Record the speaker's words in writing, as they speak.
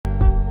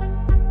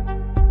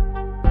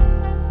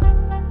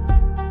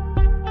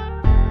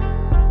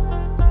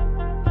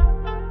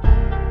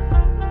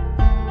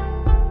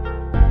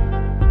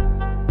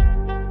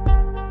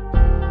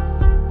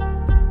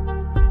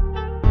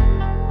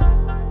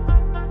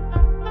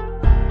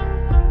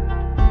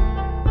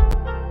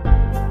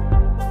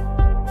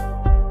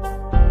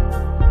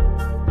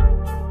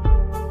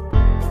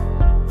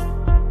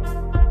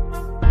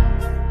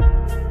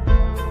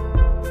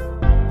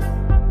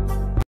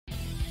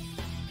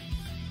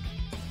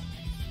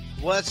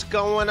What's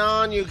going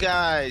on, you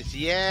guys?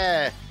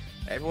 Yeah,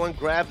 everyone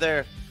grab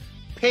their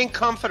pink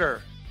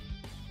comforter.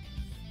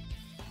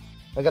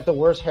 I got the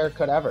worst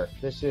haircut ever.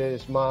 This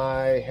is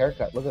my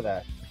haircut. Look at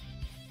that.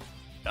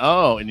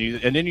 Oh, and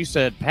then you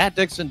said Pat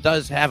Dixon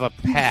does have a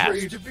past.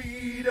 He's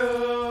Ray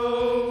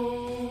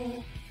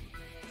DeVito.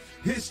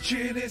 His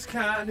chin is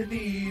kinda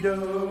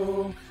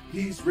neato.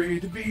 He's Ray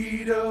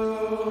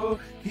DeVito.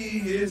 He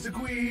is a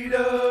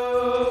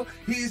Guido.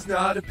 He's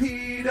not a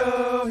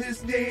pedo.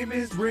 His name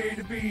is Ray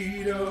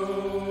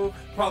DeVito.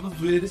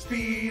 Problems with his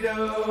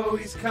speedo.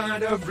 He's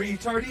kind of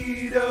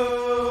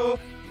retardito.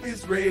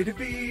 Is Ray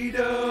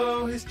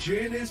DeVito. His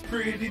chin is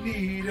pretty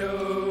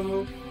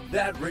neato.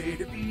 That Ray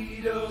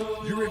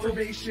DeVito. Your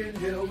information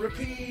he'll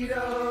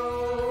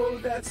repeat-o.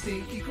 That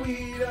stinky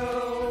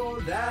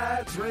Guido.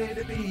 That's Ray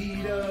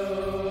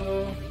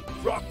DeVito.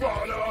 Rock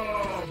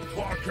Bottom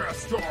Podcast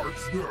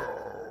starts now.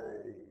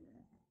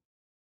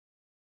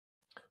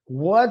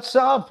 What's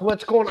up?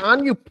 What's going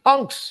on, you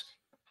punks?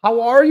 How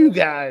are you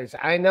guys?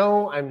 I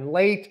know I'm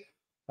late.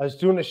 I was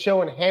doing a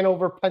show in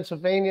Hanover,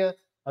 Pennsylvania.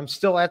 I'm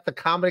still at the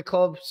comedy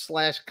club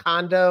 /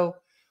 condo.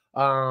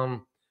 I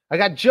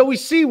got Joey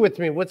C with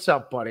me. What's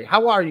up, buddy?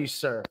 How are you,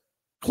 sir?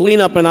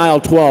 Clean up in aisle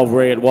 12,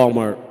 Ray, at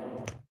Walmart.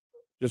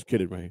 Just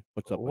kidding, Ray.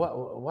 What's up?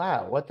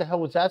 Wow, what the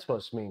hell was that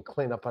supposed to mean?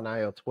 Clean up on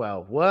aisle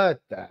 12.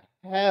 What the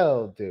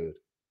hell, dude?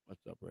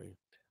 What's up, Ray?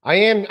 I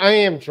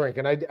am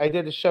drinking. I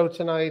did a show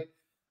tonight.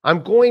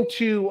 I'm going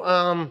to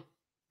I'm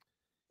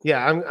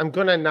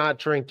gonna not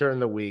drink during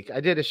the week. I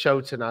did a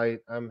show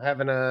tonight. I'm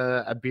having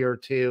a beer or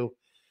two.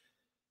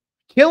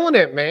 Killing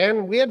it,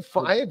 man. We had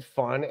fun. I had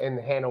fun in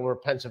Hanover,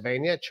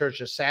 Pennsylvania,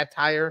 Church of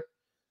Satire.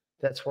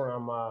 That's where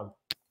I'm.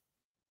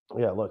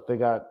 Look, they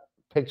got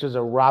pictures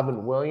of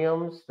Robin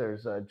Williams.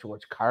 There's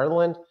George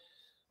Carlin.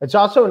 It's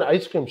also an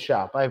ice cream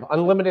shop. I have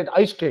unlimited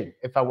ice cream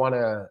if I want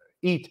to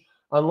eat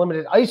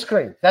unlimited ice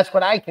cream. That's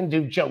what I can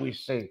do, Joey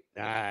C.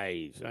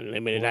 Nice.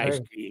 Unlimited ice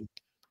cream.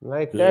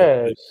 Right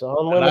there. It's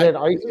unlimited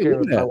ice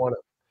cream if I want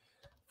to.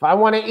 If I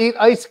want to eat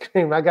ice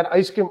cream, I got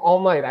ice cream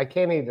all night. I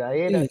can't eat it. I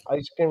ate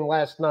ice cream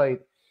last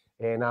night,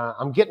 and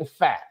I'm getting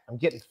fat.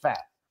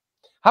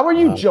 How are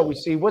you, Joey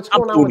C? What's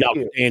going on with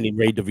you? Outstanding,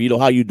 Ray DeVito.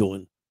 How you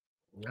doing?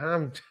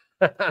 I'm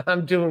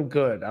doing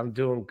good. I'm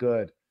doing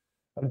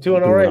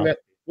all right, man.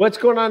 What's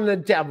going on in the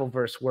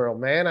Devilverse world,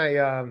 man?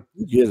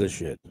 Who gives a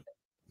shit?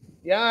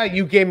 Yeah,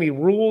 you gave me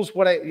rules.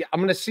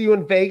 I'm gonna see you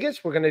in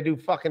Vegas. We're gonna do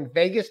fucking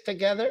Vegas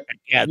together.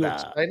 Yeah, you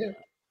excited?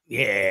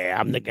 Yeah,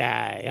 I'm the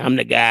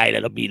guy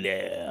that'll be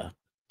there.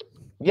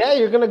 Yeah,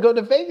 you're gonna go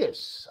to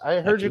Vegas.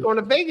 I heard you're going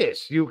to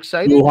Vegas. You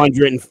excited?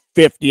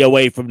 250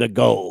 away from the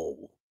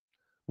goal.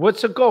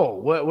 What's the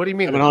goal? What do you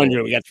mean?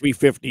 700. We got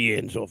 350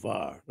 in so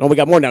far. No, we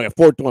got more now. We got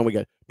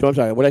 420. I'm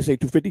sorry. What did I say?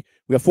 250.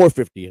 We got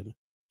 450 in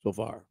so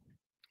far.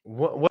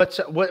 What's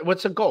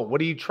a goal?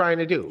 What are you trying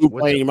to do?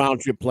 Round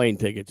trip plane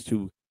tickets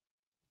to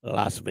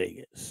Las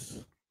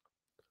Vegas.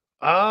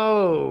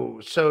 Oh,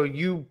 so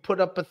you put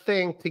up a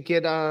thing to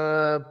get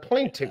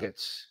plane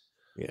tickets?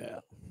 Yeah.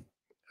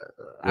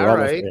 All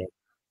right.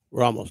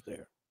 We're almost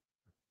there.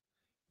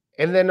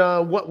 And then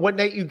what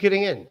night you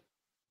getting in?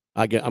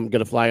 I'm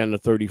gonna fly on the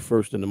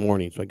 31st in the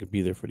morning, so I could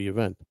be there for the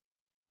event.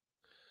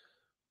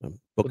 I'm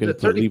booking the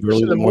to leave 31st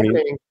early in the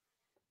morning.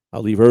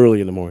 I'll leave early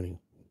in the morning.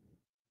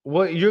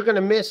 Well, you're gonna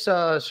miss.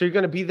 So you're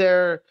gonna be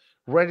there,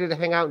 ready to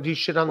hang out and do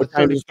shit on What the 31st.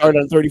 time do you start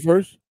on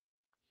 31st?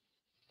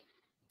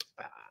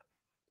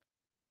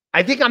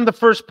 I think I'm the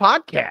first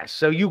podcast,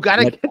 so you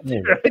gotta get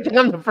there. I think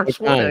I'm the first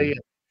one.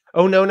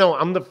 Oh no,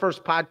 I'm the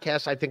first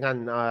podcast. I think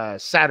on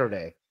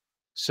Saturday.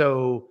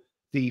 So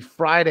the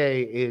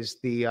Friday is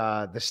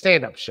the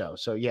stand-up show.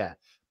 So yeah,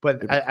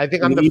 but I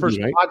think I'm the first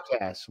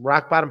podcast.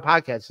 Rock Bottom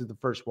Podcast is the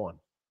first one.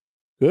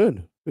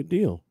 Good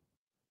deal.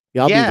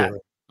 Yeah, I'll be there.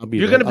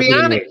 You're gonna be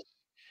on it.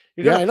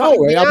 I know,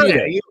 Ray. I'll be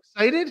there. Are you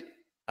excited?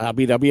 I'll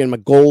be in my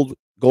gold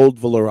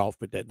velour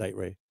outfit that night,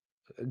 Ray.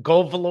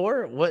 Gold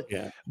velour? What?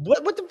 Yeah.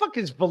 What the fuck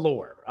is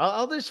velour?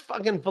 All this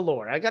fucking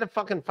velour. I gotta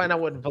fucking find out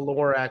what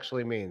velour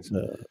actually means.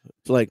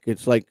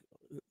 It's like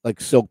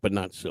silk, but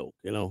not silk.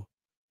 You know.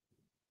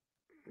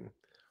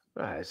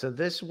 All right. So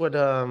this would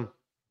velour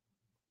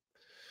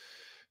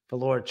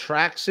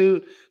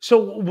tracksuit. So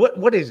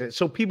what is it?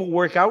 So people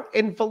work out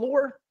in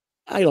velour?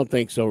 I don't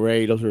think so,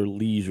 Ray. Those are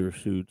leisure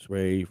suits,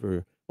 Ray,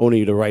 for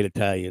only the right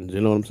Italians.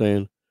 You know what I'm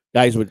saying?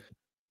 Guys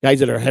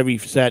that are heavy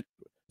set.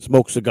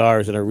 Smoke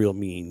cigars and are real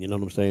mean. You know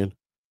what I'm saying?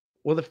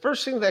 Well, the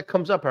first thing that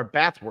comes up are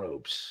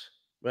bathrobes.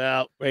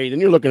 Well, Ray, then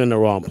you're looking in the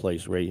wrong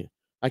place, Ray.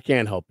 I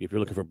can't help you if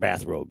you're looking for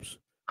bathrobes.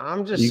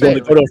 I'm just saying.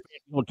 You go to a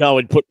hotel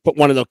and put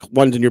one of the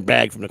ones in your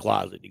bag from the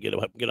closet. You get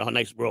a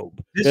nice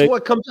robe. This is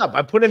what comes up.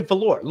 I put in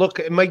velour. Look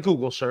at my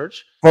Google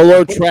search.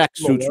 Velour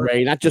tracksuits,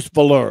 Ray, not just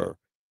velour.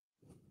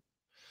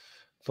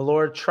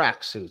 Velour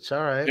tracksuits. All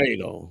right. There you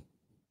go,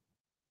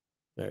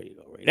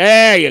 Ray.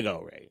 There you go,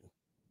 Ray.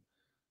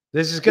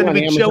 This is going to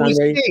be Amazon, Joey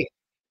Ray? C.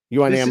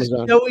 You on this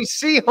Amazon? Is Joey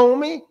C,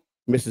 homie.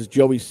 Mrs.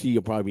 Joey C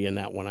will probably be in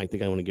that one. I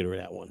think I want to get her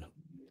that one.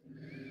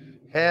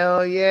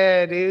 Hell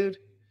yeah, dude.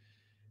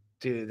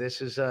 dude,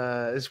 this is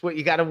what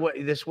you gotta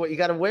this is what you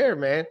gotta wear,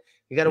 man.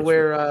 You gotta That's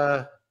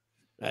wear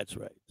That's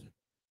right.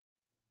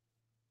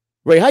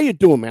 Ray, how you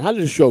doing, man? How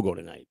did the show go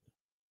tonight?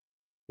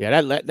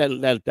 Yeah,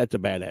 that's a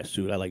badass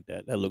suit. I like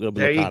that. That look.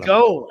 there you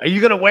go. Are you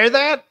gonna wear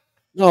that?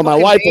 No, my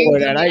Fucking wife will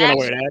wear Andy that. I ain't gonna Nash?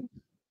 wear that.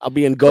 I'll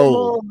be in Come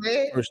gold on,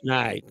 man. first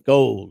night.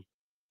 Gold.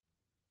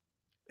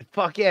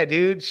 Fuck yeah,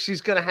 dude.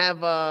 She's gonna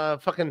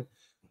have fucking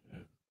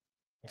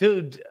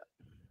dude.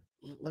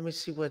 Let me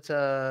see what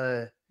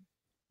The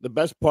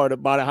best part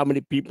about it, how many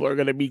people are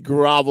gonna be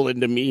groveling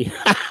to me.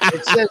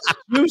 it says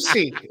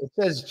juicy. It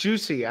says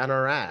juicy on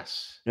her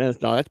ass. That's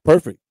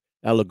perfect.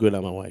 That'll look good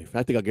on my wife.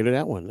 I think I'll get her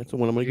that one. That's the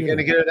one I'm gonna You're get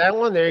gonna her. get her that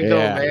one? There you go,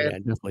 man. Yeah,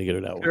 definitely get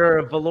her that one. You're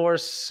a velour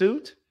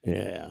suit?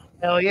 Yeah.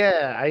 Hell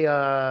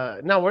yeah.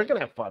 No, we're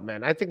gonna have fun,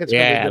 man. I think it's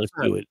gonna be a good let's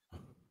time. do it.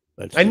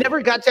 I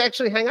never got to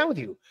actually hang out with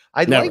you.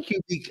 I Never.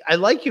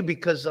 like you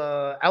because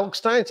Alex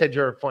Stein said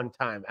you're a fun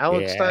time.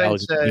 Alex Stein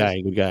says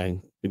good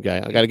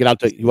guy. I gotta get out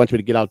to he wants me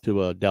to get out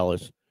to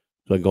Dallas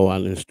so I can go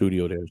on in the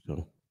studio there. So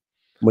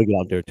I'm gonna get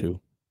out there too.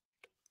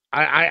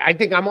 I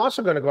think I'm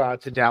also gonna go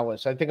out to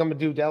Dallas. I think I'm gonna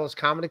do Dallas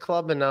Comedy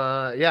Club and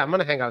yeah, I'm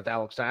gonna hang out with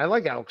Alex Stein. I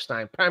like Alex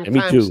Stein. Prime me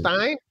time too.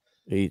 Stein.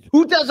 He's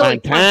Who doesn't prime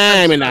like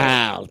time in the Stein?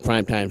 house?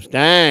 Prime time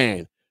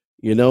Stein.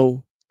 You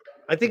know,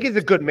 I think he's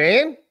a good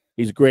man.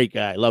 he's a great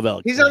guy. Love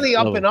Alex. He's Stein. on the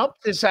Love up him. and up.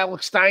 This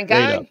Alex Stein Straight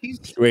guy. up.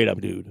 Straight up,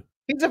 dude.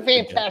 He's a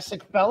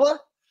fantastic fella.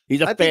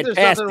 He's a I think there's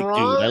fantastic nothing dude.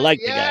 wrong. I like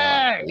the guy.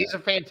 Yeah, he's a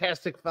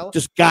fantastic fella.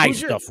 Just guy Who's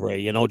your- stuff, Ray.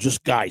 You know,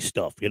 just guy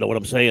stuff. You know what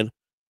I'm saying?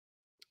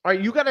 All right,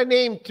 you got to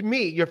name to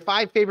me your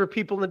 5 favorite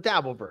people in the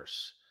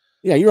Dabbleverse.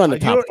 Yeah, you're on the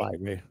you're- top 5,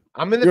 Ray.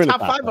 I'm in the You're top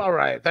 5. All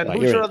right, then Right,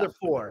 who's you're your in other top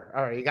 4?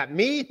 All right, you got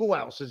me. Who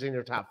else is in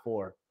your top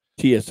 4?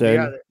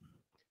 TSN,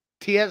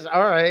 TS.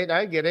 All right,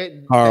 I get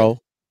it.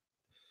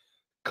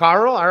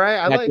 Carl, All right,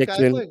 I Matt like.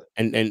 Dixon,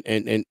 and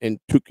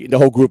the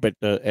whole group at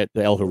the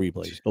Elher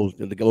replays.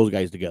 Those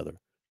guys together.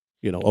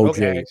 You know, OJ,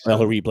 Okay, so-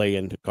 Elher replay,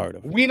 and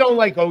Cardiff. We don't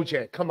like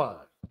OJ. Come on.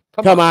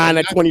 Come on,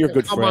 that's one of your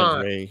good Come friends,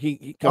 on. Ray.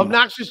 He come on.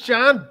 Obnoxious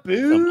John.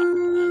 Boo.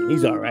 Come on.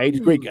 He's all right.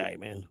 He's a great guy,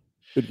 man.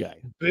 Good guy.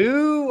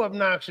 Boo,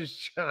 Obnoxious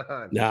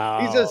John. No,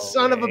 He's a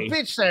son of a Ray.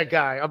 bitch, that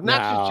guy.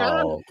 Obnoxious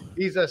John. No.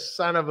 He's a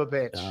son of a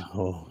bitch.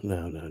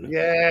 No.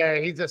 Yeah,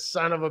 he's a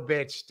son of a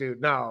bitch, dude.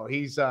 No,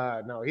 he's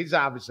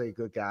obviously a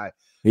good guy.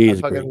 He I is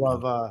a fucking great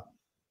love guy.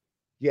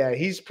 yeah,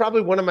 he's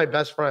probably one of my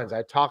best friends.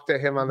 I talk to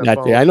him on the That's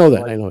phone. it. I know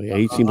that. like, I know. Yeah,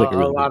 he seems like a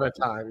really lot good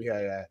of time.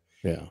 Yeah.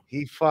 Yeah.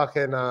 He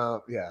fucking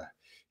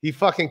he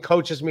fucking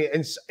coaches me.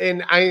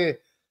 And I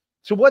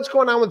so what's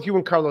going on with you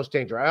and Carlos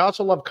Danger? I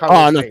also love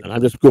Carlos nothing. Danger.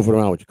 I'm just goofing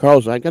around with you.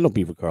 Carlos, I got no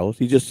beef with Carlos.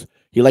 He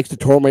likes to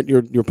torment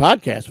your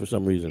podcast for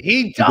some reason.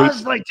 He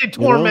does like to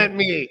torment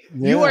me.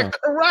 You are Yeah.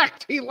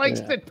 correct. He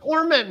likes to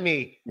torment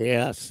me.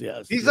 Yes.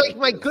 He's like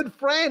my good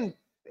friend.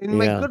 And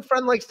my good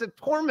friend likes to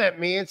torment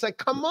me. It's like,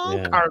 come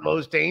on,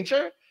 Carlos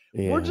Danger.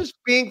 Yeah. We're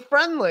just being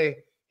friendly.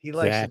 He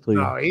likes Exactly.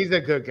 to, no, he's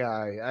a good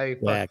guy.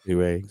 Exactly,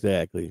 Ray.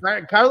 Exactly.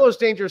 Carlos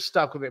Danger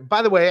stuck with it.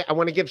 By the way, I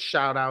want to give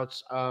shout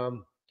outs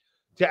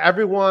to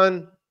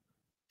everyone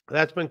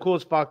that's been cool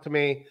as fuck to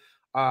me.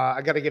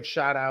 I got to give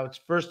shout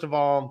outs. First of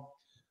all,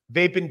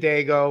 Vapin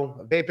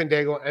Dago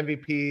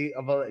MVP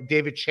of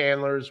David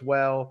Chandler as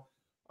well.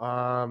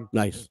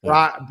 Nice.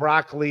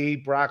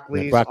 Broccoli's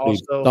Broccoli.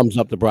 also Thumbs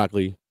up to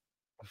Broccoli.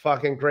 a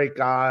fucking great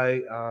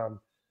guy.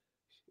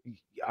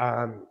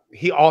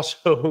 He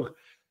also,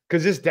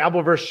 because this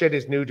Dabbleverse shit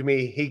is new to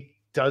me, he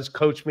does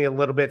coach me a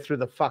little bit through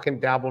the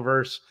fucking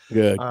Dabbleverse.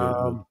 Good.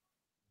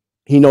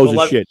 He knows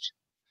his shit.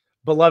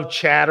 Beloved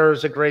Chatter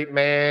is a great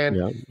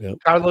man. Yeah.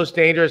 Carlos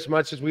Danger, as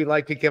much as we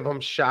like to give him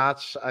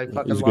shots, I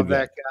fucking love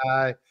that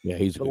guy. Yeah,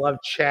 he's Beloved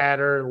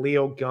Chatter,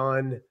 Leo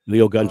Gunn.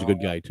 Leo Gunn's a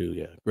good guy too.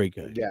 Yeah, great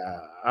guy.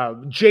 Yeah.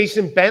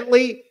 Jason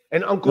Bentley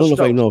and Uncle I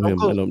don't know Stokes.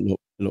 if I know him.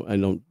 I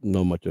don't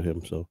know much of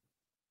him. So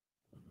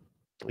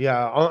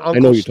yeah, I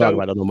know you're talking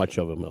about. I don't know much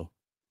of him though.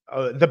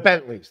 The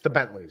Bentleys.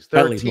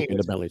 They're a team.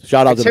 The Bentleys.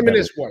 Shout out to him and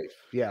Bentleys. his wife.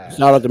 Yeah.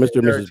 Shout out to Mr.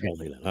 and Mrs.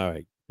 Bentley. Then. All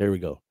right, there we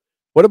go.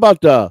 What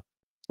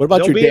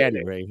about your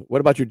daddy, Ray?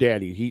 What about your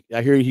daddy?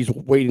 I hear he's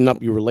waiting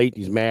up. You were late.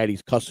 He's mad.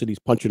 He's cussing. He's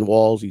punching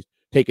walls. He's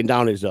taking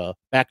down his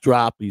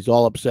backdrop. He's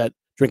all upset,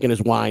 drinking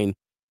his wine.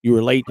 You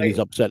were late, and he's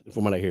upset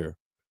from what I hear.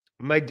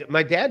 My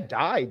dad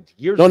died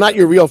years ago. No, not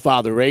your real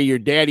father, Ray. Your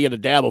daddy of the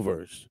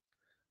Dabbleverse.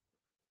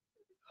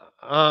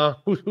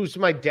 Who's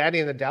my daddy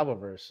in the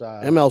Dabbleverse?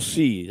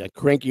 MLC, that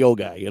cranky old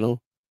guy, you know?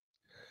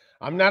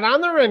 I'm not on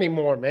there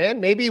anymore,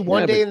 man. Maybe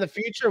one day in the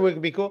future we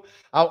could be cool.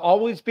 I'll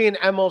always be an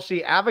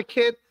MLC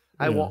advocate.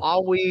 I will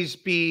always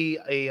be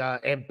a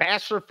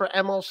ambassador for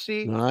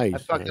MLC. Nice. I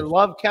fucking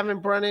love Kevin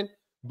Brennan,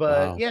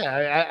 but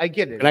I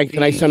get it.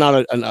 Can I send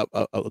out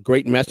a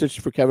great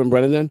message for Kevin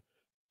Brennan then?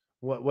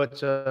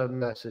 What's a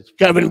message?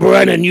 Kevin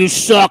Brennan, you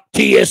suck.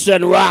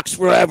 TSN rocks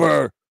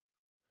forever.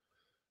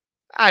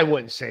 I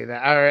wouldn't say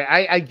that. All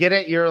right, I get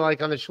it. You're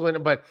like on the show,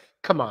 but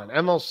come on,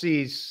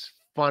 MLC's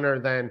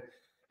funner than.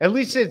 At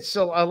least it's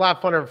a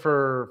lot funner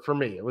for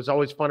me. It was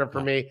always funner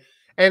for me,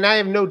 and I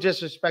have no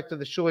disrespect to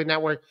the Shuley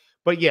Network,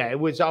 but yeah, it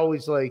was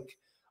always like.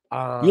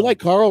 You like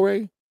Carl,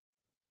 Ray?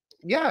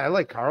 Yeah, I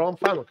like Carl. I'm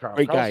fine with Carl.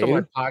 Great Carl's guy,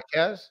 on my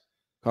podcast.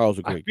 Carl's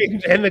a I great mean,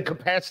 guy. in the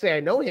capacity I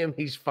know him,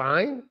 he's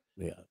fine.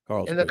 Yeah,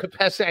 Carl's In a the great guy.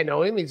 capacity I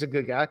know him, he's a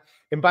good guy.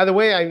 And by the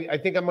way, I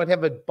think I might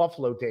have a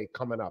Buffalo date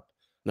coming up.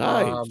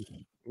 Nice.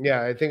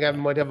 Yeah, I think I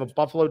might have a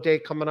Buffalo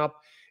date coming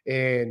up,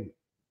 and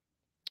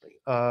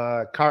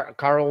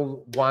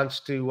Carl wants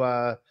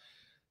to.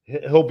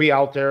 He'll be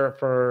out there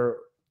for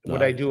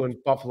what I Nice. do in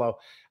Buffalo.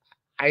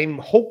 I'm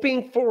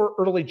hoping for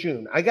early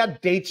June. I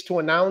got dates to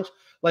announce.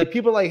 Like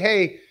people are like,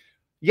 hey,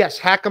 yes,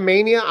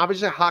 Hackamania,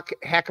 obviously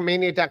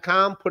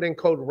hackamania.com, put in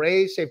code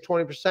RAY, save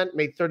 20%,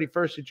 May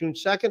 31st to June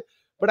 2nd.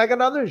 But I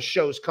got other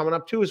shows coming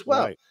up too as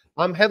well. Right.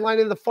 I'm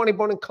headlining the Funny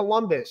Bone in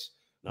Columbus.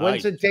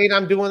 When's the Nice. date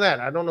I'm doing that?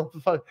 I don't know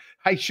if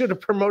I should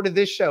have promoted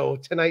this show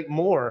tonight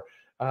more.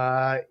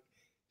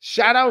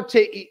 Shout out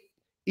to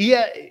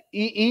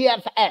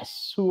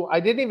EFS, who I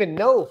didn't even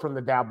know from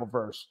the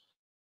Dabbleverse.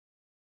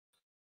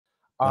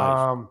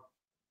 Nice.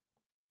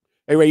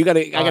 Hey Ray, I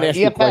gotta ask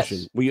you a EFS.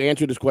 question. Will you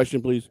answer this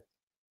question, please?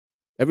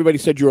 Everybody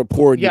said you were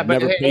poor and Yeah, you've but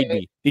never paid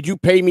me. Did you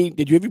pay me?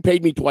 Have you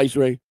paid me twice,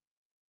 Ray?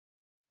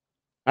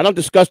 I don't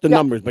discuss the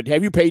numbers, but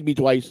have you paid me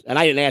twice? And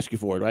I didn't ask you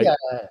for it, right? Yeah.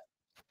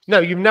 No,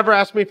 you've never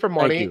asked me for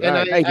money, Thank you. and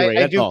Right. Thank you, Ray. I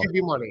That's do all. give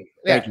you money.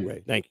 Yeah. Thank you,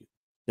 Ray. Thank you.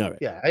 All right.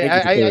 Yeah, Thank you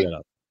for clearing that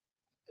up.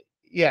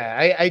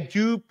 Yeah, I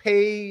do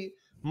pay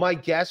my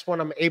guests when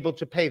I'm able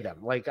to pay them.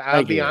 Like I'll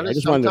Thank be you, Ray. I honest,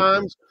 just wanted to-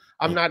 sometimes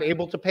I'm not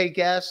able to pay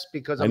guests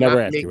because I I'm never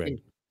not asked you, making.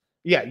 Ray.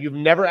 Yeah, you've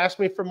never asked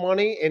me for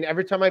money, and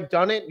every time I've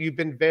done it, you've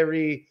been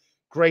very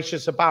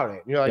gracious about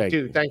it. And you're like, Thank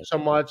you. dude, thanks so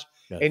much.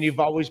 Yes. And you've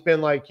always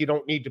been like, you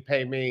don't need to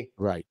pay me.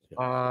 Right.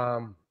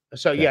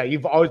 So yeah,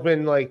 you've always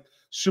been like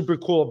super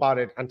cool about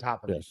it on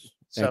top of it. Yes.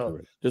 Thank So you,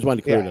 Ray. Just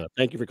wanted to clear that up.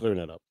 Thank you for clearing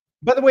that up.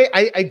 by the way,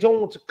 I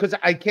don't, because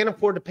I can't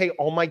afford to pay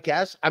all my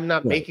guests. I'm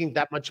not Right. making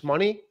that much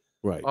money.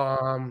 Right.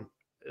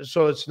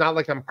 So it's not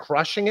like I'm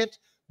crushing it.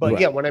 But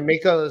Right. yeah, when I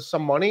make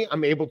some money,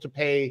 I'm able to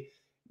pay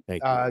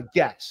Thank you.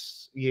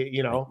 guests.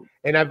 You know,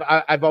 and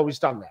I've always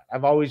done that.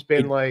 I've always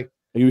been like,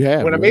 You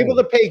have. when you I'm have. able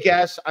to pay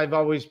guests, I've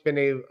always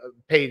been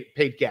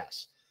paid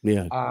guests.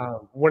 Yeah.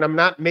 When I'm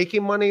not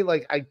making money,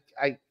 like I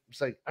it's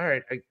like, all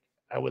right,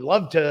 I would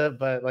love to,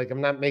 but like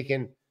I'm not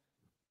making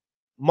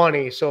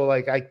money, so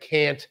like I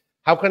can't.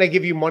 How can I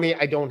give you money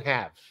I don't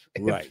have?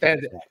 Right.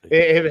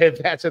 If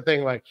that's a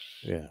thing, like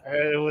Yeah.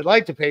 I would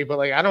like to pay, but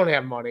like I don't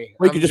have money.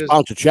 Or you could just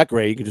bounce a check,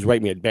 Ray. You could just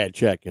write me a bad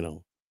check. You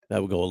know,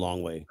 that would go a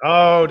long way.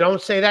 Oh,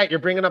 don't say that. You're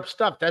bringing up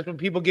stuff. That's what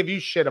people give you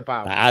shit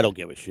about. I don't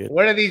give a shit.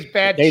 What are these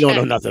bad? They don't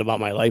know nothing about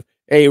my life.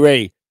 Hey,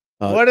 Ray.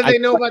 What do they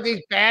know about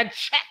these bad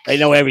checks? They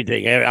know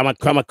everything. I'm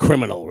a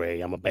criminal,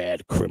 Ray. I'm a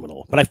bad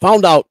criminal. But I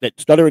found out that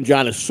Stuttering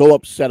John is so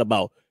upset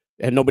about,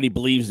 and nobody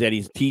believes that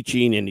he's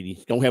teaching and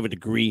he don't have a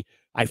degree.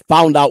 I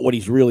found out what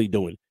he's really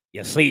doing.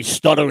 You see,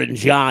 Stuttering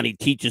John, he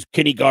teaches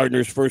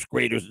kindergartners, first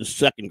graders, and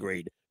second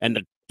grade. And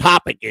the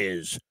topic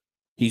is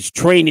he's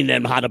training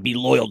them how to be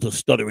loyal to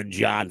Stuttering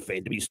John,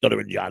 to be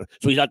Stuttering John.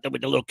 So he's out there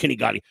with the little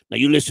kindergarten. Now,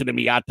 you listen to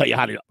me. I'll tell you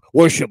how to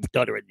worship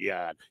Stuttering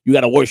John. You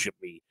got to worship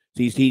me.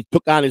 So he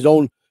took on his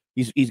own.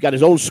 He's got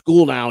his own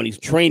school now, and he's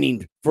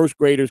training first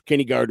graders,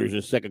 kindergartners,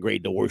 and second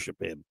grade to worship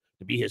him,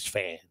 to be his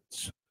fans,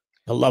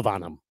 to love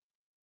on him.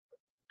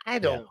 I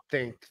don't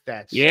think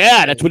that's.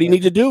 Yeah, that's what he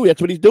needs to do.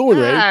 That's what he's doing,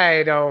 Ray.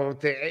 I don't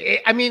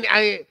think. I mean,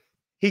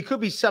 he could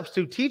be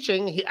substitute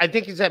teaching. I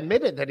think he's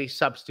admitted that he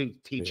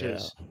substitute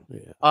teaches.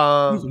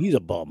 Yeah. He's a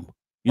bum.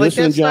 You like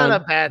that's John?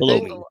 not a bad Below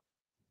thing. me.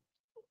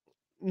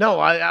 No,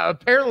 I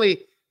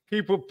apparently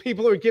people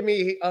are giving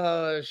me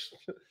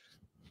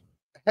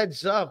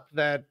heads up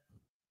that.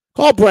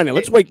 Call Brennan.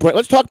 Let's wait.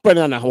 Let's talk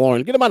Brennan on the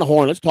horn. Get him on the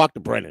horn. Let's talk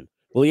to Brennan.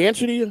 Will he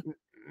answer to you?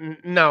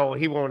 No,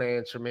 he won't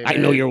answer me. I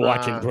know you're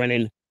watching,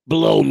 Brennan.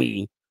 Below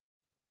me.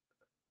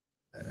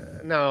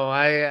 No,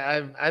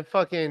 I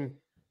fucking.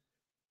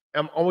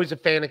 I'm always a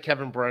fan of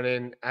Kevin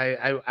Brennan.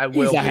 I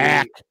will. He's a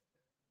hack.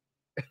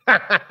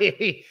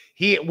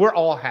 We're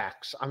all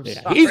hacks. I'm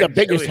sorry. He's the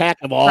biggest hack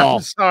of all.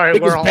 I'm sorry.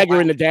 Biggest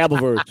beggar in the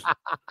Dabbleverse.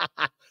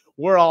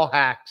 We're all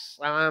hacks.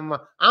 I'm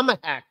a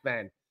hack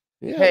man.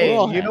 Yeah, hey,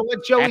 you know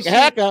what, Joey?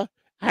 Hacker.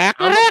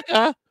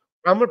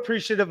 I'm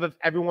appreciative of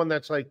everyone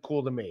that's like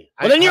cool to me.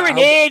 Well, then you're an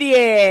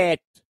idiot.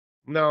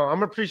 No,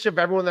 I'm appreciative of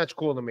everyone that's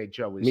cool to me,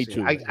 Joey. Me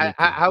too.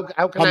 How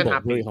can I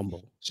not be? Very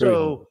humble.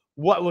 So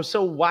what?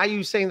 So why are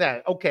you saying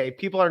that? Okay,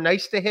 people are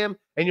nice to him,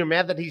 and you're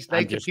mad that he's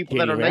nice to people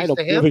that are nice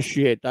to him. I don't give a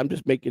shit. I'm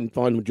just making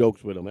fun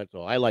jokes with him. That's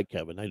all. I like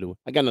Kevin. I do.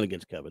 I got nothing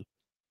against Kevin.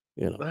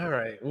 You know. All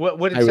right.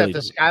 What is that?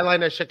 The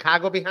skyline of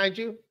Chicago behind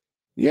you?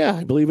 Yeah,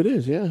 I believe it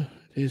is. Yeah,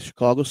 it's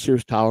Chicago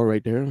Sears Tower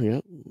right there.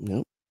 Yep.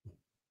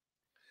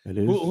 It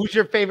is. Who's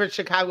your favorite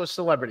Chicago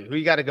celebrity? Who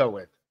you got to go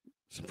with?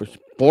 For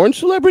foreign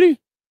celebrity?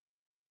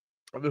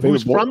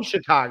 Who's from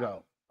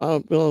Chicago?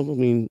 Well, I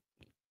mean,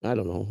 I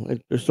don't know.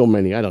 There's so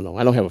many. I don't know.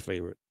 I don't have a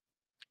favorite.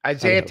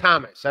 Isaiah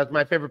Thomas. That's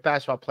my favorite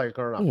basketball player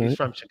growing up. He's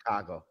from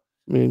Chicago.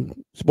 I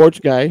mean, sports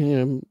guy.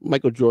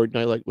 Michael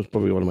Jordan, was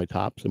probably one of my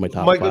tops in my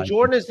top Michael five.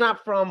 Jordan is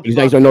not from. He's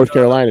from North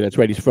Carolina. That's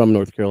right. He's from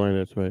North Carolina.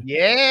 That's right.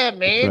 Yeah,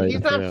 man. Right. He's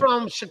not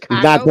from Chicago.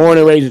 He's not born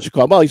and raised in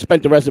Chicago. Well, he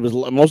spent the rest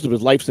of most of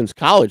his life since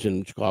college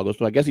in Chicago.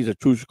 So I guess he's a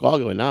true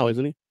Chicagoan now,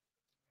 isn't he?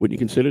 Wouldn't you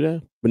consider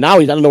that? But now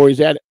I don't know where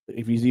he's at.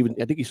 If he's even,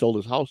 I think he sold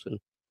his house.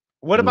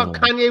 What about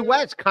Kanye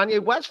West?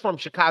 Kanye West from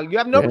Chicago. You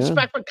have no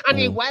respect for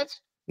Kanye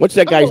West? What's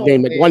that guy's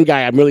name? Like one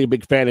guy I'm really a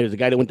big fan of is the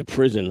guy that went to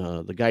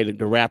prison. The guy,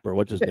 the rapper.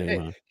 What's his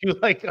name? You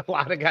like a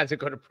lot of guys that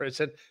go to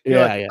prison.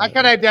 Yeah. I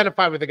can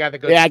identify with the guy that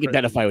goes. Yeah, I can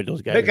identify with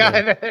those guys. The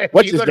guy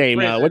what's his name?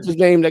 What's his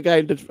name? That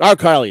guy. R.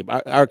 Kelly.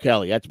 R.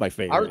 Kelly. That's my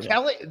favorite. R.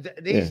 Kelly.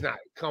 He's not.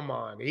 Come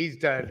on. He's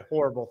done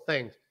horrible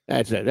things.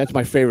 That's it. That's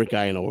my favorite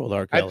guy in the world.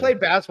 R. Kelly. I played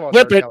basketball.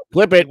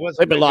 Flip it.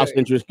 Lost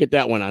interest. Get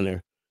that one on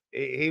there.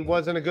 He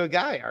wasn't a good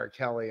guy, R.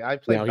 Kelly. I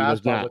played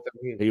basketball with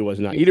him. He was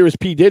not. Either is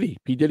P. Diddy.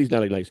 P. Diddy's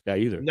not a nice guy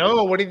either.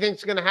 No, what do you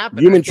think's going to happen?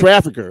 Human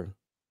trafficker.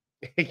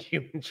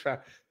 Human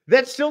trafficker.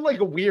 That's still like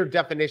a weird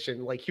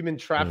definition. Like human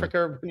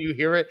trafficker, when you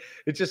hear it,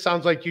 it just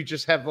sounds like you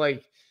just have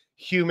like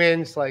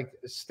humans like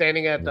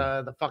standing at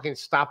the fucking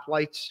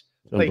stoplights.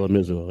 Like,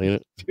 miserable,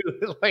 ain't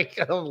it? Like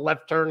a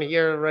left turn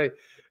here, right?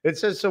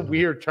 It's just a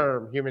weird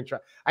term, human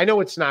traffic. I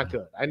know it's not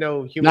good. I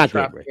know human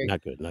trafficking.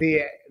 Not good.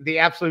 The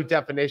absolute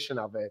definition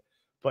of it.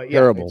 But yeah,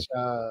 terrible.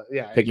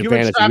 Taking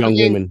advantage of young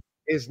women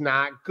is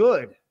not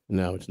good.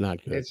 No, it's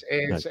not good.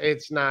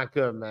 It's not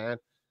good, man.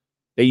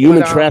 They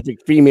human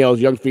traffic females,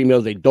 young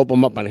females. They dope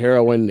them up on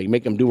heroin. They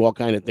make them do all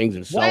kind of things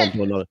and sell them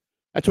to another.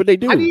 That's what they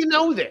do. How do you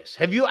know this?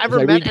 Have you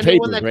ever met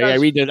anyone that does? I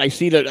read that. I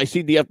see the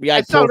FBI.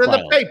 I saw it in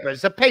the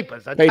papers. The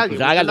papers. I tell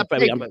you, I got the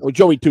papers. With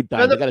Joey 2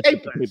 times. I got to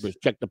check the papers.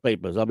 Check the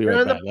papers. I'll be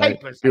right back.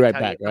 Be right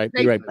back. Right.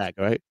 Be right back.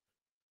 All right.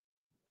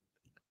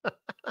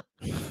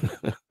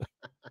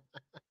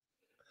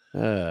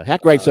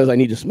 Hackwright says I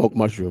need to smoke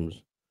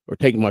mushrooms or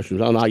take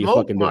mushrooms. I don't know how you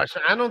fucking do it.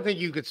 I don't think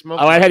you could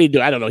smoke. Oh, how do you do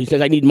it? I don't know. He says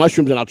I need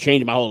mushrooms and I'll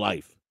change my whole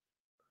life.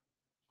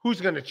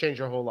 Who's going to change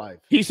your whole life?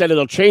 He said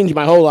it'll change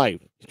my whole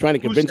life. He's trying to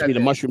convince me the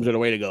mushrooms are the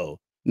way to go.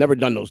 Never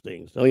done those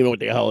things. I don't even know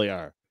what the hell they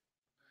are.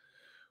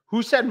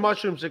 Who said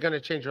mushrooms are going to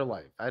change your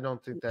life? I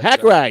don't think that's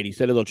Hackwright. He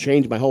said it'll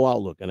change my whole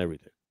outlook on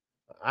everything.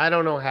 I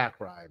don't know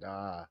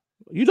Hackwright.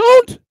 You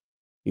don't?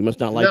 He must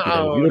not like you.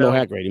 You don't know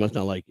Hackwright. He must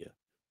not like you.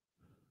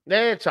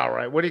 It's all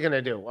right. What are you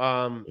gonna do?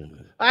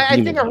 I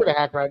think I heard of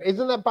Hackwright.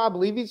 Isn't that Bob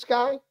Levy's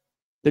guy?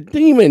 The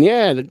demon,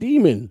 yeah, the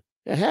demon.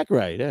 Yeah,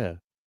 Hackwright, yeah.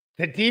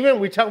 The demon?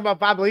 We talking about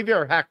Bob Levy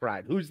or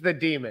Hackwright? Who's the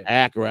demon?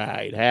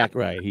 Hackwright.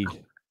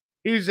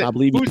 Who's Bob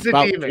Levy, who's the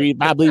demon?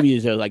 Bob Levy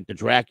is like the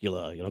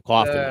Dracula,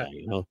 coffin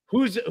guy,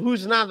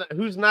 Who's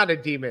not a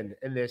demon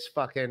in this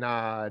fucking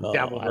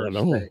devil? I don't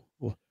know. Thing?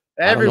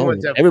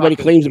 Everybody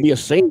claims to be a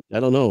saint.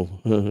 I don't know.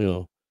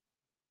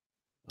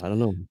 I don't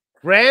know.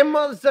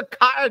 Grandma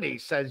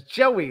Zaccardi says,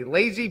 Joey,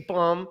 lazy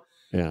bum.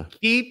 Yeah.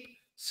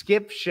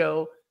 Skip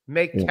show,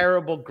 make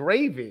terrible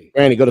gravy.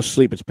 Granny, go to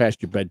sleep. It's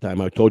past your bedtime.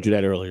 I told you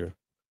that earlier.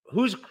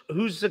 Who's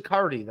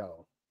Zaccardi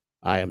though?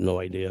 I have no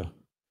idea.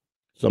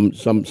 Some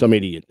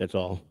idiot. That's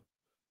all.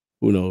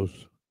 Who knows?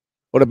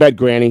 Go to bed,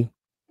 Granny.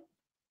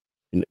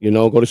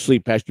 Go to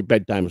sleep past your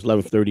bedtime. It's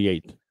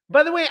 11:38.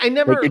 By the way, I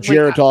never take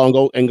your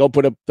Geritol and go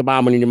put the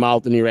bomb in your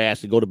mouth and your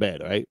ass and go to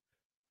bed. All right.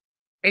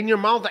 In your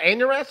mouth and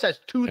your ass? That's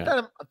two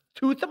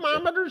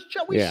thermometers,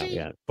 Joey?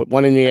 Yeah. Put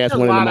one in the ass,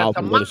 one in the mouth,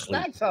 and go to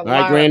sleep. All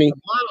right, Granny?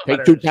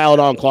 Take 2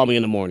 Tylenol and call me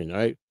in the morning, all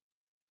right?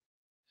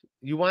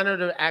 You want her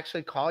to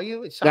actually call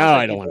you? No,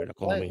 I don't want her to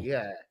call me.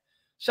 Yeah.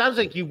 Sounds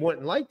like you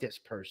wouldn't like this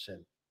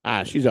person.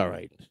 She's all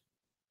right.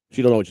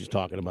 She don't know what she's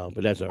talking about,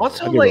 but that's all right.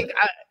 Also,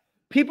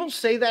 people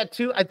say that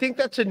too. I think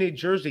that's a New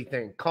Jersey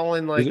thing,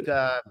 calling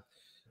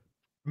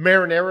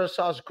marinara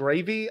sauce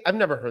gravy. I've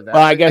never heard that.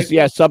 Well, I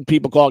guess some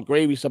people call it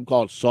gravy, some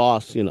call it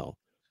sauce.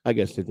 I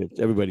guess it's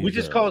everybody. We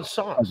just call it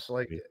sauce.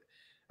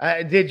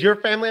 Did your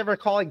family ever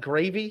call it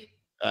gravy?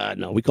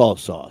 No, we call it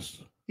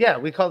sauce. Yeah,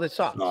 we called it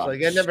sauce. I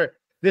never.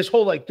 This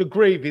whole the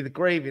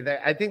gravy.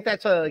 I think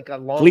that's a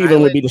Long Cleveland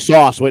Island. Would be the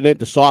sauce, wouldn't it?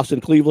 The sauce in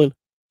Cleveland.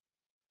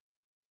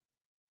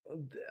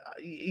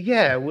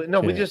 Yeah,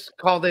 we just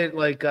called it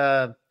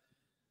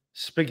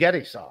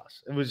spaghetti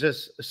sauce. It was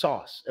just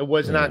sauce. It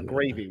was not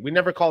gravy. We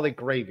never called it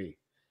gravy.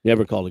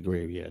 Never called it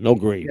gravy. Yeah, no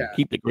gravy. Yeah.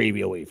 Keep the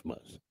gravy away from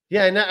us.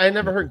 Yeah, I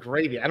never heard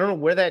gravy. I don't know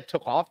where that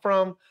took off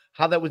from,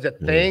 how that was a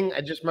thing. I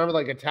just remember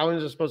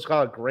Italians are supposed to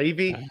call it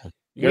gravy.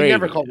 We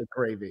never called it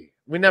gravy.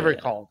 We never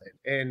called it.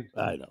 And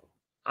I know.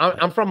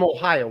 I'm from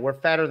Ohio. We're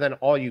fatter than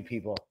all you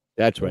people.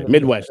 That's right.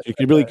 Midwest. You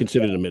can really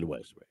consider the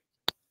Midwest, right?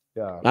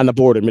 Yeah. On the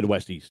border,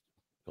 Midwest East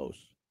Coast.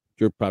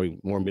 You're probably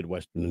more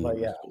Midwestern than the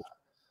West Coast.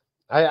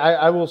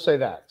 I will say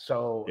that.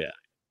 So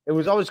it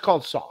was always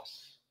called sauce.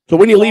 So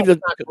when you leave the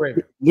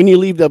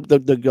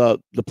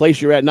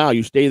place you're at now,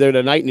 you stay there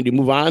tonight and you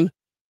move on?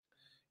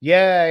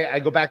 Yeah, I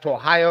go back to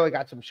Ohio. I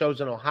got some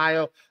shows in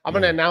Ohio. I'm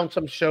going to announce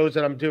some shows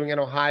that I'm doing in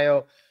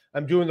Ohio.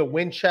 I'm doing the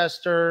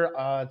Winchester.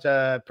 It's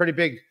a pretty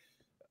big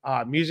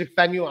music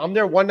venue. I'm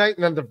there one night,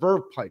 and then the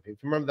Verve Pipe.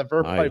 If you remember the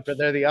Verve Pipe, they're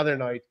there the other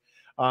night.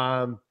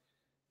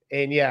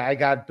 And yeah, I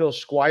got Bill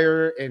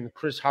Squire and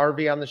Chris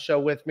Harvey on the show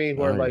with me,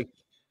 who are Nice.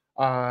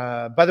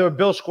 like, by the way,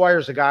 Bill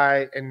Squire's a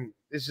guy, and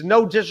this is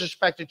no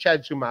disrespect to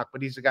Chad Zumach,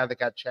 but he's the guy that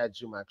got Chad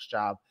Zumach's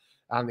job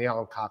on the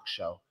Alan Cox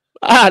show.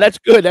 That's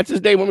good. That's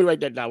his name. Let me write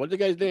that down. What's the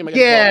guy's name? I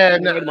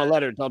No. write him a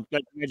letter. Tell him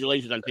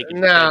congratulations on taking.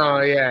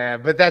 No, yeah,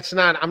 but that's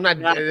not. I'm not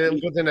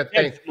within a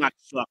thing.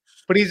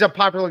 But he's a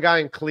popular guy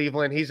in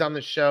Cleveland. He's on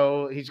the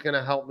show. He's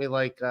gonna help me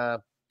like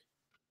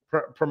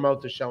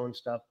promote the show and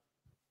stuff.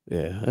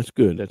 Yeah, that's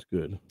good. That's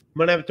good. I'm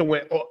gonna have to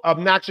win.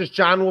 Obnoxious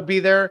John will be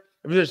there.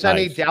 If there's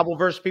any Nice.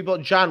 Dabbleverse people,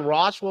 John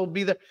Ross will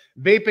be there.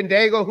 Vape and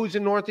Dago, who's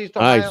in Northeast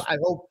Ohio. Nice.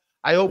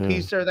 I hope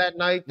he's there that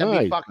night.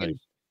 Nice.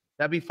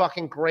 That'd be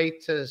fucking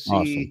great to see.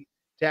 Awesome.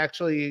 To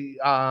actually,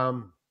 I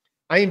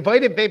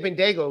invited Vape and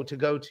Dago to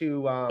go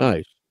to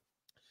Nice.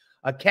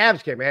 a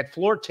Cavs game. I had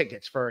floor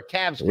tickets for a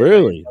Cavs game.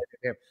 Really?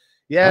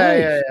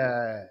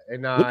 Yeah.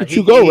 And look at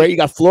you go, Ray. You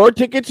got floor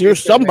tickets. You're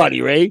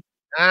somebody, Ray.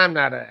 I'm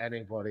not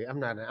anybody.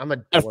 I'm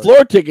a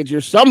floor tickets.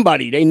 You're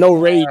somebody. They know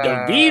Ray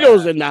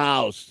DeVito's in the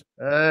house.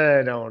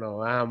 I don't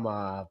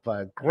know.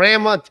 But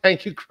Grandma,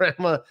 thank you,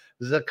 Grandma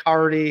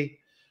Zaccardi.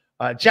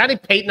 Johnny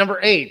Pate number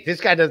 8.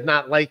 This guy does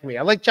not like me.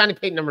 I like Johnny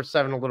Pate number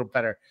 7 a little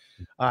better.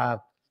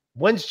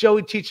 When's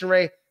Joey teaching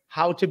Ray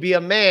how to be a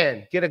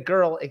man, get a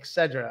girl,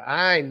 etc.?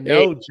 I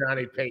know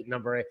Johnny Pate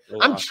number 8.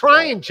 I'm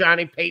trying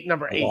Johnny Pate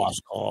number 8.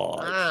 Lost cause.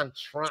 I'm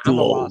trying. I'm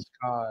a lost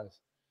cause.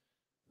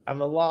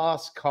 I'm a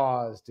lost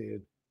cause,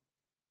 dude.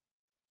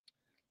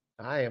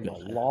 I am a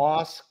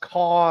lost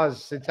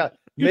cause.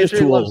 You're just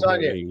too old,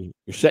 Ray.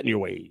 You're setting your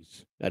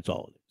ways. That's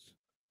all it is.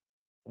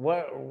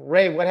 What,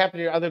 Ray? What happened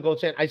to your other gold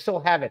chain? I still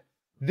have it.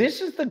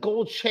 This is the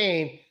gold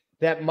chain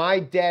that my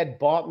dad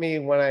bought me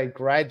when I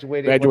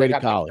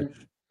graduated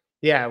college.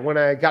 When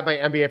I got my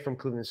MBA from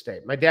Cleveland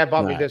State. My dad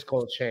bought me this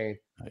gold chain.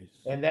 Nice.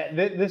 And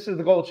this is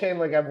the gold chain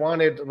like I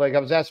wanted. Like I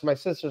was asking my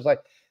sisters,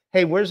 like,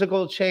 hey, where's the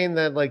gold chain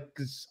that like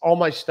all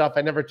my stuff?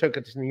 I never took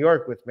it to New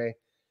York with me.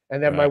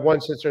 And then my one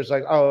sister's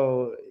like,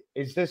 oh,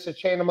 is this a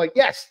chain? I'm like,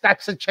 yes,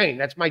 that's a chain.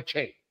 That's my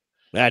chain.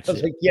 I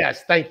was like,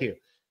 yes, thank you.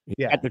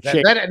 Yeah.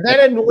 That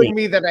annoyed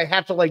me that I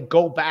have to like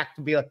go back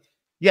to be like,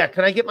 yeah,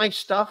 can I get my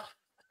stuff?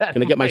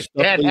 Can I get my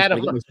stuff,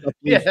 please?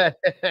 Yeah.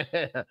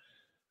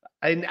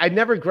 I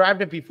never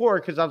grabbed it before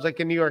because I was like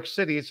in New York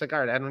City. It's like,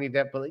 all right, I don't need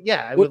that. But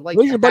yeah, I would like.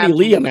 Where's your buddy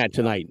Liam at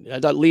tonight? I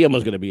thought Liam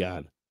was going to be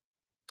on.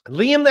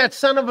 Liam, that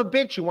son of a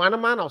bitch. You want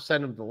him on? I'll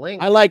send him the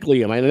link. I like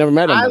Liam. I never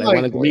met him, but I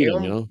wanted to meet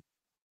him, you know.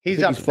 He's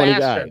a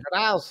bastard, but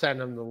I'll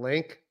send him the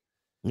link.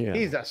 Yeah.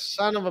 He's a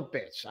son of a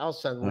bitch. I'll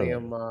send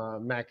Liam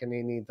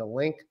McEnany the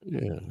link.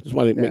 Yeah. Just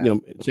want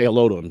to say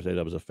hello to him, say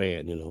I was a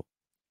fan, you know.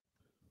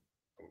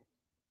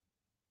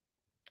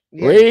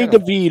 Yeah, Ray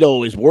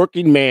DeVito is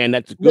working man.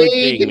 That's a good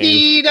thing,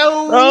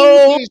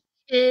 DeVito, his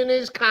chin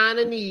is kind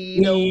of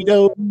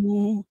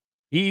neato.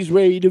 He's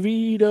Ray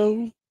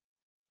DeVito.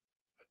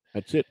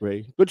 That's it,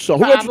 Ray. Good song.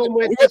 Problem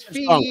with his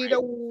feet.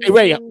 Hey,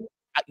 Ray,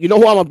 you know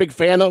who I'm a big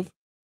fan of?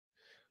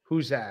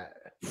 Who's that?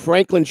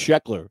 Franklin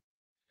Sheckler.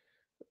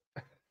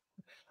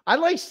 I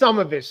like some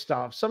of his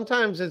stuff.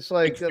 Sometimes it's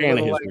like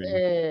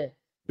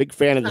big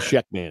fan of the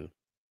Sheck man.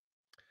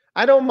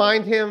 I don't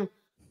mind him.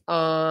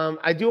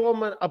 I do owe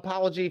him an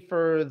apology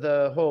for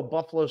the whole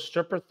Buffalo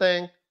stripper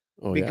thing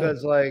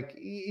because,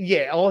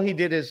 all he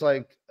did is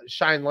like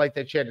shine light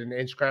that she had an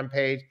Instagram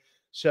page.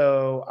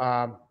 So,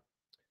 I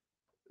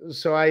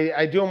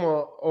do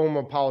owe him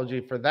an apology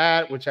for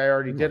that, which I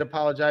already did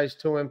apologize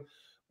to him.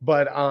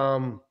 But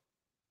some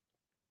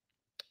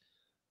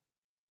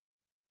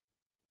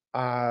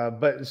of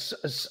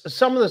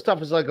the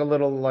stuff is like a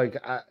little like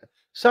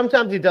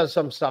sometimes he does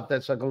some stuff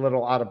that's like a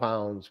little out of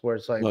bounds where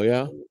it's like,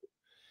 yeah.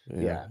 I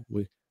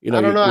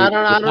don't know. I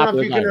don't know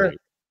if you can.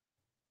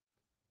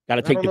 Got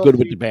to take the good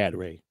with the bad,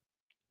 Ray.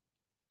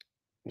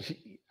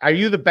 Are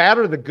you the bad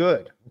or the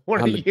good?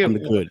 What are you? I'm the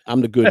good. I'm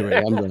the good,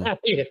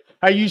 Ray.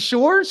 Are you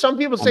sure? Some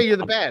people say you're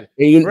the bad.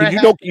 Hey,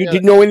 did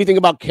you know anything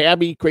about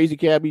Cabby, Crazy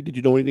Cabby? Did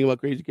you know anything about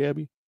Crazy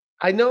Cabby?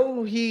 I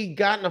know he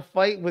got in a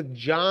fight with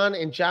John,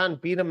 and John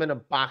beat him in a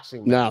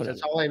boxing match.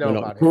 That's all I know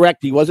about it. Correct.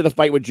 He wasn't a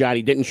fight with John.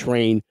 He didn't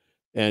train.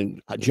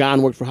 And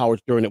John worked for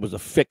Howard Stern. It was a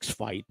fixed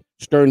fight.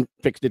 Stern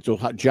fixed it so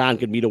John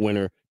could be the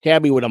winner.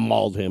 Cabby would have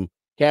mauled him.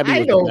 How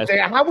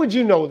would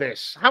you know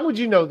this? How would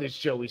you know this,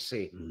 Joey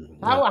C?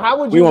 How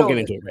would you? We won't get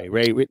into it,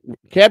 Ray.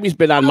 Cabby's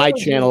been on my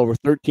channel over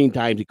 13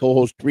 times. He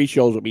co-hosts 3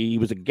 shows with me. He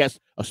was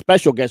a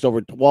special guest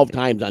over 12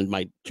 times on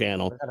my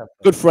channel.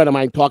 Good friend of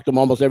mine. Talked to him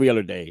almost every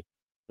other day.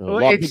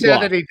 It's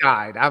sad that he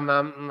died.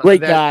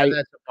 Great guy.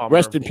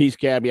 Rest in peace,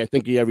 Cabby. I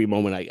think you every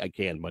moment I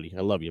can, buddy.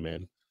 I love you,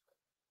 man.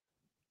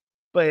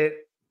 But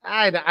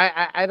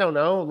I don't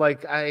know.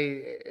 Like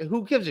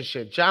who gives a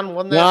shit? John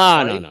won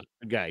that. No.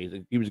 The guy,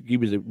 he was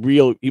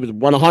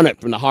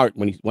 100 from the heart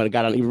when he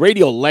got on. He was a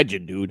radio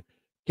legend, dude.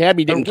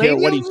 Cabby didn't care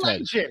what he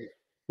said.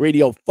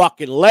 Radio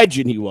fucking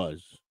legend he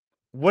was.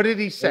 What did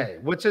he say?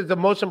 What's the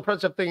most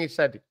impressive thing he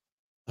said?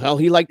 Hell,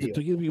 he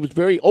was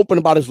very open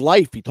about his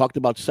life. He talked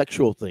about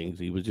sexual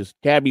things.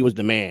 Cabby was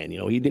the man. You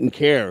know, he didn't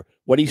care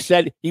what he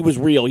said. He was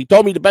real. He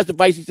told me the best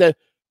advice. He said,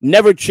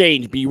 Never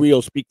change. Be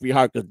real. Speak for your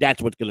heart, because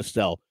that's what's gonna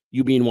sell.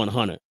 You being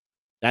 100.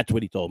 That's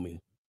what he told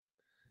me.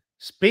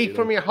 Speak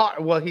from your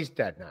heart. Well, he's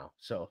dead now,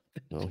 so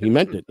No, he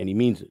meant it, and he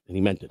means it, and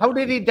he meant it. How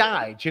did he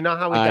die? Do you know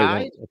how he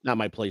died? It's not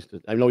my place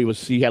to. I know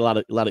he had a lot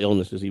of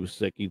illnesses. He was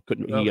sick. He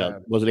couldn't. He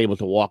wasn't able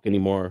to walk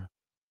anymore.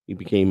 He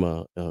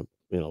became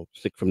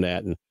sick from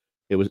that, and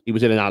he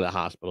was in and out of the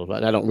hospital.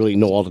 But I don't really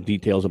know all the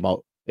details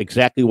about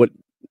exactly what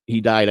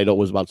he died. I know it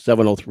was about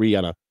 7:03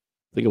 on I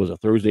think it was a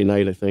Thursday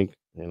night, I think,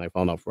 and I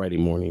found out Friday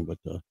morning. But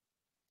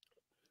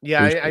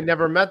yeah, I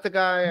never met the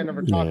guy. I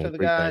never talked to the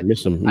guy. I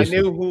miss him. I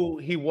knew who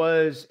he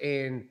was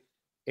in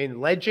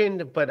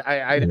Legend, but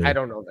I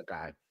don't know the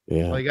guy.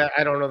 Yeah, like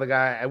I don't know the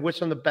guy. I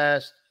wish him the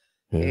best.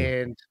 Yeah.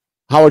 And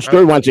Howard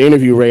Stern wants to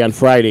interview Ray on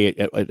Friday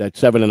at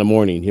 7 in the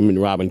morning. Him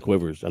and Robin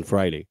Quivers on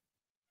Friday.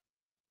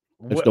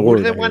 That's the word.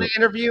 Do they want to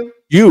interview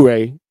you,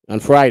 Ray, on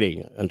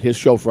Friday on his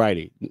show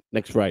Friday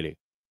next Friday?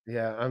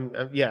 Yeah,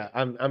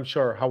 I'm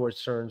sure Howard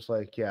Stern's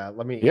like,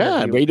 let me.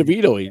 Yeah, Ray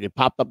DeVito. It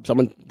popped up.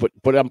 Someone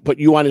put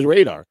you on his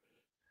radar.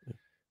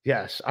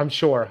 Yes, I'm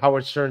sure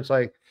Howard Stern's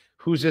like,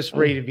 who's this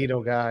Ray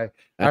DeVito guy?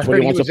 That's what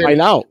he wants to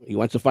find out. He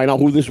wants to find out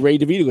who this Ray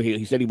DeVito.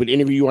 He said he would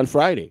interview you on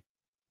Friday.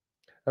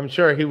 I'm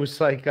sure he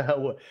was like,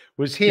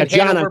 was he?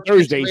 John on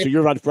Thursday, so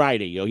you're on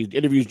Friday. He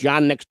interviews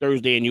John next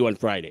Thursday, and you on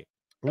Friday.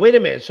 Wait a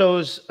minute. So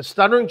is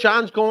Stuttering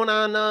John's going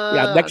on?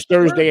 Next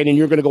Thursday, and then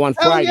you're going to go on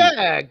Friday.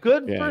 Yeah,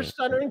 good for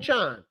Stuttering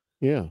John.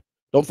 Yeah,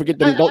 don't forget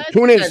to don't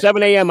tune in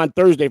 7 a.m. on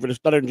Thursday for the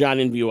Stuttering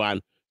John interview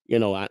on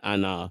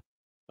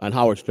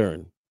Howard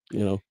Stern.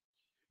 By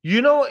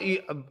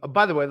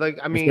the way,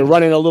 if you're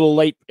running a little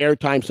late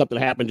airtime, something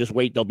happened. Just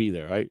wait; they'll be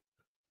there, right?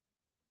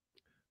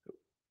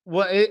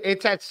 Well,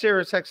 it's at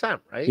Sirius XM,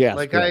 right? Yeah,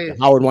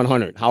 Howard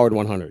 100. Howard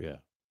 100.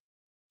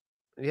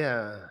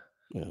 Yeah.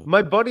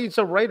 My buddy's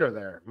a writer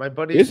there. My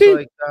buddy is he?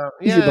 Who's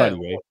your buddy,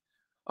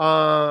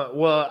 right?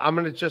 Well, I'm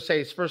gonna just say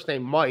his first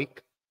name,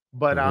 Mike,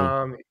 but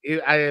I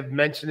have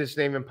mentioned his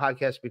name in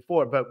podcasts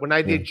before. But when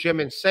I did Jim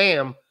and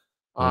Sam,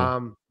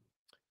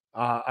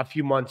 a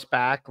few months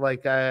back,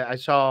 I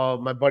saw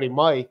my buddy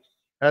Mike.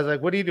 I was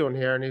like, "What are you doing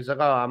here?" And he's like,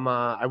 "Oh,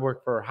 I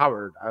work for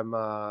Howard. I'm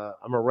a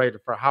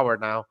writer for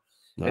Howard now."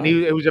 Nice. And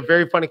it was a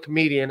very funny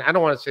comedian. I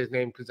don't want to say his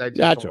name because I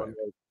just don't want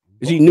to.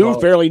 Is he new,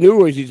 fairly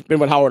new, or has he been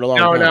with Howard a long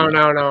time?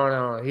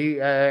 No.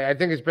 I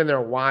think he's been there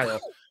a while,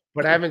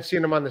 but I haven't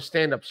seen him on the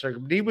stand-up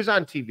circuit. But he was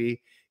on TV.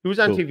 He was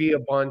on TV a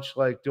bunch,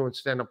 doing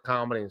stand-up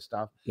comedy and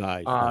stuff.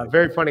 Nice.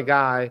 Very funny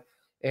guy.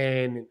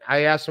 And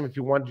I asked him if he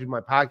wanted to do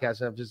my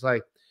podcast, and I'm just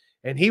like,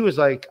 and he was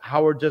like,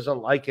 Howard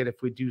doesn't like it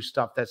if we do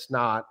stuff that's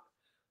not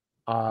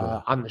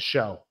on the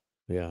show.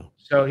 Yeah.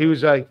 So he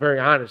was like very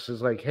honest.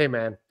 He's like, hey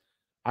man,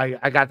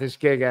 I got this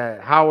gig at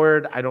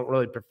Howard. I don't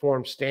really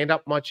perform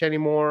stand-up much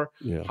anymore.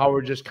 Yeah.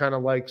 Howard just kind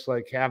of likes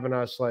having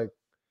us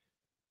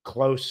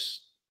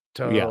close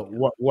to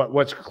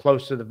what's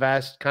close to the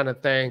vest kind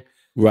of thing.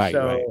 Right.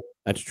 So, right.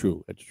 That's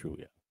true.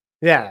 Yeah.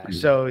 Yeah.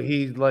 So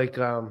he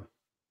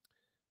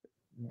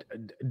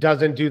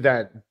doesn't do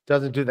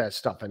that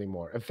stuff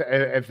anymore.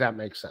 If that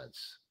makes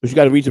sense. But you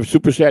got to read some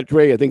super chats,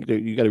 Ray. I think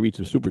you got to read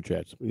some super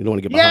chats. You don't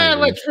want to get behind.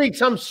 Yeah, let's read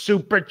some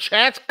super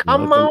chats.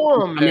 Come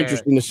on, I'm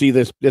interested to see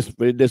this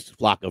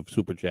flock of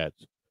super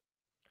chats.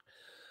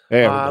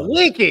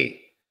 Linky.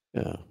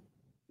 Yeah.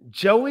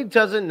 Joey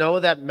doesn't know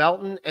that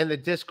Melton and the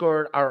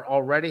Discord are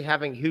already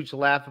having a huge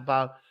laugh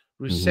about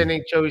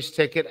rescinding Joey's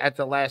ticket at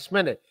the last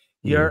minute.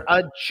 You're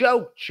a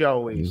joke,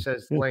 Joey,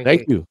 says Linky.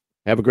 Thank you.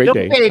 Have a great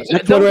day.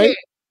 Next one, Ray.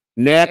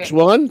 Next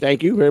one.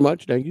 Thank you very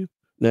much. Thank you.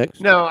 Next.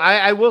 No,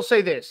 I will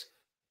say this.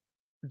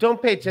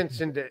 Don't pay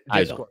attention to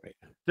Discord.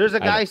 There's a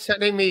guy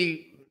sending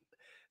me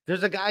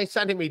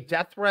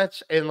death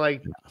threats and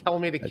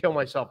telling me to kill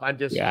myself on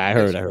Discord. Yeah, I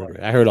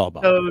heard all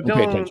about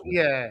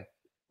it.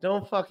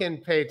 Don't fucking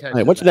pay attention. All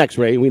right, what's next,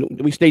 Ray?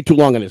 We stayed too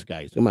long on this,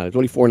 guys. Come on, it's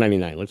only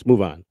 $4.99. Let's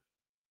move on.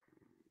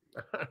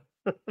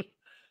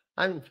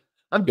 I'm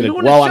gonna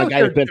dwell on a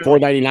guy that paid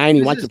 $4.99.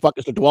 He wants to fuck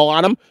us to dwell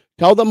on him.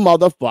 Tell the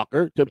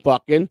motherfucker to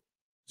fucking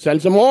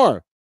send some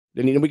more.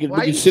 Then we can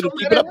sit and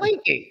keep it up.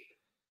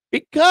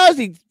 Because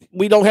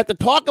we don't have to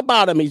talk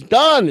about him. He's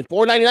done. It's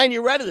 $4.99.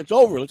 You read it. It's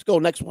over. Let's go.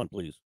 Next one,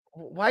 please.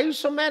 Why are you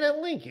so mad at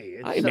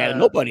Linky? I ain't mad at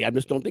nobody. I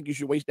just don't think you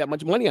should waste that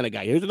much money on a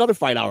guy. Here's another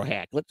 $5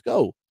 hack. Let's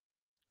go.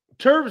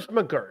 Terms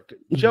McGurk.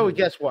 Joey,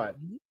 guess what?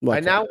 I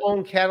now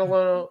own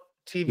Catalano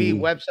TV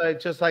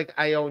website just like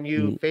I own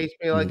you. Face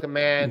me like a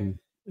man.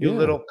 You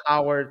little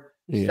coward.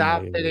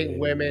 Stop hitting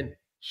women.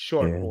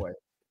 Short boy.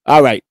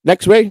 All right.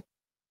 Next, Ray.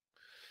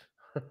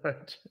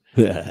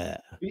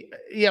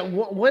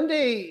 One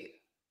day.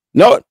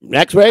 No,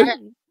 next, Ray.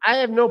 I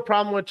have no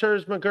problem with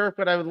Terz McGurk,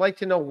 but I would like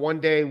to know one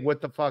day what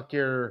the fuck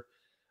your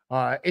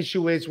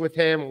issue is with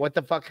him. What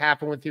the fuck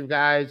happened with you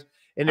guys?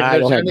 And if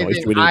there's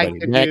anything I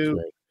can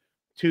do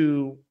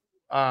to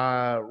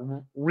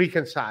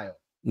reconcile.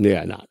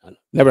 Yeah, no.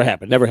 Never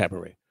happened. Never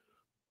happened, Ray.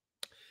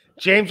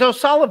 James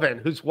O'Sullivan,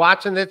 who's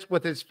watching this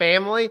with his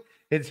family,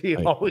 he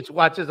always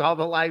watches all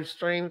the live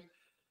streams.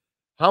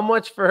 How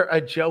much for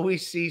a Joey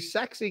C.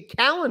 sexy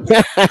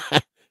calendar?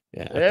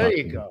 Yeah, there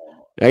you go.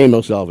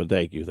 Emil Sullivan,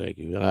 thank you. I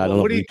don't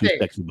know What if do it'd you be too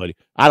think? sexy, buddy.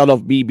 I don't know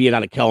if me being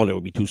on a calendar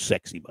would be too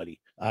sexy, buddy.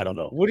 I don't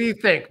know. What do you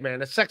think,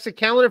 man? A sexy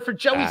calendar for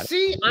Joey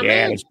C? I'm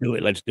Yeah, in. let's do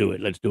it. Let's do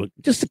it.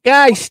 Just the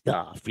guy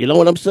stuff. You know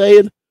what I'm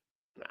saying?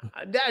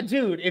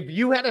 Dude, if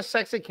you had a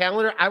sexy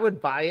calendar, I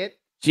would buy it.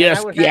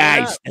 Just would guy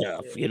hang it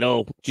up. stuff. You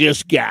know,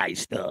 just guy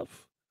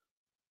stuff.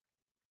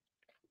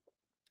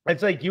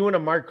 It's like you in a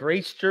Mark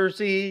Grace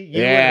jersey.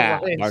 You Yeah, in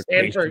a Ryan Mark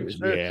Grace Stanford jersey,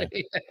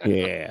 jersey.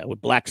 Yeah,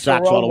 with black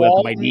socks all the way up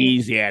to my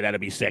knees. Yeah,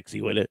 that'd be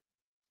sexy, wouldn't it?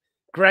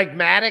 Greg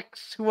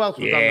Maddox. Who else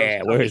was on those?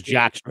 Yeah, wear his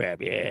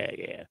jockstrap.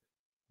 Yeah.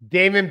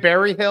 Damon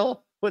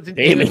Berryhill. Was it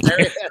Damon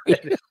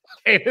Berryhill?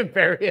 Damon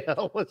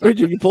Berryhill. Where'd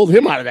you pulled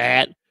him out of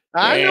that?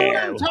 I know what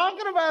I'm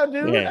talking about,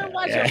 dude. Yeah.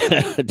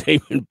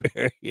 Damon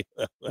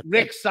Berryhill.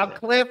 Rick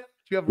Sutcliffe. Do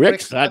you have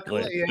Rick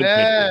Sutcliffe.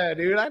 Yeah,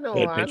 dude. I know.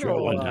 Good picture at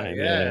one time.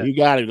 Yeah. You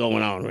got it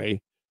going on,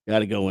 Ray.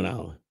 Got it going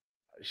on.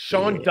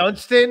 Sean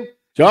Dunston.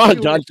 John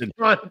Dunston.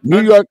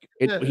 New York.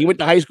 He went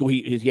to high school.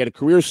 He had a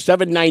career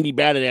 790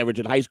 batting average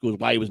in high school. Is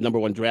why he was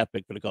 #1 draft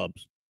pick for the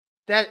Cubs.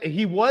 That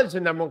he was the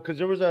number one because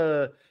there was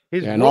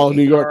and all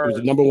New York was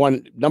the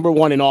number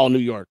one in all New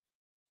York.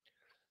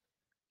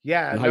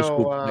 Yeah, high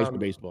school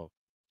baseball.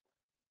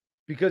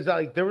 Because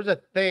like there was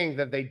a thing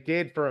that they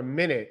did for a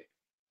minute.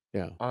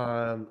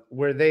 Yeah.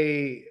 Where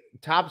they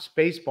Topps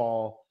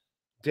Baseball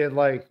did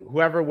like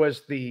whoever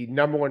was the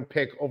 #1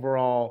 pick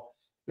overall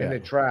in the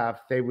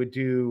draft, they would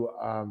do.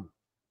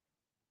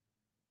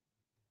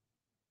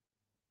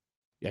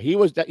 He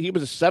was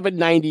a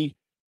 790.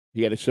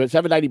 He had a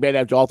 790 batting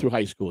average all through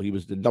high school. He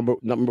was the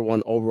number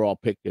one overall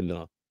pick in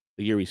the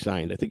year he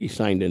signed. I think he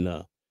signed in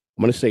I'm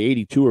going to say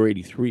 82 or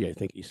 83. I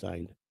think he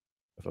signed,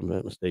 if I'm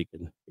not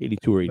mistaken,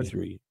 82 or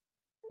 83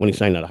 when he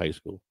signed out of high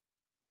school.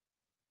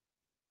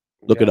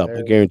 Look it up.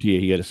 I guarantee you,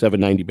 he had a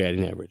 790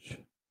 batting average,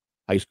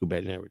 high school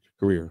batting average,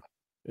 career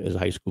as a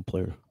high school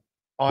player.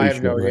 Oh, I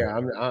have no idea.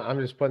 I'm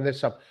just putting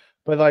this up,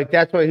 but like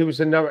that's what he was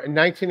the number in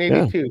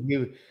 1982.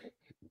 Yeah.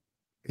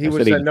 He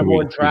was the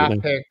 #1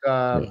 draft pick.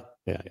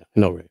 Yeah. I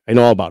know, Ray. I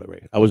know all about it,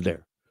 Ray. I was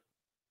there.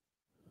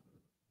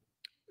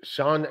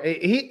 Sean,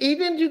 he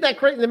didn't do that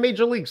great in the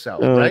major leagues, though,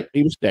 right?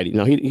 He was steady.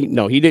 No,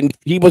 he didn't.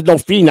 He was no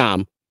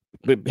phenom,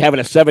 but having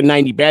a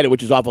 790 batter,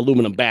 which is off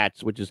aluminum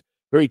bats, which is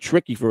very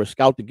tricky for a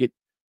scout to be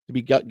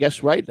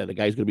guessed right that the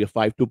guy's going to be a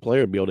 5'2"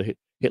 player and be able to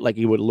hit like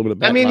he would aluminum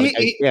bats. I mean,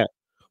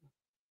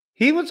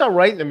 he was all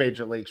right in the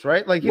major leagues,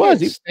 right? Like he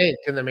didn't stink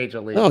in the major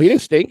leagues. No, he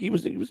didn't stink. He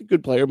was a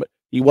good player, but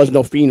he was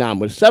no phenom.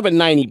 With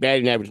 790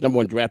 batting average,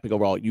 #1 draft pick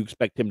overall, you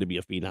expect him to be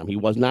a phenom. He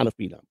was not a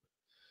phenom.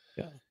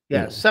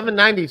 Yeah,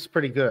 790 is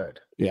pretty good.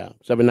 Yeah,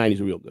 790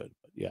 is real good.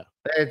 Yeah,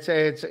 it's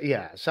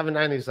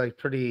 790 is like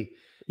pretty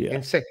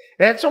insane.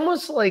 That's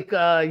almost like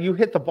you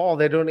hit the ball,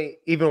 they don't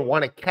even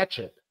want to catch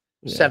it.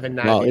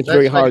 790. No, it's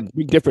very hard.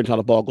 Big difference how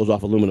the ball goes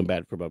off aluminum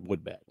bat from a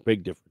wood bat.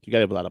 Big difference. You got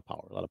to have a lot of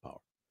power.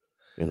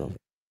 You know.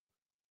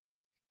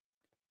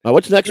 Now,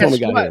 what's the next one we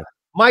got here?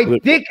 My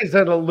dick is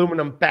an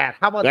aluminum bat.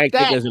 How about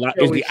that? Is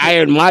the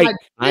Iron Mike.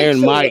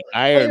 Iron Mike.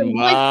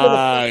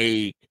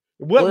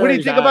 What do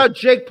you think about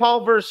Jake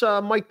Paul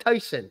versus Mike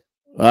Tyson?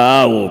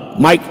 Well,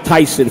 Mike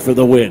Tyson for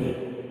the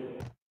win.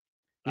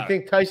 You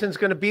think Tyson's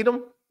going to beat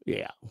him?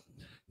 Yeah.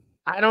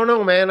 I don't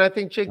know, man. I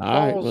think Jake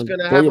Paul's going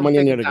to have throw your money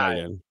on the other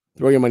guy.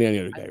 Throw your money on the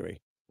other guy, Ray.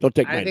 Don't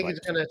take my advice. I think he's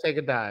going to take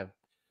a dive.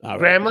 Right.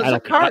 Grandma's a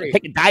Cardi.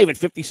 Take a dive at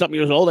 50-something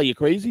years old. Are you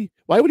crazy?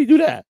 Why would he do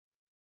that?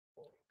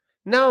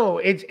 No,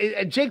 it's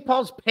Jake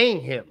Paul's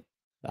paying him.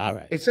 All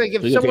right. It's like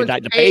if someone's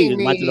paying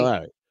me. All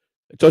right.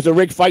 So it's a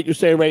rigged fight. You're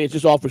saying, Ray? It's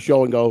just all for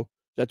show and go.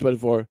 That's what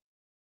it's for.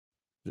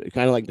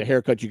 Kind of like the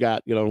haircut you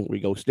got. You know, we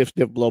go stiff,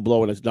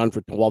 blow, and it's done for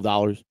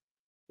 $12. Is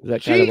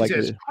that kind of like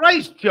Jesus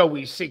Christ,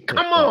 Joey C?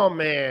 Come on,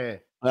 man.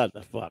 What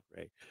the fuck,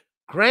 Ray?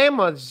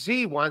 Grandma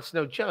Z wants to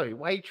know, Joey,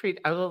 why you treat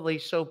elderly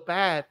so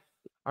bad?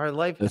 Our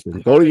life.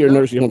 Listen, go to your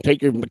nursing home,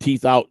 take your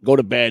teeth out, go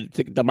to bed,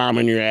 take the mom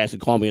in your ass,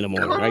 and call me in the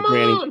morning. Right,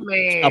 Granny? Come on,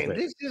 man.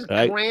 This is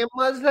Grandma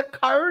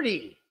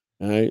Zaccardi.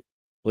 All right,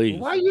 please.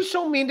 Why are you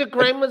so mean to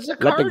Grandma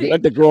Zaccardi?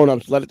 Let the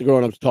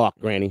grown-ups talk,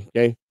 Granny.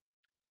 Okay.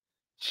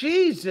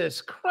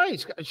 Jesus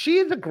Christ. She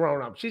is a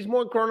grown-up. She's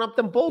more grown-up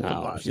than both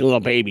of us. She's a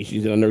little baby.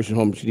 She's in a nursing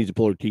home. She needs to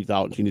pull her teeth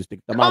out, and she needs to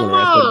take the mom in her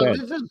ass to bed.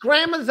 This is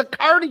Grandma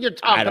Zaccardi you're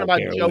talking about,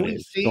 Joey.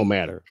 Don't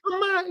matter.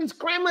 Come on, it's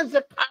Grandma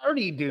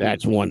Zaccardi, dude.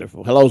 That's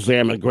wonderful. Hello,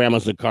 Grandma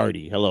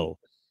Zaccardi. Hello.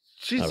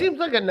 She seems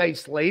like a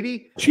nice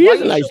lady. She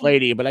is a nice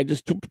lady, but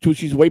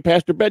she's way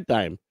past her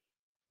bedtime.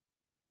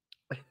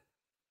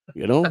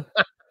 You know?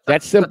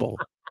 That's simple.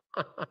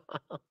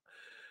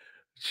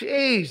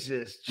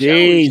 Jesus.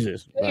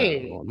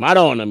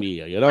 Madonna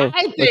mia, you know.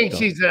 I think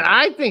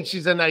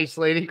she's a nice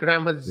lady,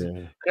 Grandma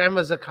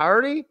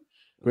Zaccardi.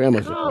 Grandma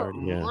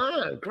Zaccardi,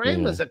 yeah.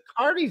 Grandma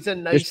Zaccardi's a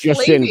nice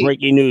just lady. In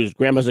breaking news,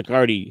 Grandma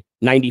Zaccardi,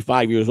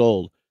 95 years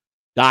old,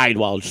 died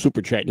while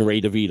super chatting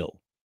Ray DeVito.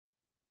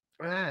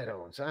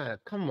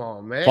 Come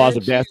on, man. Cause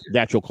of death,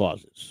 natural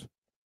causes.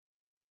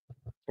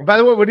 By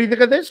the way, what do you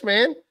think of this,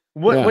 man?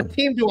 What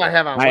team do I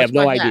have on? I have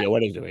no idea.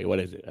 What is it, Ray? What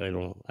is it? I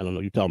don't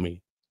know. You tell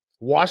me.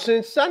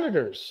 Washington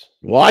Senators.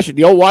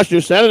 The old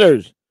Washington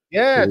Senators.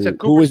 Yeah, it's a who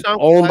Cooper was Stunk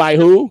owned by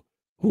collection. who?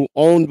 Who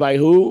owned by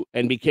who?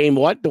 And became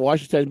what? The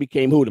Washington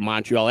became who? The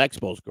Montreal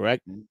Expos,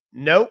 correct?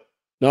 Nope.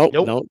 Nope.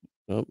 Nope. Nope.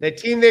 Nope. The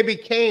team they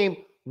became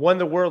won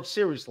the World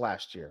Series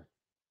last year.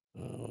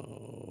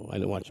 I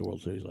didn't watch the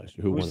World Series last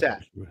year. Who Who's won it that?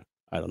 last year?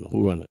 I don't know.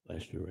 Who won it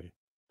last year, Ray?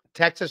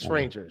 Texas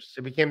Rangers.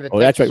 It became the Oh,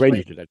 that's right. Texas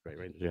Rangers. That's right.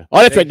 Rangers. Yeah.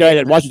 Oh, that's They right.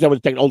 came- Washington was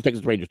the old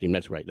Texas Rangers team.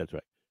 That's right. That's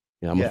right.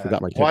 Yeah, I almost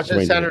forgot my Texas Washington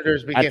Rangers.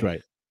 Senators became. That's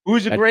right.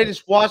 Who's the That's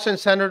greatest Washington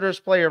Senators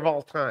player of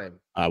all time?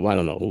 I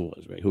don't know who it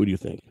was, Ray. Who do you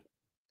think?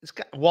 It's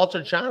got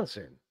Walter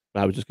Johnson,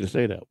 I was just going to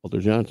say that. Walter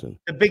Johnson.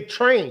 the big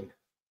train.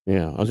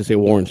 Yeah, I was going to say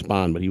Warren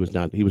Spahn, but he was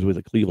not. He was with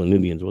the Cleveland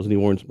Indians, wasn't he?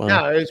 Warren Spahn.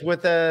 No, he's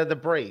with the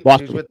Braves.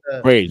 Boston He's with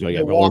the Braves. Oh,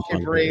 yeah, Warren Milwaukee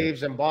Spahn,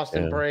 Braves and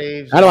Boston Yeah.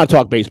 Braves. I don't want to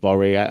talk baseball,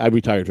 Ray. I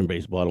retired from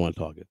baseball. I don't want to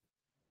talk it.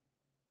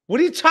 What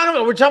are you talking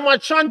about? We're talking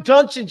about Sean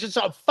Dunson just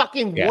a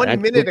fucking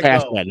 1 minute we're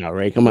past ago. that now,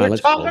 Ray. Come on, We're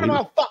let's talking go.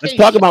 about fucking. Let's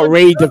talk about Sean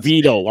Ray Dunson.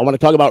 DeVito. I want to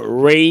talk about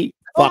Ray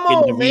Come fucking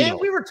on, DeVito. man.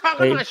 We were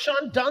talking Ray. about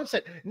Sean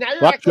Dunson. Now you're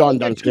Fuck acting Sean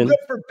like you're too Dunson. good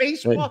for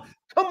baseball.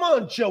 Come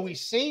on, Joey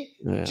C.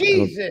 Yeah,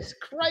 Jesus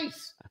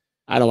Christ.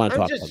 I don't want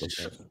to I'm talk about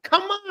just those.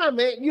 come on,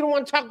 man. You don't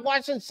want to talk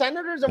Washington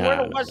Senators and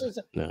we're in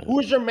Washington. Who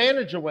was your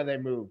manager when they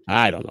moved?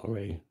 I don't know,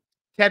 Ray.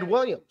 Ted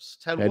Williams.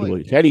 Ted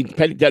Williams. Teddy,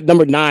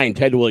 number 9.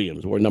 Ted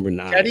Williams. We're number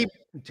 9.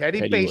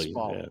 Teddy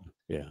baseball. Williams,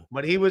 yeah.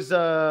 But he was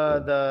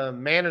the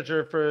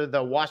manager for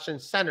the Washington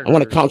Senators. I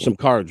want to count some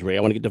cards, Ray.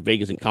 I want to get to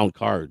Vegas and count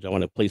cards. I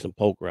want to play some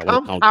poker. I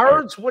want to count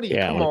cards. What are you?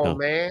 Yeah, Come on,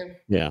 man.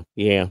 Yeah.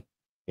 That's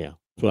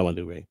what I want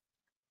to do, Ray.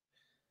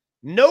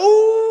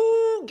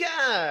 No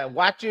guy.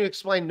 Watching you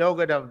explain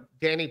Noga to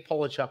Danny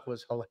Polachuk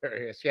was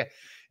hilarious.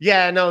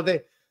 Yeah. No,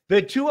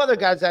 the two other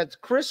guys. That's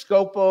Chris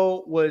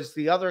Scopo was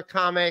the other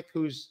comic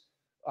who's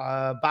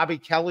Bobby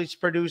Kelly's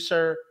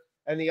producer,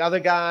 and the other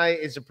guy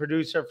is a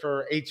producer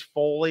for H.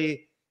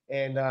 Foley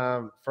and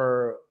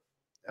for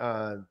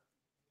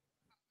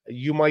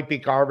You Might Be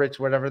Garbage,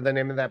 whatever the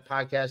name of that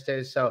podcast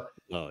is. So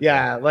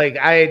like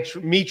I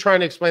had me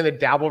trying to explain the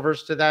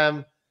Dabbleverse to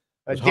them.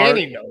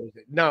 Danny knows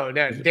it. No,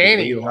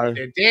 Danny knows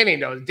it. Danny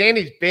knows.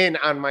 Danny's been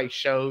on my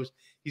shows.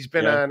 He's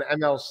been on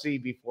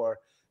MLC before.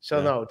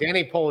 So no,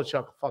 Danny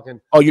Polachuk fucking.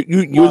 Oh,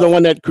 you're the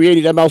one that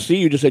created MLC?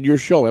 You just said your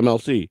show,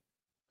 MLC.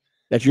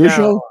 That's your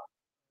show?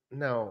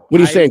 No. What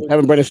are you saying?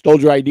 Kevin Brennan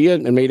stole your idea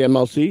and made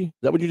MLC? Is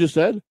that what you just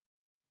said?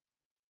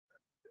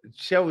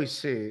 Shall we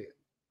see?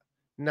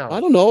 No.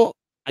 I don't know.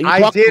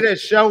 I did a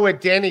show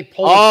with Danny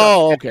Polachuk.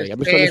 Oh, okay.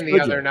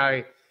 The other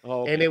night.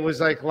 Oh, okay. And it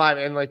was like live,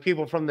 and like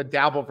people from the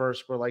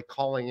Dabbleverse were like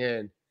calling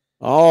in.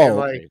 Oh, and,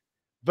 like,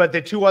 but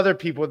the two other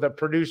people, the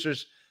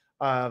producers,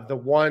 the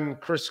one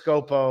Chris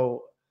Scopo,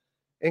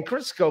 and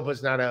Chris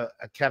Scopo's not a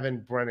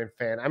Kevin Brennan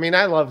fan. I mean,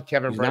 I love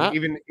Kevin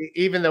Brennan,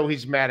 even though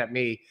he's mad at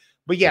me.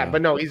 But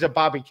but no, he's a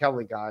Bobby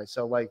Kelly guy.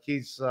 So like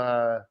he's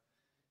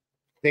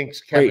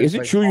thinks Kevin. Is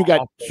it true you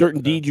got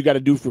certain deeds you got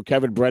to do for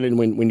Kevin Brennan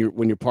when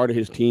you're part of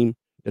his team?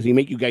 Does he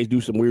make you guys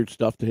do some weird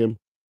stuff to him?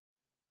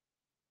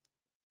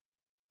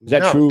 Is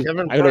that true?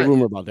 I heard a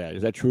rumor about that.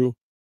 Is that true?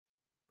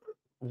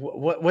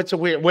 What's a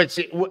weird?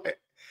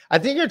 I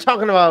think you're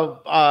talking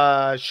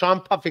about Sean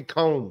Puffy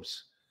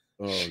Combs.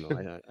 Oh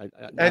no,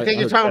 I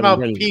think you're talking about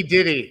P.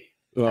 Diddy.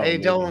 Oh, I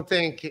don't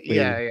think.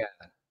 Yeah.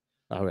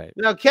 All right.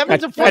 No,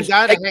 Kevin's a fun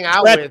guy to hang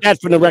out with.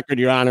 That's for the record,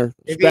 Your Honor.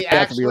 If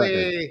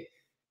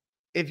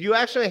you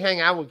actually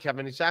hang out with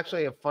Kevin, he's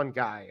actually a fun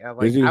guy. I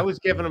was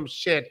giving him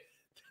shit.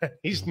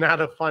 He's not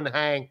a fun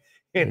hang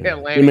in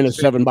Atlanta. Him and the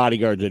 7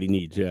 bodyguards that he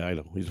needs. Yeah, I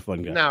know. He's a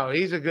fun guy. No,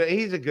 he's a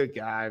good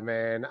guy,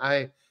 man.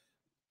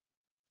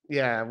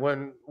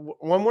 When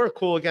we're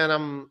cool again,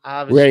 I'm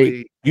obviously.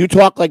 Ray, you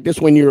talk like this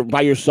when you're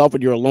by yourself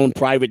and you're alone,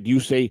 private. Do you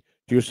say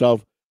to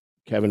yourself,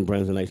 "Kevin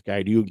Brennan's a nice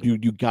guy"? Do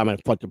you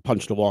comment to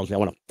punch the wall and say, "I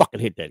want to fucking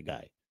hit that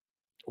guy"?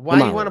 Why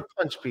do you want to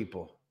punch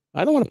people?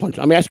 I don't want to punch.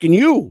 I'm asking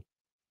you.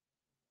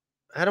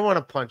 I don't want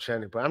to punch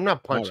anybody. I'm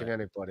not punching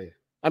anybody.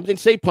 I didn't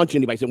say punch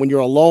anybody. I said when you're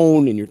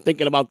alone and you're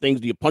thinking about things,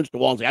 do you punch the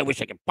wall and say, "I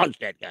wish I could punch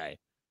that guy"?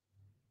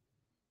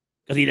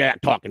 Because he's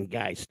not talking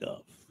guy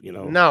stuff, you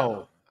know.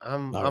 No,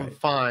 I'm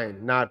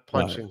fine not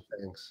punching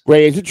things.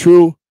 Ray, is it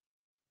true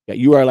that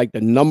you are like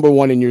the number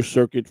one in your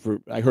circuit for?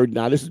 I heard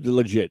now this is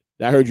legit.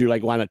 I heard you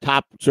like on a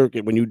top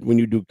circuit when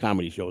you do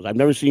comedy shows. I've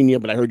never seen you,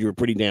 but I heard you were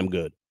pretty damn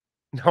good.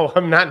 No,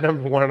 I'm not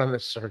number one on the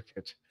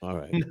circuit. All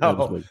right.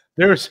 No,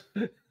 there's.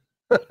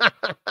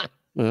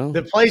 Well,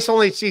 the place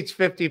only seats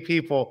 50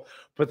 people,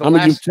 but the how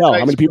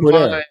many people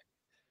are there?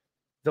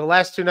 The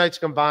last 2 nights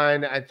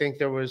combined, I think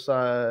there was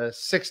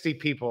 60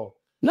 people.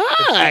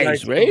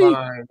 Nice, Ray.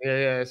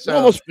 Yeah. So you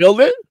almost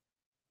filled it.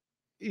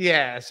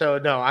 Yeah. So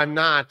no, I'm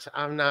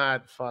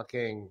not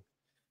fucking.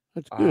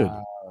 That's good.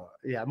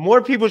 Yeah,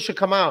 more people should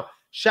come out.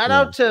 Shout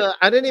out to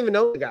I didn't even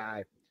know the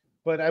guy,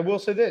 but I will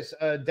say this: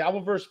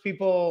 Dabbleverse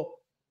people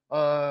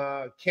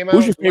came out.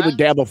 Who's your favorite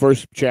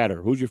Dabbleverse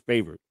chatter? Who's your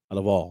favorite out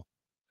of all?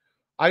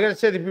 I gotta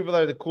say the people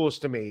that are the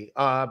coolest to me.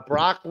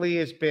 Brock Lee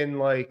has been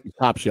like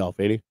top shelf,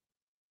 ain't he?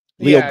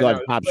 Leo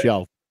Gunn, top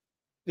shelf.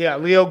 Yeah,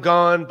 Leo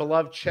Gunn,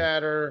 beloved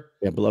chatter.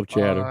 Yeah, beloved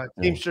chatter.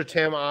 Teamster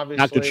Tim,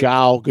 obviously. Dr.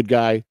 Chow, good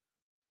guy.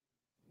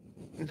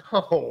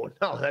 No,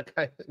 that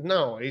guy.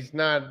 No, he's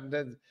not.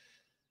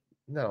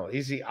 No,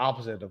 he's the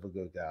opposite of a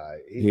good guy.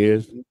 He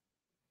is.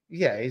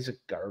 Yeah, he's a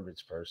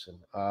garbage person.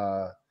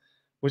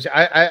 Which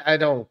I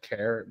don't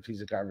care if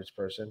he's a garbage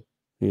person.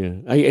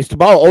 Yeah, it's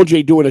about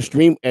OJ doing a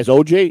stream as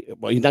OJ.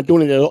 Well, he's not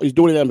doing it. He's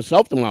doing it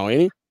himself tomorrow,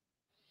 ain't he?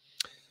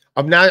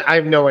 I'm not. I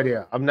have no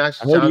idea. I'm not.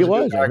 I heard he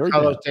was. I heard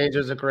Carlos that.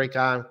 Danger's a great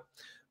guy,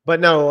 but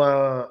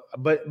no.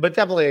 But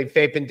definitely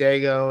Faith and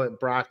Dago,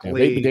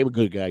 Broccoli. Yeah, they were a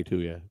good guy too.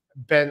 Yeah,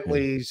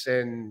 Bentleys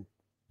and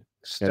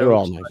yeah, they're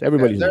all nice.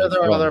 Everybody's they're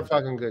nice. other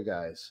fucking good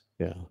guys.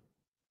 Yeah.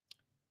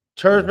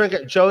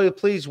 Tursman, Joey,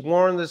 please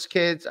warn this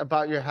kids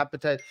about your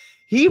hepatitis.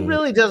 He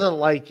really doesn't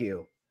like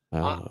you.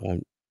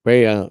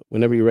 Ray,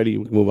 whenever you're ready,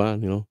 we can move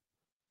on. You know.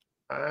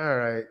 All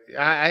right.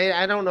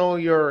 I don't know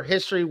your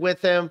history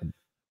with him.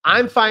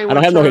 I'm fine. I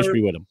don't have no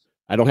history with him.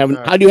 I don't have.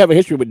 How do you have a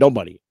history with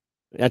nobody?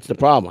 That's the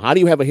problem. How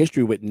do you have a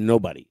history with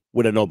nobody?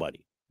 With a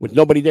nobody? With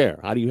nobody there?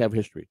 How do you have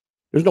history?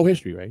 There's no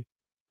history, right?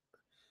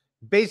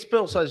 Base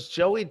Bill says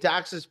Joey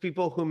doxes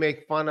people who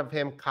make fun of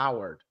him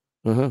coward.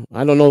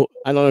 I don't know.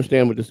 I don't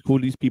understand who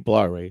these people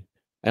are, Ray.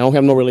 I don't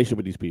have no relationship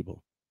with these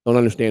people. Don't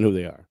understand who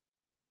they are.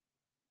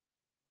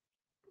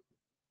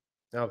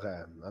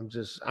 Okay, I'm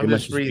just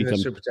reading the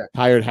super chat.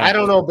 Tired. I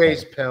don't know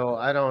Base Pill.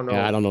 I don't know.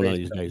 Yeah, I don't know none of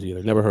these guys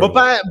either. Never heard. But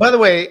by the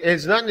way,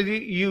 it's nothing to do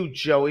you,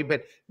 Joey.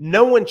 But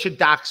no one should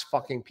dox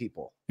fucking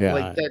people. Yeah,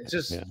 like that.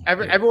 Just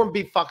everyone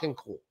be fucking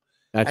cool.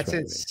 That's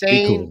right,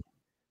 insane.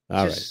 Cool.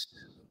 All right.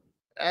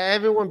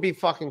 Everyone be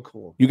fucking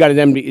cool. You got an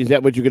MD. Is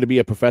that what you're going to be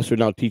a professor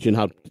now? Teaching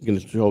how you're going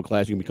to show a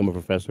class? You can become a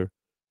professor,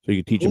 so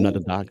you can teach them not to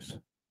dox.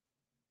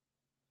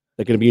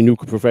 That going to be a new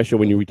profession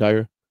when you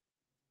retire,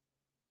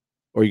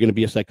 or are you going to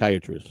be a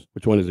psychiatrist?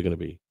 Which one is it going to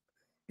be?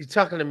 You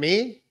talking to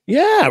me?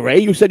 Yeah, Ray.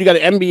 You said you got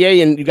an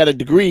MBA and you got a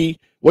degree.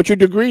 What's your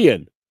degree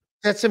in?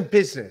 That's in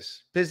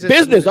business.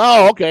 Business.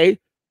 Oh, okay.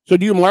 So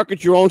do you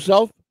market your own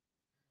self?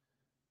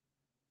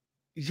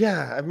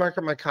 Yeah, I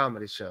market my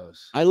comedy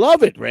shows. I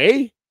love it,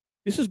 Ray.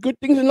 This is good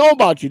things to know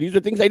about you. These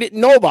are things I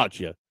didn't know about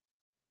you.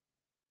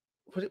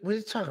 What are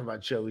you talking about,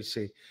 Joey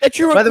C? That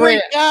you're a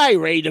great guy,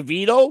 Ray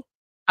DeVito.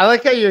 I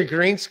like how your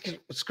green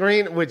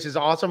screen, which is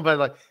awesome, but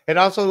like it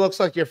also looks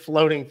like you're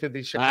floating through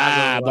the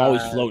Chicago. I'm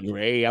always floating,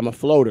 Ray. I'm a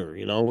floater.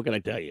 You know what can I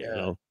tell you? Yeah. You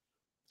know?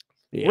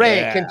 Yeah.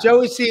 Ray, can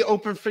Joey C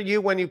open for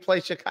you when you play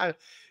Chicago?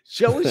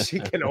 Joey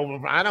C can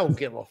open. I don't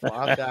give a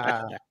fuck.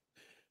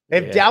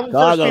 If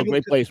Dabbleverse people,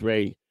 great place,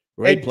 Ray.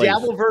 Great place.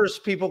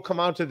 Dabbleverse people come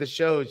out to the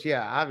shows,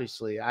 yeah,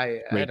 obviously.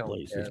 I don't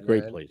place. care, It's a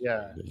great man. place.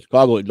 Yeah,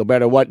 Chicago. No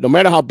matter what, no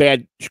matter how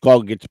bad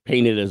Chicago gets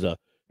painted as a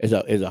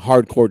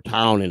hardcore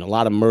town and a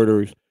lot of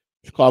murders,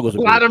 Chicago's a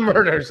lot of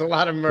murders. A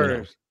lot of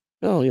murders.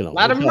 No, you know, a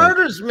lot of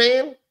murders,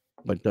 man.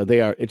 But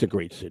it's a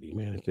great city,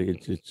 man.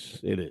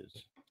 It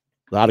is.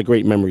 A lot of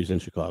great memories in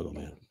Chicago,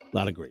 man. A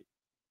lot of great.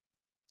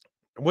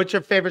 What's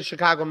your favorite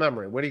Chicago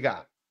memory? What do you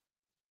got?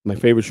 My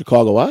favorite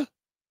Chicago what?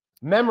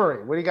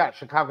 Memory. What do you got?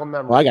 Chicago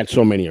memory. Well, I got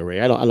so many, Ray.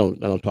 I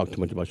don't talk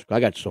too much about Chicago. I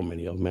got so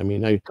many of them. I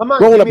mean, come on,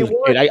 growing up as a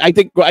kid, I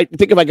think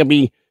if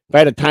I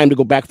had a time to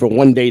go back for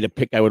one day to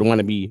pick, I would want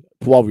to be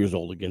 12 years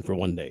old again for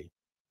one day.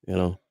 You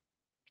know?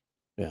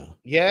 Yeah.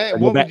 Yeah.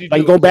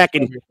 I go back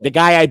and the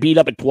guy I beat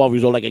up at 12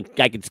 years old, I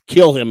could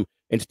kill him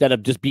instead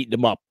of just beating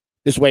him up.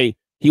 This way,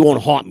 he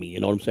won't haunt me.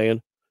 You know what I'm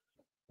saying?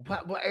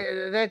 But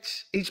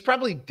he's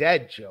probably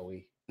dead,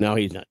 Joey. No,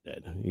 he's not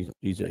dead.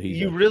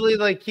 You really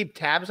like keep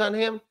tabs on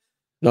him?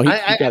 No,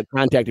 he got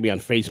contacted me on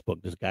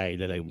Facebook. This guy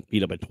that I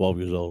beat up at 12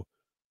 years old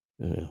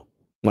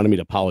wanted me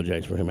to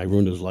apologize for him. I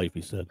ruined his life.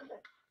 He said,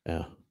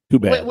 "Yeah, too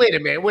bad." Wait a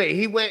minute. Wait,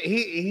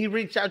 he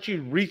reached out to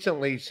you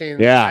recently saying,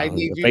 "Yeah, I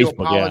need you to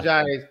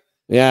apologize."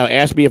 Yeah,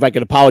 asked me if I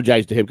could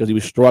apologize to him because he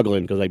was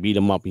struggling because I beat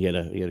him up. He had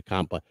a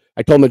comp.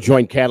 I told him to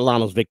join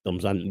Catalano's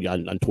victims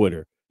on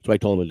Twitter. That's what I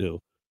told him to do.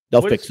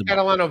 They'll fix it.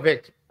 Catalano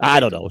victim? I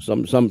don't know.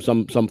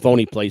 Some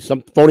phony place,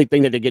 some phony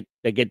thing that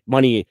they get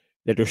money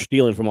that they're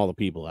stealing from all the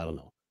people. I don't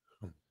know.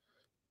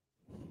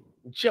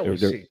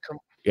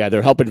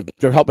 They're helping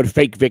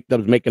fake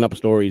victims, making up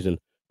stories, and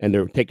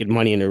they're taking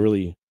money, and they're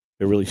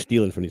really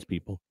stealing from these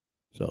people.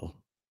 So,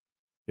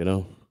 you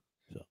know,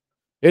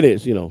 it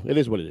is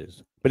what it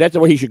is. But that's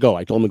where he should go.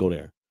 I told him to go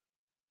there.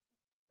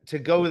 To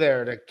go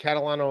there to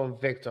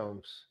Catalano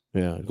victims.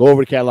 Yeah, go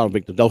over to Catalano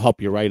victims. They'll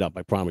help you right up.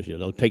 I promise you.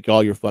 They'll take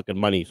all your fucking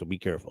money. So be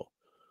careful.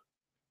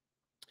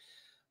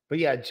 But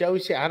yeah, Joey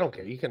said, I don't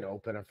care. You can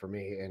open it for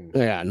me. And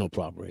yeah, no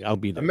problem. I'll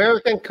be there.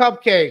 American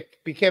Cupcake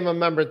became a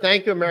member.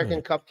 Thank you,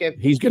 American Cupcake.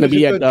 He's going to be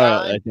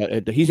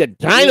he's at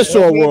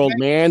Dinosaur World,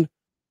 man.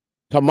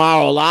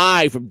 Tomorrow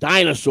live from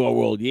Dinosaur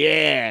World.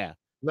 Yeah.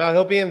 No,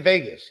 he'll be in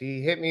Vegas.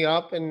 He hit me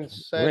up and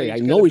said, Ray, I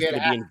know he's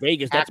going to be in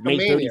Vegas. That's May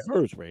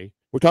 31st, Ray.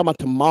 We're talking about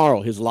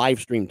tomorrow, his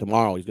live stream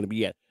tomorrow. He's going to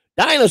be at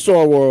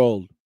Dinosaur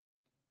World.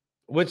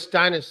 Which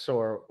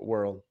Dinosaur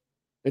World?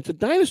 It's a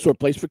dinosaur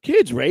place for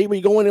kids, Ray, where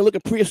you go in and look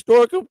at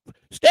prehistoric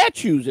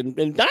statues and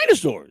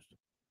dinosaurs.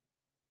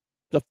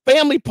 It's a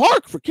family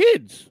park for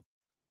kids.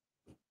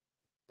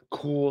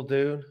 Cool,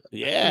 dude.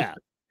 Yeah.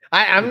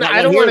 I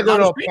don't want to go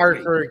to a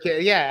park for a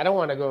kid. Yeah, I don't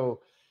want to go.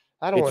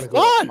 I don't want It's to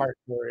go to fun. park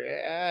for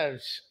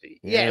it.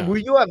 Yeah. Well,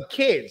 you have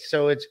kids,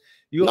 so it's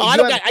you. No, you I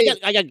don't have got.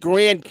 I got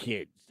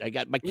grandkids.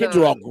 My kids are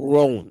No, all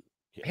grown.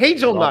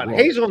 They're all grown.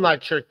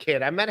 Hazelnut's your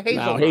kid. I met No,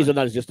 Hazelnut.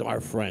 Hazelnut is just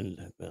our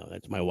friend. No,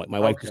 that's my wife. My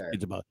wife just Okay.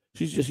 kids about.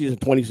 She's a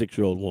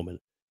 26-year-old woman.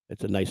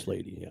 It's a nice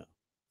lady. Yeah.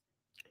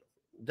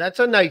 That's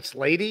a nice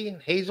lady,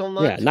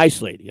 Hazelnut. Yeah,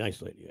 nice lady.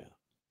 Nice lady. Yeah.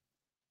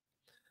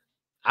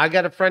 I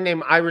got a friend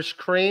named Irish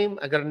Cream.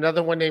 I got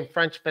another one named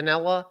French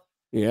Vanilla.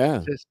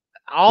 Yeah. Just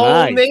all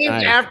Nice, named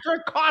nice.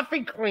 after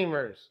coffee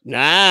creamers.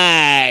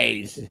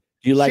 Nice.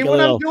 Do you like See a what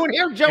little? I'm doing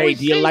here, Joey? Hey,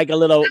 do you See? like a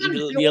little? I'm Do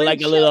you doing like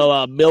a shit.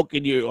 little milk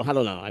in your? I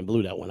don't know. I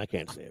blew that one. I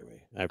can't say it,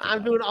 Ray.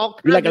 I'm doing all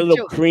kinds You like a of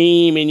little shit.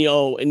 cream in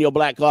your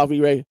black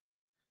coffee, Ray?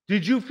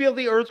 Did you feel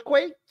the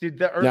earthquake? Did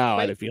the earthquake? No,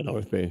 I didn't feel no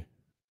earthquake.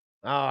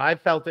 Oh, I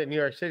felt it in New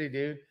York City,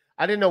 dude.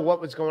 I didn't know what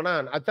was going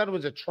on. I thought it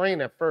was a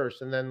train at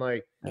first, and then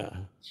like Yeah.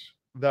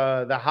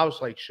 the house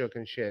like shook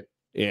and shit.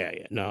 Yeah.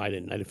 No, I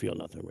didn't feel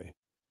nothing, Ray.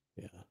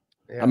 Yeah.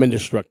 Yeah. I'm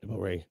indestructible,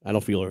 Ray. I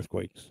don't feel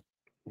earthquakes.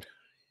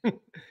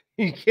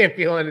 You can't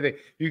feel anything.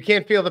 You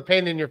can't feel the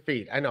pain in your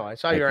feet. I know. I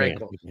saw your can't.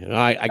 ankles. You know,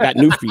 I got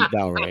new feet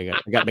now, Ray.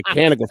 I got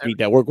mechanical feet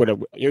that work with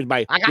a. Here's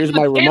my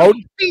remote. Remote.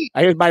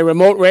 Here's my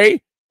remote,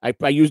 Ray.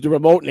 I use the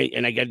remote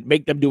and I can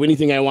make them do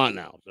anything I want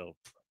now. So,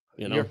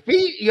 you know, Your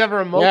feet. You have a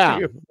remote. yeah, For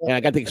your and I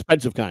got the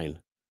expensive kind.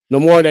 No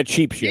more of that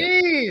cheap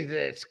shit.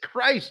 Jesus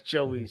Christ,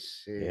 Joey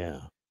C.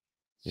 Yeah.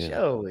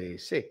 Joey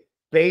C.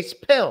 Base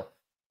pill.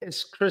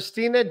 Is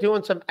Christina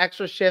doing some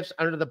extra shifts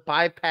under the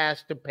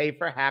bypass to pay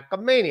for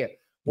Hackamania?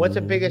 What's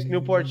the biggest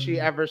Newport she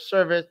ever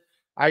serviced?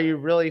 Are you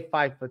really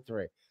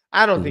 5'3"?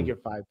 I don't think you're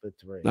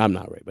 5'3". I'm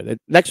not, Ray. But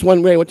next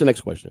one, Ray. What's the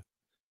next question?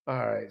 All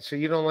right. So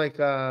you don't like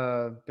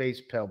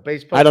base pill.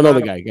 Base pill. I don't know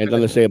the guy. I got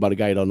nothing to say about a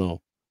guy I don't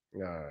know.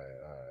 All right.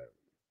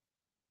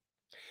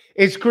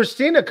 Is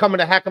Christina coming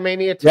to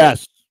Hackamania too?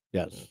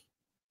 Yes.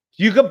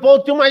 You could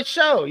both do my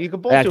show. You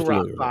could both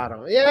Absolutely. do Rock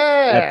Bottom.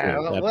 Yeah.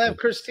 Absolutely. We'll have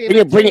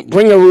Christina.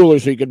 Bring a ruler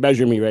so you can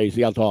measure me, Ray.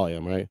 See how tall I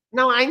am, right?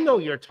 No, I know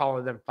you're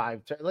taller than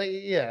 5'10". Like,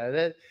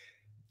 yeah.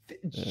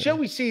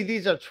 Joey C,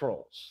 these are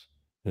trolls.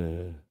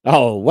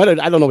 Oh,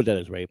 I don't know what that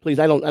is, Ray. Please,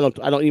 I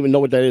don't even know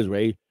what that is,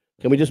 Ray.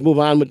 Can we just move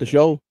on with the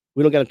show?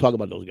 We don't got to talk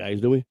about those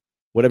guys, do we?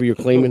 Whatever you're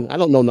claiming. I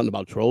don't know nothing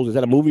about trolls. Is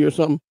that a movie or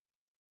something?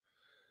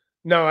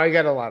 No, I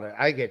get a lot of.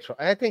 I get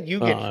trolled. I think you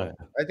get trolled.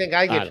 I think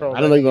I get trolled.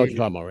 I don't even know what you're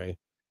talking about, Ray.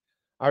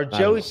 Are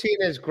Joey C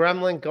and his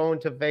gremlin going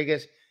to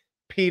Vegas?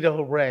 Peter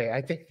Ray. I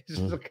think this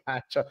is a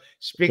gotcha.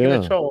 Speaking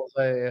of trolls,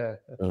 for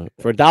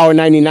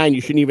 $1.99,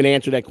 you shouldn't even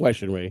answer that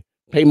question, Ray.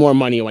 Pay more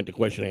money and want the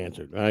question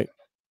answered. All right.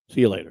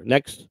 See you later.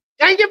 Next.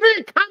 Thank you for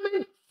your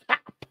comment.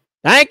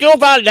 Thank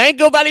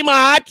you very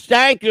much.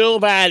 Thank you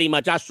very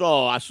much. I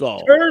saw.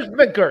 Terms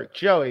McGurk.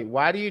 Joey,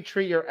 why do you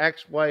treat your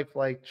ex-wife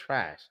like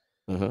trash?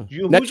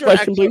 Next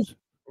question, please.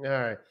 All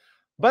right.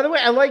 By the way,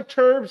 I like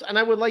Turbs, and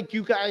I would like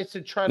you guys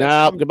to try to.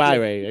 No, goodbye,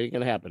 Ray. It ain't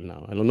gonna happen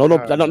now. I don't know.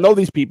 I don't know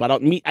these people.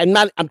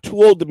 I'm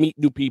too old to meet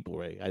new people,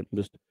 Ray. I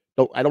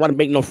don't want to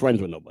make no friends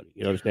with nobody.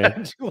 You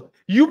understand?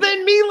 You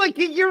met me like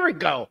a year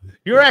ago.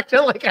 You're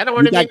acting like I don't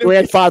want to meet. You got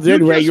grandfather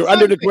in, Ray. You're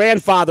under the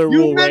grandfather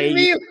rule, Ray.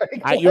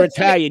 You're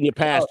Italian. You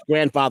passed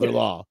grandfather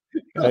law.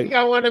 Like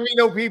I want to meet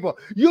no people.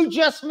 You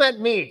just met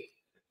me,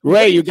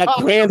 Ray. You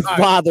got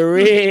grandfather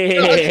in.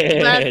 You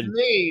just met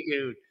me,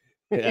 dude.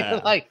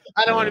 Yeah. Like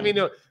I don't want to be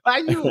new.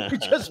 We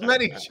just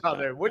met each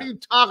other. What are you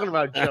talking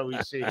about,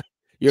 Joey C?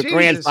 Your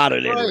grandfather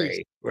in,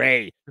 Ray.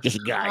 Ray,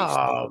 just guys.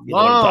 Oh, you know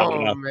what I'm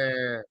talking about.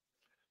 Man.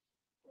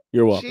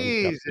 You're welcome.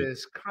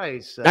 Jesus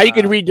Christ. Now you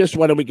can read this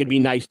one and we can be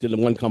nice to the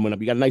one coming up.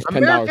 You got a nice $10.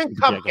 American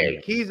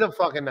Cupcake. He's a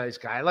fucking nice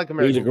guy. I like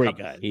American He's a great Cupcake.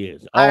 guy. He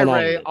is. Hi,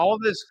 Ray. All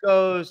this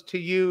goes to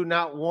you,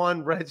 not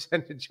one red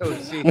cent to Joe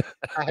C.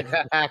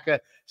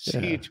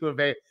 See you to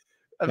a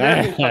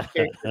American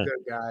Cupcake is a good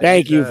guy.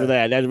 Thank you for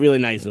that. That's really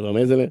nice of him,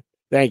 isn't it?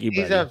 Thank you,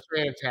 buddy. He's a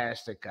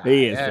fantastic guy.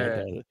 He is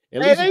fantastic.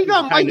 Hey, there you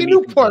go. Mikey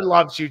Newport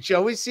loves you,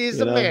 Joey C. is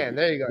the man.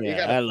 There you go.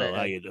 Yeah, hello.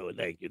 How you doing?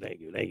 Thank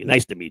you.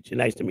 Nice to meet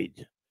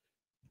you.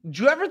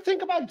 Do you ever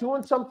think about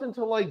doing something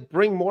to like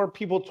bring more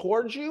people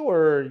towards you,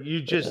 or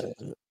you just?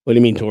 What do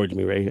you mean towards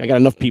me, Ray? I got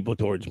enough people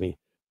towards me.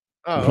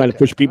 Oh, I'm trying to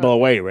push people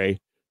away, Ray.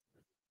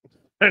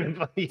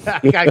 Yeah,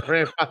 I got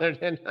grandfathered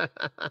in.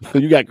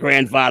 You got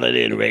grandfathered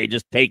in, Ray.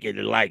 Just take it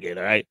and like it,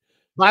 all right?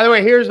 By the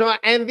way, here's my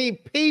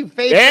MVP.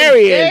 There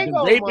he is,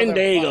 Vaping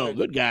Dago.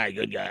 Good guy.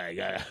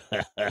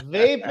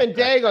 Vaping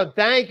Dago,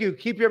 thank you.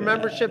 Keep your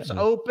memberships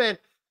open.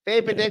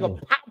 Vaping Dago.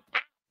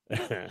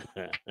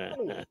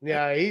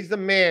 Yeah, he's the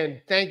man.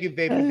 Thank you,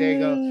 Vaping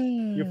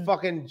Dago. You're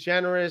fucking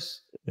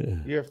generous.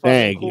 You're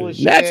fucking cool as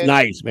shit. That's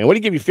nice, man. What do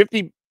you give you?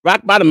 50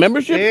 rock bottom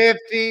membership?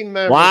 50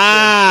 memberships.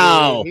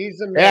 Wow. Dude. He's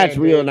the man. That's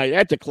real nice.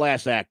 That's a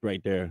class act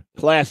right there.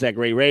 Class act,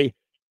 Ray.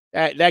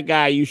 That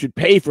guy, you should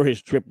pay for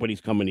his trip when he's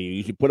coming to you.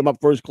 You should put him up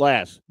first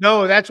class.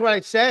 No, that's what I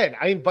said.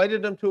 I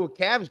invited him to a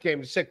Cavs game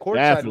to sit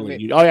courtside with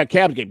me. Oh, yeah,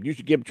 Cavs game. You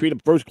should treat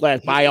him first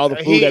class, buy all the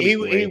food.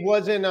 He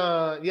wasn't,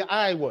 yeah,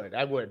 I would.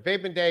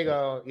 Vaping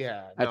Dago,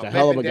 yeah. That's a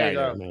hell of a guy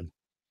there, man.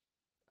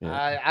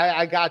 Yeah.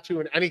 I got you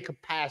in any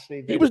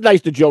capacity. He was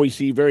nice to Joey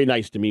C. Very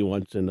nice to me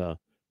once. And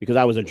because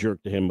I was a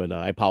jerk to him, but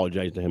I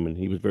apologized to him, and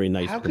he was very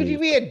nice. How to could me. you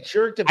be a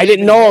jerk to? I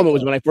didn't know him. It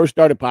was when I first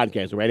started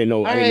podcasting. Right? I didn't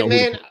know. All I didn't right,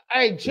 know man. who All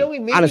right, Joey.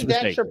 Maybe honest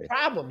that's mistake, your Ray.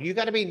 problem. You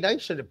got to be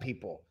nicer to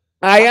people.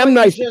 I How am about you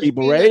nice to just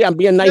people, be Ray. I'm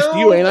being nice to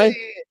you, ain't I?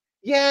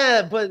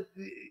 Yeah, but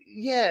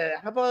yeah.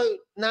 How about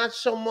not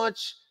so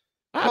much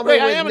coming Ray,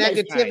 I with am a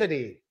nice guy.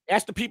 negativity?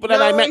 Ask the people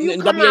that I No, met you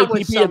in come out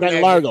with WATP some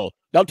and Largo.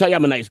 They'll tell you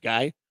I'm a nice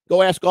guy.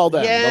 Go ask all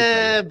them. They'll tell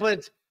Yeah, you.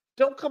 but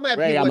don't come at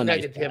Ray, people I'm with a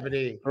nice guy.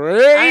 negativity.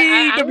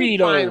 Ray I'm DeVito.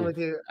 fine with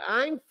you.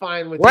 I'm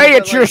fine with you. Ray,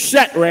 but it's your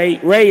set, Ray.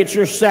 Ray, it's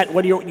your set.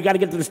 What do you got to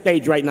get to the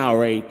stage right now,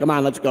 Ray? Come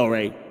on, let's go,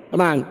 Ray. Come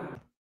on.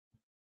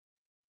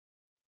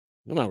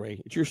 Come on,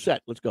 Ray. It's your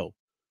set. Let's go.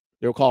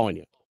 They're calling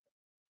you.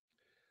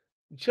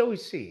 Joey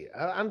C.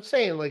 I'm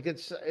saying like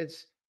it's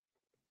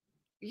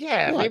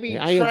yeah, Look, maybe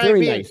I am try very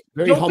being nice.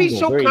 Very don't humble. be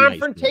so very nice,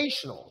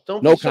 confrontational.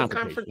 Don't no be so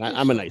confrontation. confrontational.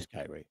 I'm a nice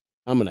guy, Ray.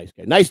 I'm a nice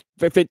guy. Nice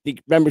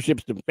 50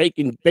 memberships to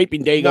Vaping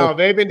Dago. No,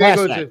 Vaping Class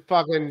Dago's act. a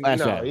fucking Class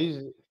no. act.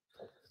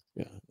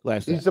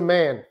 He's the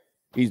man.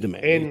 He's the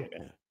man. And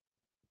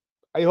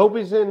I hope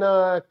he's in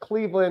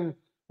Cleveland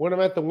when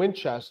I'm at the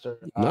Winchester.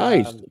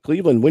 Nice.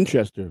 Cleveland,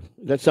 Winchester.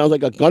 That sounds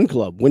like a gun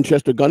club.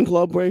 Winchester Gun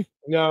Club, Ray?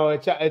 No,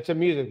 it's a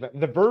music.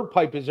 The Bird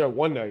Pipe is there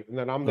one night, and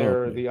then I'm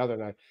there the other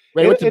night.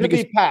 Ray, It'll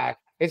be packed.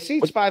 It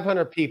seats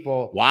 500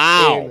 people.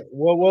 Wow. And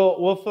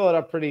we'll fill it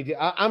up pretty.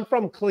 I'm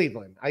from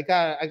Cleveland. I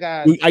got.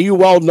 Are you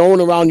well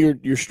known around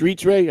your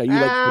streets, Ray? Are you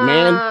like the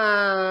man?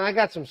 I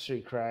got some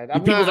street cred.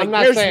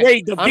 There's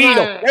Ray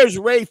DeVito. There's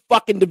Ray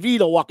fucking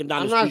DeVito walking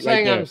down the street. I'm not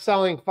saying right I'm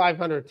selling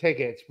 500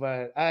 tickets,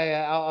 but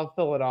I'll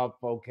fill it up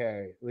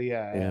okay.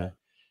 Yeah.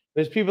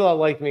 There's people that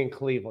like me in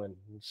Cleveland,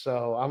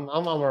 so I'm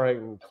all right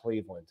in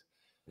Cleveland.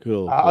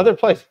 Cool. Other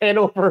place,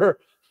 Hanover.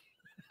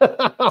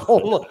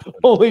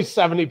 only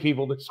 70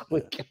 people this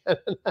weekend.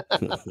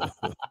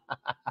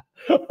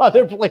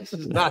 Other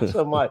places, not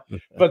so much.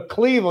 But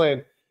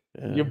Cleveland,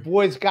 your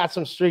boys got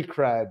some street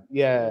cred.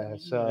 Yeah.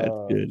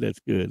 So That's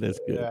good. Yeah. That's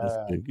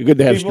good. You're good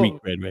to have street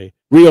cred, Ray.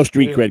 Real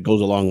street cred goes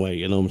a long way.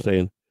 You know what I'm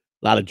saying?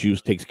 A lot of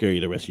juice takes care of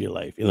you the rest of your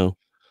life, you know?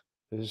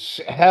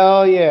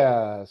 Hell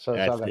yeah. So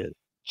that's good.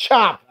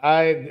 Chop.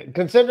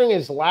 Considering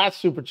his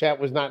last super chat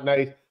was not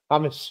nice,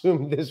 I'm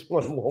assuming this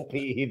one won't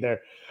be either.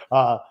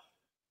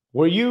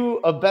 Were you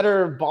a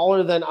better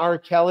baller than R.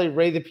 Kelly,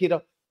 Ray the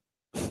Pedo?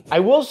 I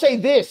will say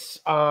this,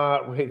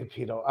 Ray the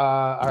Pedo. All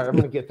right, I'm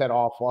going to get that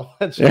off.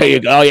 There you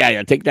go. Oh,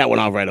 yeah. Take that one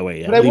off right away.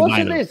 Yeah. But I will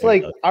say this,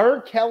 like,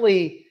 R.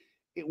 Kelly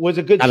was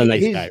a good... Not a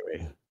nice guy,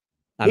 Ray.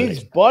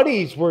 His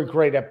buddies were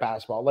great at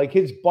basketball. Like,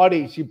 his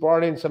buddies, he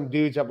brought in some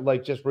dudes up,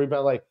 like, just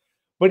rebound, like...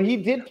 But he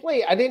did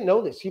play. I didn't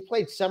know this. He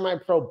played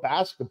semi-pro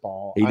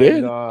basketball. He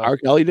did? R.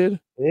 Kelly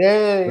did?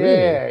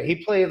 Yeah. He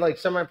played, like,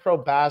 semi-pro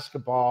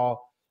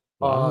basketball.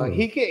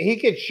 He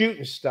could shoot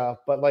and stuff,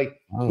 but like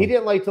he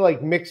didn't like to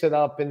like mix it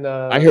up in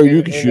the. I heard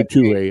you could shoot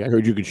too, Ray. I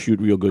heard you could shoot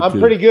real good. I'm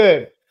pretty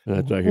good.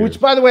 That's what I hear. Which,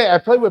 by the way, I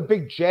played with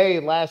Big J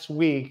last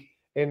week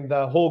in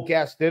the whole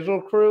Gas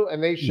Digital crew,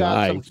 and they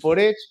shot some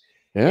footage.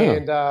 Yeah.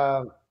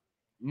 And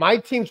my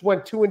teams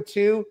went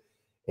 2-2,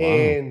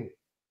 and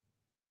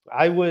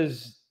I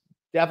was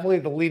definitely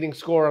the leading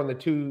scorer on the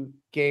 2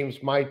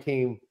 games my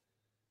team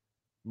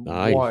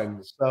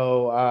won.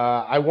 So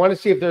I want to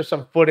see if there's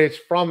some footage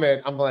from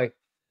it. I'm like.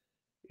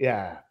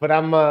 Yeah, but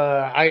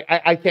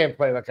I can't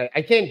play like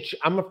I can't.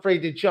 I'm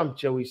afraid to jump,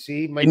 Joey.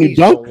 See, my knees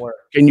don't work.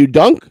 Can you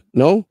dunk?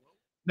 No.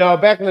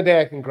 Back in the day,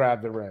 I can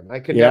grab the rim. I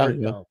could never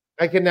dunk.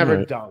 I could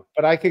never dunk,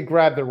 but I could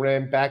grab the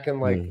rim. Back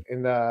in like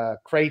in the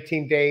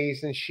Creighton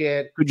days and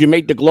shit. Could you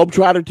make the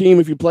Globetrotter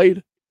team if you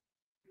played?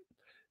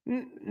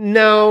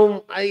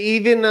 No,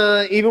 even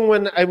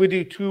when I would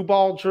do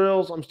 2-ball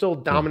drills, I'm still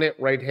dominant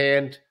right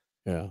hand.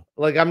 Yeah,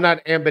 like I'm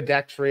not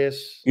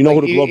ambidextrous. You know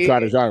like, who the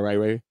Globetrotters are, right,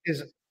 Ray?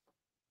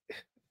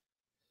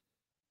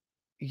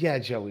 Yeah,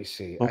 Joey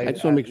C. Okay, I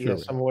just want to make sure.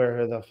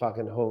 Somewhere the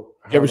fucking hope.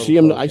 You ever see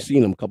them? I've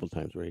seen them a couple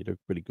times, Ray. They're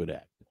pretty good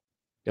at.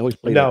 They always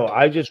play. No,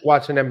 I just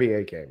watched an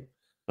NBA game.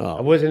 Oh. I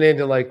wasn't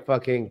into like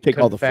fucking take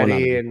all the fun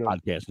out of and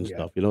podcasts and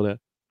stuff. You know that?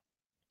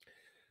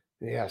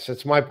 Yes,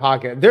 it's my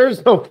podcast.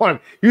 There's no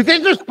fun. You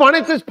think there's fun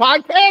at this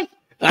podcast?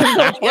 There's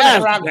no fun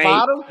yes, Rock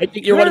Bottom. I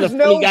think you're one of the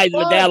funny guys in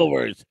the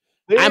Dabbleverse.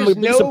 I'm a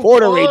big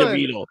supporter of Ray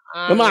DeVito.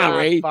 Come on,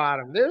 Ray.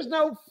 Bottom. There's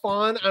no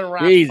fun on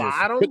Rock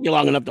Bottom. Took you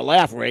long enough to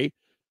laugh, Ray.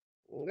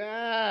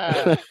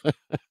 Yeah.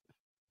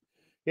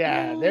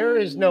 There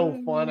is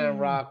no fun on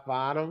Rock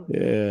Bottom.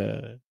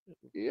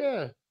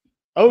 Yeah.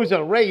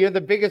 Ozone, Ray, you're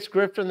the biggest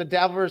grifter in the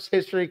Dabbleverse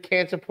history.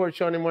 Can't support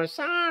you anymore.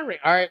 Sorry.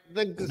 All right.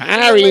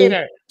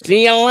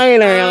 See you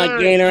later,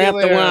 alligator.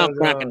 After a while,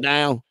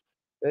 crocodile.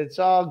 It's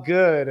all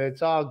good.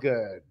 It's all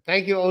good.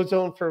 Thank you,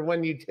 Ozone, for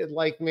when you did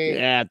like me.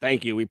 Yeah,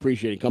 thank you. We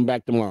appreciate it. Come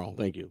back tomorrow.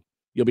 Thank you.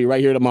 You'll be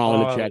right here tomorrow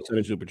in the chat,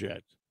 sending super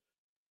chats.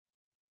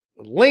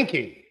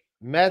 Linky.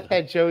 Meth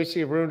had Joey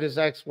C. ruined his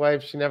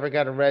ex-wife. She never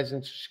got a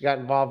residence. She got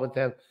involved with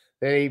him.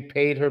 Then he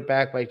paid her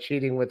back by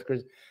cheating with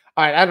Chris.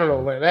 All right, I don't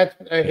know. That's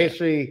a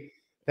history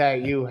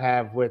that you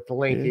have with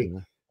Linky.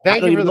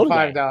 Thank you for the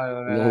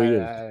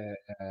 $5.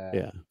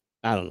 Yeah,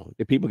 I don't know.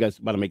 The people got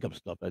to make up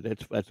stuff.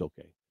 That's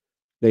okay.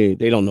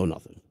 They don't know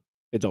nothing.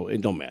 It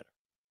don't matter.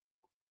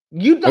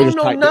 You don't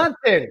know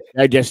nothing.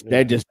 Because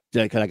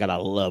I got a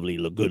lovely,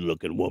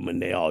 good-looking woman.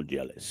 They all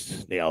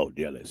jealous. They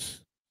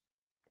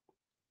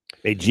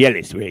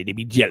jealous, Ray. They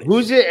be jealous.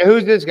 Who's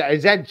this guy?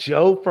 Is that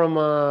Joe from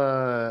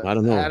I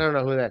don't know. I don't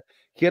know who that.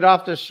 Get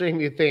off the stream,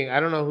 you think. I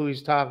don't know who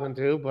he's talking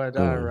to, but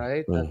all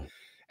right.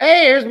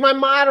 Hey, here's my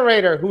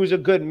moderator, who's a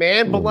good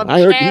man, beloved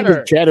I heard Chatter. he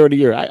was Chatter of the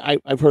Year.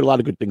 I've heard a lot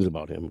of good things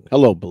about him.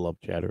 Hello, beloved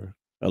Chatter.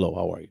 Hello,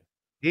 how are you?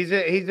 He's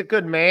a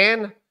good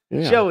man.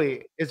 Yeah.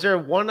 Joey, is there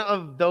one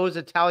of those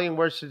Italian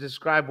words to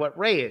describe what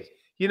Ray is?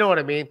 You know what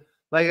I mean?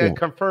 Like a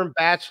confirmed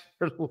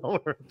bachelor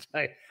loner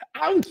type.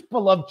 Ouch,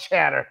 beloved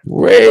Chatter.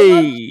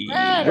 Ray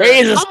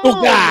is a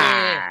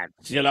stugard.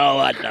 You know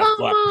what the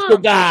fuck?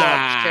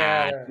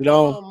 Stugard. You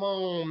know? Come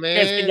on,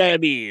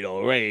 man.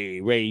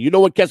 Ray. You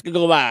know what Keska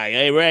go by?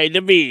 Hey, Ray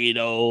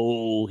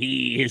DeVito.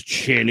 His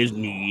chin is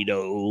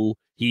neato.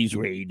 He's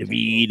Ray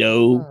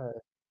DeVito.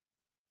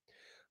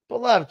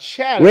 Beloved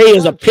Chatter. Ray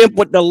is a pimp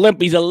with the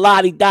limp. He's a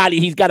lottie-dottie.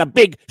 He's got a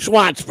big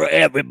schwanz for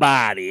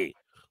everybody.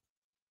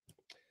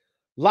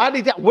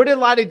 Lottie Dottie. Where did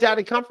Lottie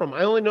Dottie come from?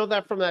 I only know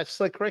that from that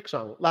Slick Rick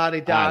song.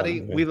 Lottie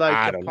Dottie, we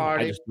like to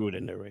party. I just threw it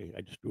in there, Ray.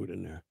 I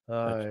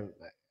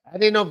I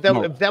didn't know if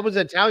that was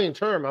an Italian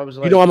term. I was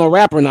like, you know, I'm a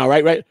rapper now,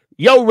 right?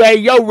 Yo, Ray.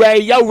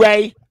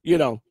 You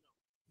know.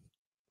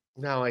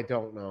 No, I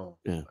don't know.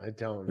 Yeah. I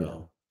don't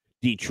know.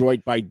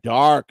 Detroit by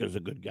Dark is a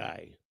good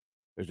guy.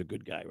 There's a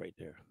good guy right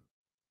there.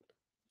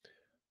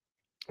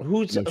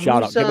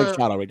 Shout out. Give him a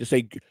shout out, Ray. Just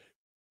say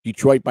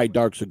Detroit by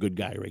Dark's a good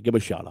guy, Ray. Give him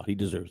a shout out. He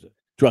deserves it.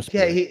 Trust me.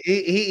 Yeah,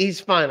 he's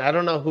fine. I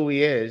don't know who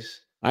he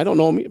is. I don't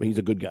know him, but he's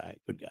a good guy.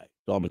 Good guy. That's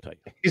all I'm gonna tell you.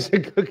 He's a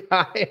good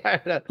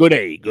guy. Good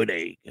egg.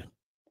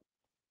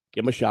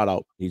 Give him a shout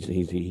out. He's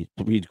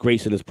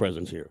gracing his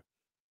presence here.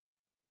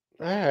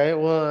 All right.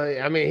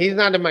 Well, I mean, he's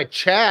not in my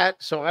chat,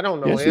 so I don't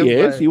know him. He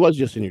is. He was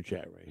just in your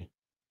chat, Ray.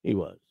 He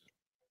was.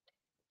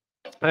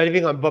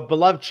 But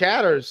beloved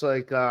Chatter's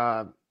like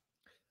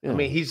I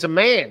mean, he's a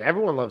man.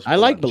 Everyone loves I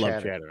like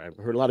beloved Chatter. I've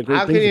heard a lot of great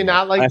things. How can you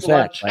not like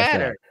beloved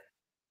Chatter?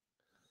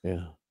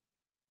 Yeah.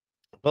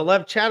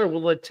 Beloved Chatter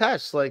will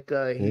attest. Like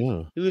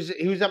he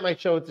was at my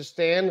show at the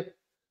stand.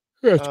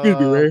 Yeah, excuse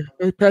me, Ray.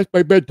 I passed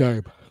my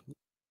bedtime.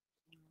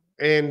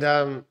 And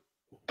the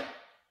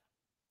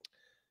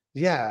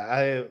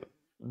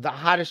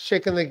hottest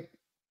chick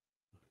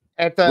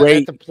at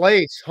the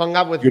place hung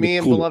out with me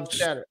and beloved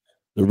Chatter.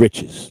 The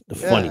richest, the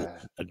funniest,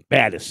 the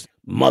baddest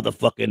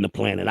motherfucker in the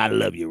planet. I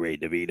love you, Ray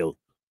DeVito.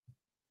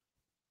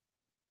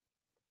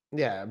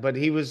 Yeah, but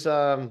he was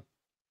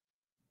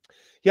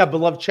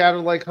beloved Chatter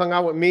like hung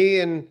out with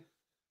me, and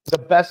the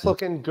best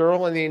looking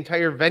girl in the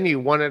entire venue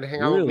wanted to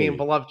hang out with me and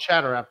beloved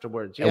Chatter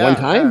afterwards. Yeah.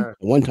 At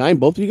one time,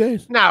 both of you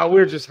guys? No, we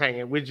were just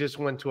hanging. We just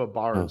went to a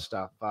bar and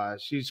stuff.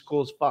 She's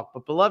cool as fuck.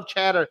 But beloved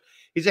Chatter,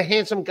 he's a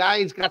handsome guy.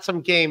 He's got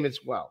some game as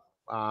well.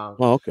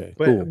 Okay.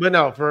 But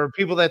no, for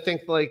people that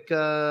think like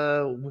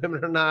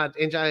women are not,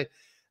 and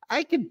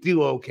I could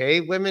do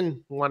okay.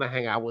 Women want to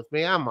hang out with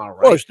me. I'm all right.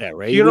 Of course, that,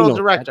 Ray. Funeral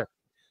director.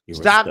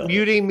 Stop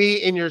muting me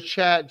in your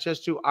chat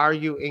just to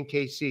argue in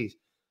KCs.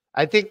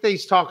 I think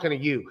he's talking to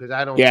you because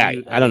I don't. Yeah,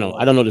 I don't know.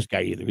 I don't know this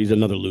guy either. He's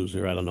another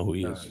loser. I don't know who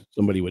he is.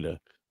 Somebody with I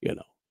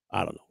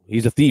don't know.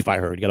 He's a thief. I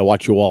heard. You got to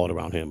watch your wallet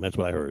around him. That's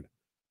what I heard.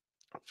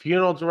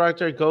 Funeral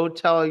director, go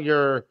tell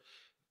your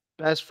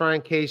best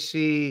friend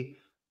KC.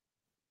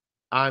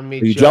 I'm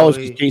me. Are you jealous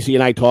because Casey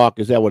and I talk?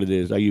 Is that what it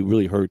is? Are you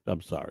really hurt?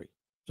 I'm sorry.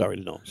 Sorry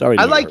to know. Sorry.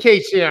 I like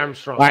Casey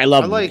Armstrong. I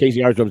love him.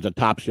 Casey Armstrong's the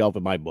top shelf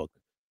in my book.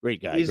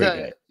 Great guy.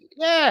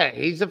 Yeah,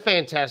 he's a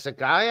fantastic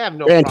guy. I have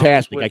no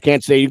fantastic.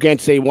 You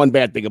can't say one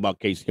bad thing about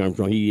Casey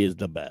Armstrong. He is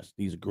the best.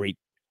 He's a great,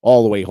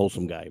 all the way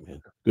wholesome guy,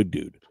 man. Good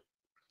dude.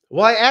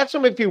 Well, I asked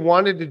him if he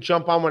wanted to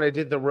jump on when I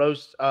did the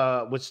roast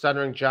with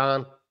Stuttering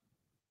John,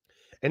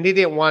 and he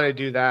didn't want to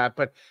do that.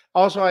 But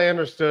also, I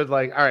understood,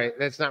 like, all right,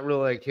 that's not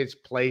really like his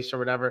place or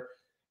whatever.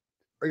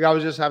 Like, I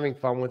was just having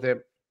fun with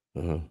it.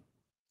 And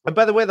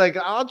by the way, like,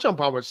 I'll jump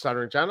on with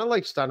Stuttering John. I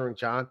like Stuttering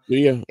John.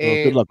 Yeah.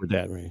 Good luck with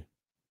that, Ray.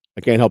 I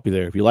can't help you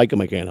there. If you like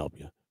him, I can't help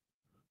you.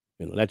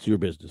 That's your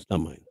business, not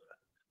mine.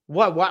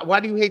 What?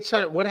 Why do you hate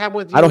Stuttering? What happened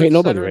with you? I don't hate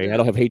nobody, Ray. I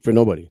don't have hate for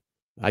nobody.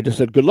 I just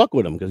said good luck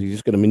with him because he's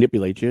just going to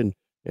manipulate you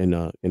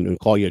and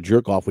call you a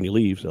jerk off when you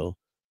leave. So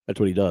that's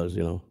what he does,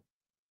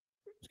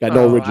 He's got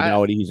no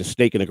originality. He's a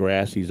snake in the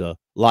grass. He's a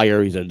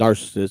liar. He's a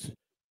narcissist.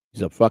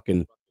 He's a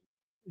fucking.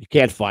 He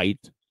can't fight.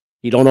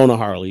 He don't own a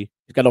Harley.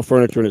 He's got no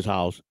furniture in his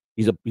house.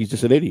 He's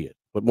just an idiot.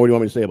 What more do you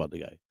want me to say about the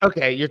guy?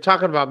 Okay, you're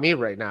talking about me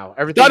right now.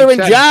 Everything Stuttering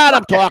John,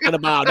 I'm talking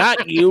about,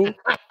 not you.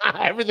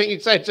 Everything you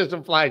said just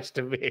applies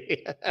to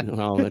me.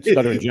 No, that's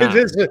Stuttering John.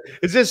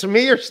 Is this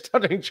me or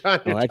Stuttering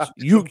John? No,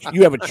 you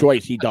have a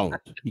choice. He don't.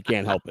 He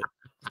can't help it.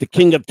 The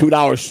king of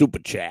 $2 super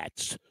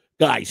chats.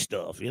 Guy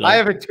stuff. I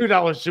have a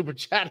 $2 super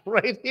chat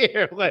right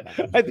here.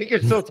 I think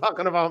you're still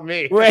talking about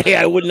me. Ray,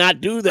 I would not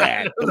do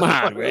that. Come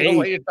on, Ray.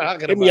 What you're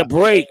talking Give me a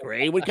break,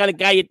 Ray. What kind of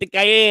guy you think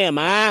I am,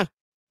 huh?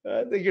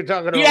 I think you're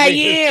talking about Here I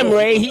am,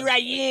 Ray. Here I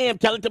am.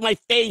 Tell it to my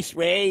face,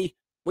 Ray.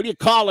 What are you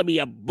calling me?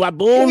 A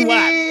baboon?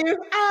 What?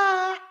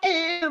 I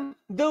am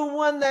The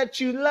one that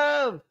you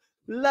love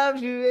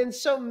loves you in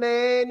so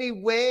many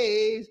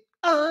ways.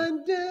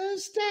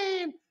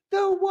 Understand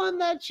the one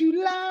that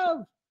you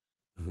love.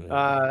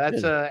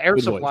 That's a Air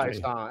Good voice, Supply right?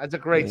 song. That's a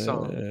great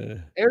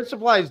song. Air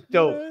Supply is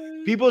dope.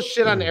 People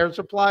shit on Air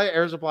Supply.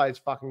 Air Supply is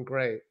fucking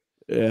great.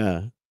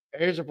 Yeah.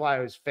 Air Supply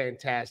was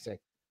fantastic.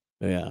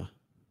 Yeah.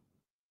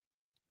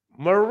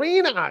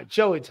 Marina,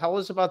 Joey, tell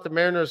us about the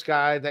Mariners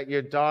guy that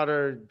your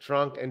daughter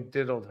drunk and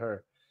diddled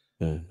her.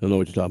 I don't know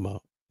what you're talking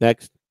about.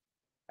 Next.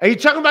 Are you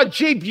talking about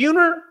Jay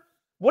Buhner?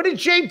 What did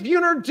Jay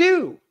Buhner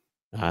do?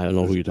 I don't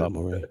know who you're talking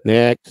about, Ray.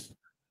 Next.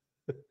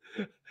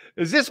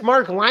 Is this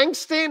Mark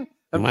Langston?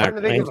 I'm Mark trying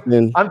to think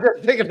Langston. I'm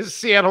just thinking of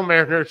Seattle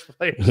Mariners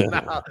players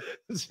now.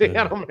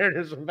 Seattle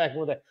Mariners from back in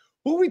the day.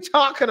 Who are we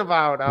talking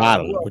about? I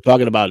don't know. We're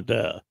talking about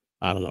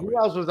I don't know. Who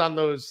else was on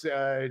those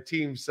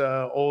teams?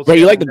 Old. Ray,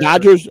 you like the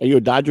Dodgers? Are you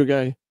a Dodger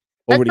guy?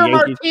 Over the Edgar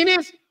Yankees?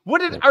 Martinez? What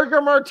did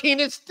Edgar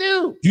Martinez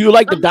do? Do you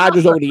like the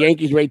Dodgers over the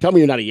Yankees, Ray? Tell me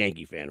you're not a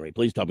Yankee fan, Ray.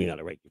 Please tell me you're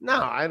not a Yankee fan.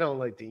 No, I don't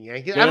like the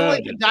Yankees. I don't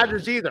like the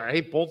Dodgers either. I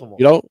hate both of them.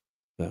 You don't?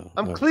 No.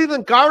 I'm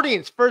Cleveland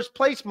Guardians, first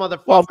place,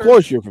 motherfucker. Well, of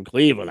course you're from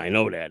Cleveland. I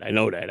know that,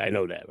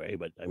 Ray.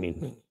 But I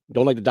mean,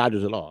 don't like the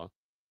Dodgers at all.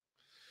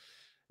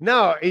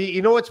 No,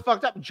 you know what's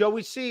fucked up?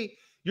 Joey C.,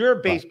 you're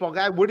a baseball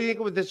guy. What do you think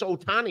with this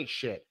Otani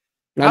shit?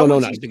 I don't know.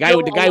 The guy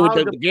with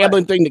the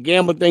gambling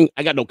thing.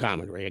 I got no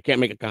comment, Ray. I can't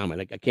make a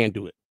comment. I can't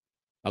do it.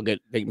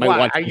 They might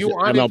watch. Are you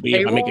on his MLB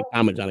if I'm making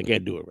comments on it. I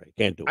can't do it, Ray.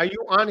 Can't do it. Are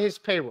you on his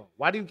payroll?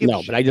 Why do you give?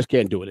 No, but I just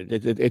can't do it.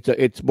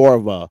 It's more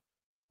of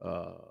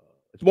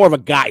a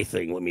guy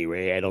thing with me,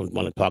 Ray. I don't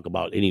want to talk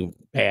about anybody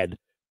that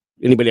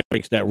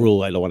breaks that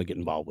rule. I don't want to get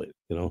involved with.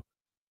 You know,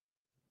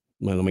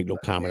 I don't make no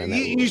comment on that.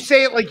 You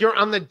say it like you're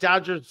on the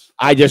Dodgers.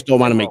 I just don't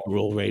want to make a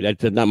rule, Ray.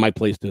 That's not my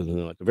place to.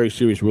 It's a very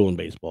serious rule in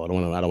baseball. I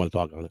don't want to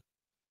talk on it.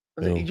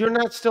 You're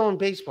not still in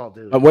baseball,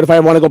 dude. What if I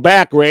want to go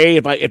back, Ray?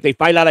 If they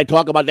find out I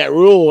talk about that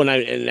rule,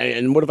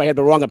 and what if I have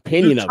the wrong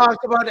opinion of it?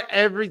 Talk about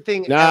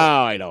everything. No,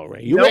 I don't,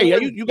 Ray. You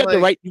got the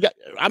right.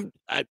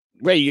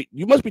 Ray.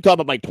 You must be talking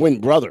about my twin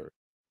brother.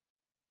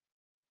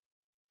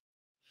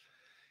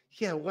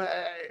 Yeah, well,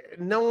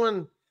 no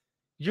one.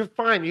 You're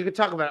fine. You can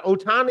talk about it.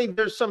 Otani.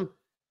 There's some.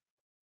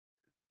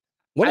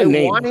 I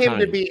want him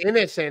to be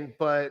innocent,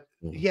 but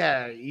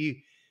yeah,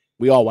 we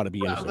all want to be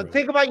innocent. But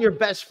think about your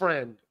best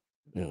friend.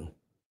 Yeah.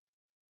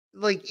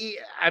 Like,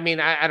 I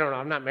mean, I don't know.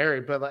 I'm not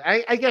married, but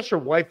like, I guess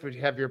your wife would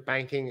have your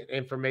banking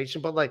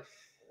information. But like,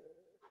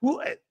 who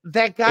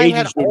that guy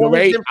had all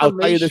his information. I'll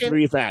tell you this for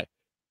a fact.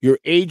 Your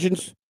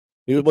agents.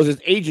 It was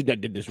his agent that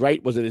did this,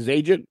 right? Was it his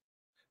agent?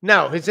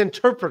 No, his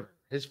interpreter.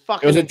 His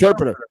fucking. It was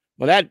interpreter.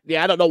 Well, I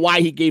don't know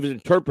why he gave his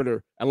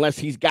interpreter unless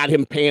he's got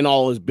him paying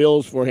all his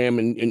bills for him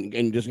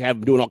and just have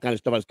him doing all kinds of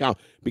stuff on his account.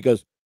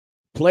 Because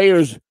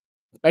players,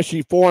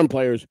 especially foreign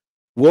players,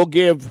 will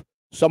give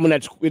someone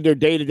that's in their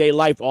day-to-day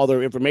life all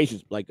their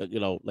information, like the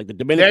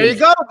Dominicans. There you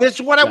go. This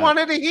is what I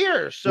wanted to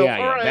hear. So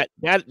Right.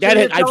 I've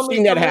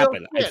seen that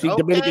happen. I've seen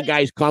Dominican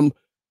guys come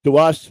to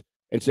us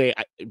and say,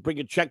 bring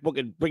a checkbook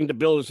and bring the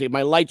bill and say,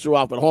 my lights are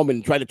off at home,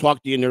 and try to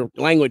talk to you in their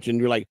language, and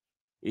you're like,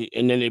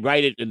 and then they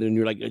write it, and then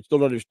you're like, I still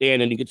don't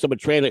understand. And you get someone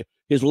translate.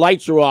 His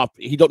lights are off.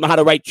 He don't know how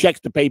to write checks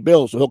to pay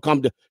bills, so he'll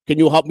come to. Can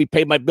you help me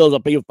pay my bills?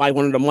 I'll pay you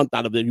 $500 a month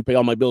out of it. You pay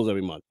all my bills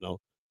every month.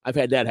 I've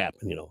had that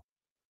happen.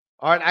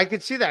 All right, I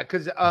could see that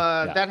because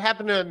that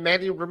happened to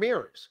Manny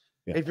Ramirez.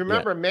 Yeah. If you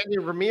remember, Manny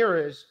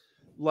Ramirez,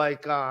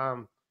 like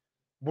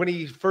when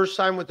he first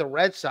signed with the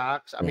Red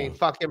Sox, I mean,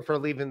 fuck him for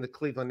leaving the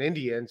Cleveland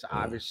Indians,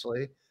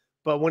 obviously.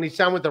 But when he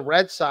signed with the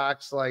Red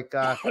Sox, like,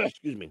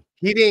 excuse me,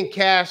 he didn't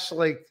cash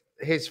like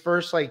his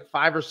first like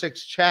 5 or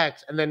 6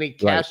 checks, and then he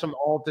cashed them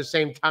all at the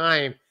same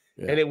time,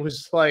 and it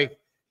was like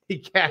he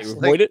cashed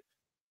like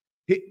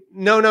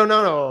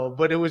no,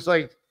 but it was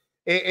like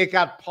it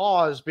got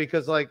paused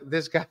because like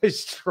this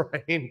guy's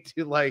trying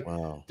to like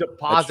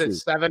deposit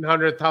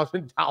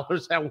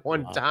 $700,000 at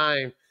one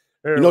time.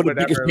 The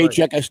biggest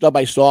paycheck stub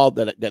I saw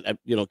that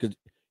because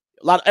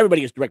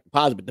everybody gets direct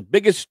deposit, but the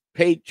biggest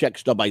paycheck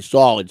stub I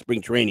saw in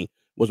spring training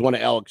was one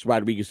of Alex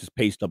Rodriguez's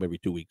pay stub every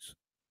 2 weeks.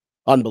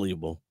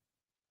 Unbelievable.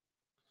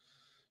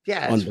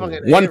 Yeah, it's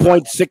fucking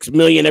 1.6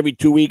 million every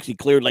 2 weeks. He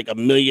cleared like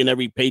 $1 million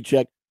every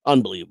paycheck.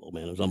 Unbelievable,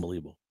 man. It was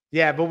unbelievable.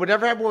 Yeah, but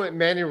whatever happened with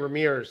Manny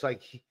Ramirez,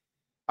 like he's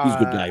a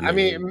good guy. I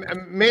mean,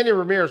 Manny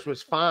Ramirez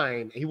was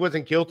fine. He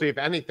wasn't guilty of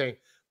anything,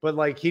 but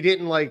like he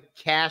didn't like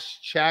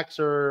cash checks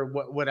or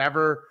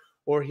whatever,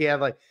 or he had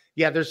like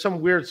there's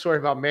some weird story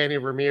about Manny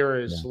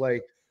Ramirez,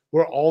 like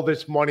where all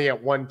this money at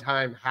one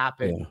time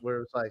happened,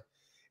 where it's like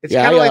it's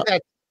kind of like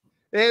that.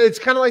 It's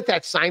kind of like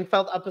that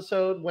Seinfeld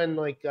episode when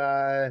like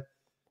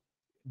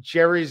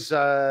Jerry's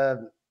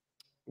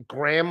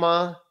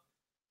grandma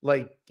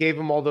like gave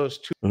him all those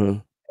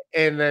and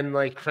then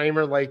like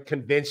Kramer like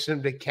convinced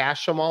him to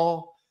cash them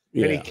all,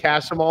 and he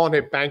cashed them all, and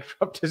it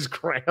bankrupted his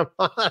grandma.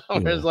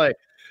 It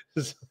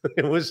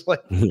was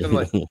like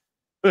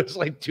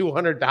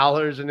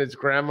 $200, and his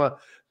grandma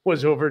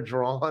was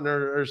overdrawn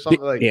or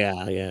something like.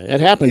 Yeah,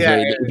 it happens. Yeah,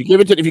 Ray.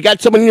 If you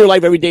got someone in your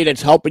life every day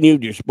that's helping you,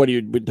 whether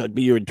you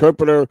be your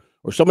interpreter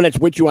or someone that's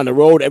with you on the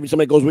road,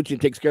 somebody goes with you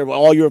and takes care of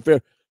all your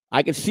affairs.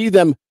 I can see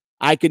them.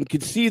 I can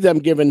see them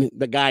giving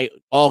the guy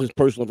all his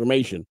personal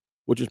information,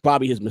 which is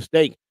probably his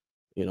mistake.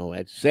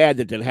 It's sad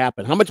that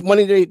happened. How much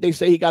money they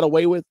say he got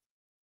away with?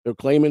 They're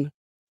claiming.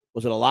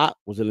 Was it a lot?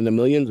 Was it in the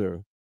millions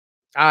or?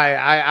 I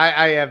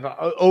have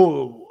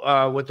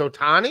with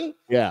Otani,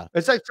 Yeah,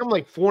 it's like something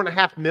like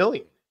 $4.5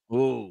 million.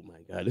 Oh my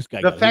God, this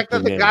guy! The fact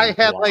that the guy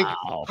had like,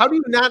 wow. how do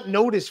you not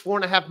notice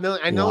 $4.5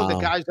 million? I know the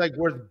Wow. guy's like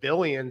worth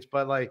billions,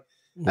 but like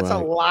that's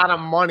Right. a lot of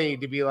money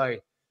to be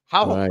like,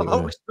 how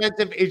Right.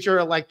 expensive is your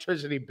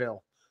electricity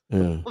bill?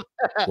 Yeah.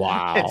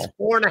 Wow. It's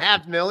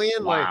 $4.5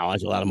 million. Wow, Like,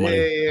 that's a lot of money.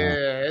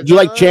 yeah, Did you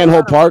like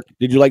Chan-Ho Park?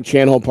 Did you like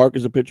Chan-Ho Park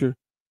as a pitcher?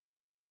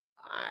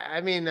 I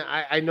mean,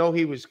 I know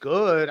he was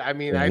good. I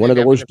mean, Yeah, I one of didn't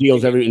the have worst an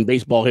deals ever opinion. in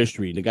baseball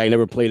history. The guy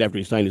never played after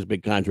he signed his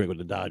big contract with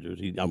the Dodgers.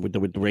 He with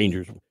the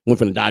Rangers. Went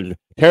from the Dodgers.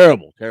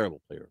 Terrible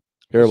player.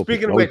 Terrible.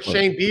 Speaking player. of which,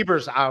 Shane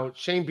Bieber's out.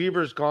 Shane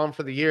Bieber's gone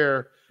for the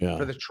year Yeah.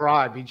 for the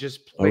Tribe. He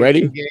just played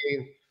Already? 2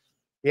 games.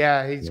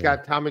 Yeah, he's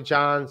got Tommy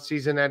John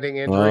season-ending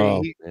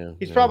injury. Oh,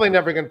 He's probably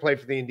never going to play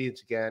for the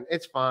Indians again.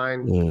 It's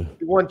fine. Yeah.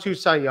 He won 2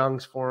 Cy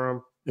Youngs for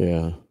him.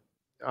 Yeah.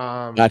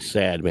 Um, That's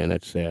sad, man.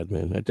 That's sad,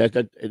 man.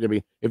 I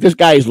mean, if this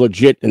guy is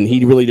legit and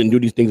he really didn't do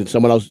these things and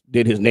someone else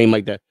did his name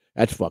like that,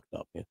 that's fucked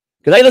up, man.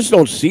 Because I just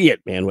don't see it,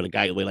 man, with a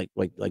guy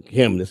like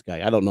him, this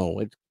guy. I don't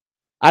know.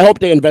 I hope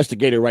they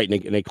investigate it right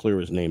and they clear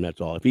his name.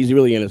 That's all. If he's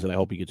really innocent, I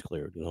hope he gets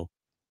cleared.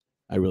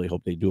 I really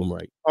hope they do him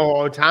right.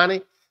 Oh,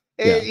 Otani?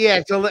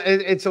 Yeah.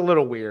 It's a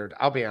little weird.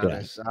 I'll be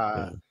honest.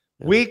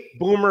 Weak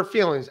boomer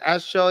feelings.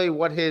 Ask Shelly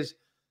what his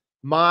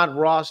mod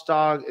Ross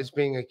dog is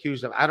being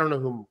accused of. I don't know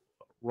who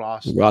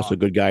Ross is a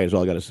good guy is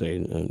all I got to say.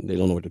 They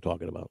don't know what they're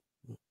talking about.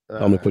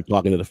 Tell them to quit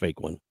talking to the fake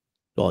one.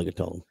 That's all I can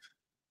tell them.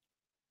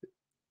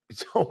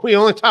 So we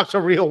only talk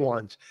to real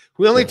ones.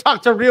 We only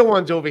talk to real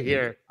ones over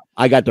here.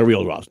 I got the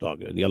real Ross dog.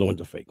 The other one's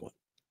a fake one.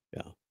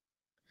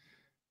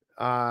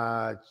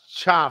 Yeah.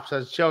 Chop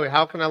says, Joey,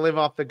 how can I live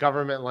off the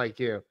government like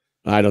you?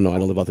 I don't know. I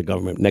don't live off the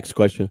government. Next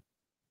question.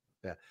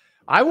 Yeah.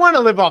 I want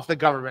to live off the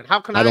government. How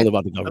can I don't live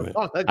off the government.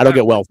 I don't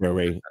get welfare,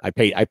 Ray. I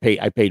paid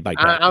by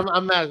taxes.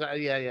 I'm mad.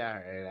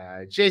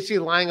 Yeah. JC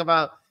lying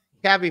about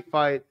cabbie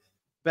fight.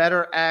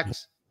 Better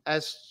X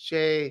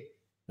SJ.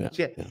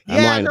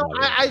 Yeah, no,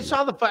 I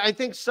saw the fight. I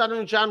think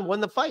Southern John won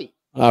the fight.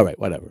 All right,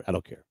 whatever. I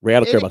don't care. Ray, I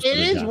don't care about Southern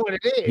John. It is what it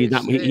is. He's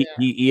not.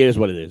 He is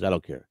what it is. I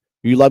don't care.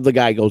 You love the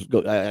guy. Go.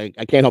 I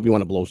can't help you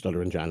want to blow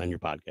Stutter and John on your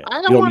podcast.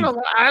 I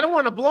don't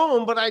want to blow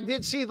him, but I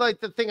did see like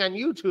the thing on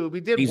YouTube.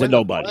 He did. He's a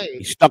nobody.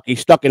 He's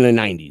stuck in the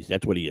 90s.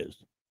 That's what he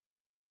is.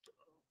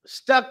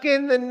 Stuck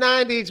in the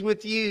 90s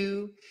with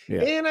you.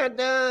 Yeah. And I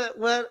done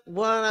what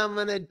I'm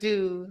gonna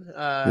do.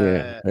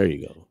 Yeah. There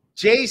you go.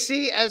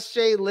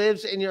 JCSJ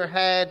lives in your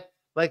head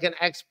like an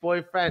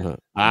ex-boyfriend.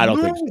 I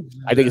don't think so.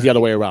 I think it's the other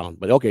way around.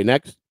 But okay,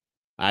 next.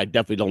 I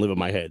definitely don't live in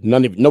my head.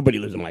 Nobody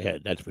lives in my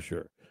head. That's for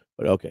sure.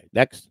 But okay,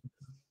 next.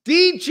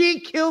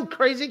 DG killed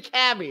Crazy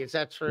Cabbie. Is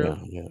that true?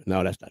 Yeah.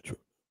 No, that's not true.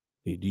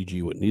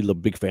 DG wouldn't. He's a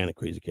big fan of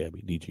Crazy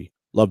Cabbie. DG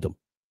loved him.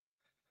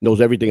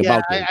 Knows everything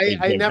about him.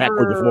 I never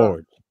backwards and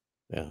forwards.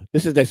 Yeah.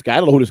 This guy. I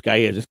don't know who this guy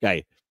is.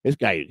 This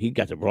guy. He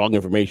got the wrong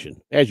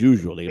information as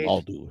usual. They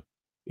all do.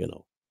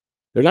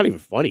 They're not even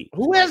funny.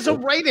 Who has the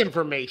right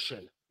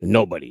information?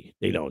 Nobody.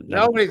 They don't.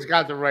 Nobody's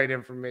got the right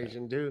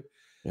information, dude.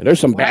 And there's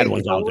some bad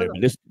ones out there.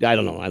 But this, I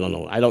don't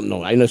know.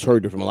 I just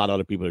heard it from a lot of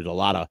other people. There's a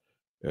lot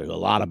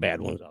of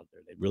bad ones out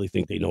there. They really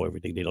think they know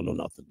everything. They don't know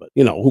nothing. But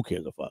who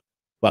cares a fuck?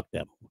 Fuck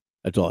them.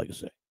 That's all I can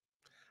say.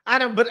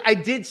 But I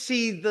did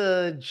see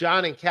the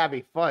John and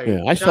Cabbie fight.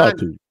 Yeah, I saw it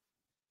too.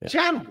 Yeah.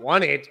 John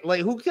won it.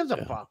 Like, who gives a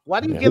fuck? Why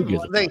do you give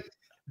like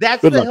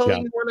that's Good the luck, hill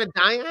John. you want to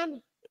die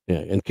on? Yeah,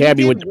 and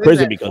Cabbie went to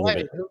prison because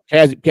of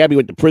it. Cabbie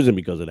went to prison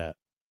because of that.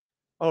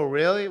 Oh,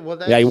 really?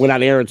 Well, he went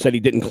on air and said he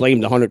didn't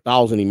claim the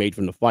 $100,000 he made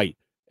from the fight,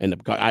 and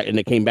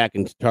they came back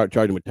and charged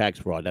him with tax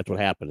fraud. That's what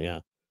happened. Yeah,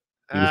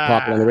 he was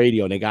talking on the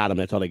radio, and they got him.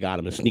 That's how they got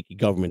him. The sneaky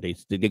government.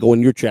 They go in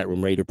your chat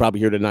room, Ray. They're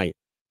probably here tonight.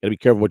 Gotta be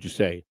careful what you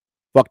say.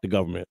 Fuck the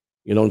government.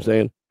 You know what I'm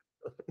saying?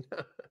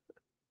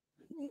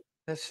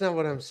 That's not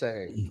what I'm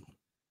saying.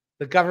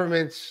 The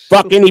government's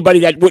fuck anybody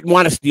that wouldn't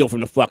want to steal from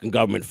the fucking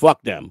government.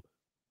 Fuck them.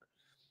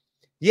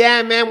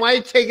 Yeah, man. Why are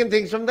you taking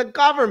things from the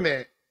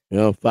government?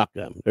 Fuck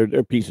them. They're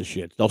a piece of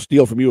shit. They'll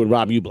steal from you and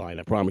rob you blind.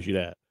 I promise you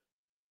that.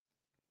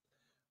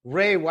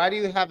 Ray, why do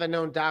you have a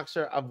known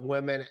doxer of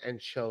women and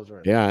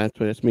children? Yeah,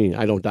 that's me.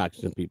 I don't dox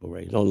them people,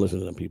 Ray. Don't listen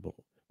to them people.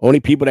 Only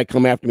people that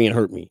come after me and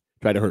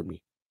try to hurt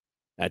me.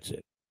 That's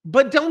it.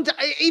 But don't,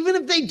 even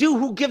if they do,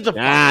 who gives a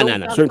fuck?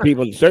 Nah. Certain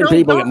people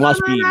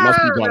must be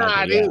brought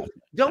out there.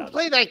 Don't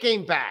play that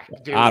game back,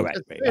 dude. All right,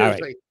 Ray.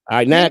 All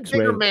right. Next, be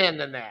a bigger man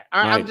than that.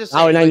 I'm just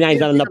saying. 99 is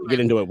not enough to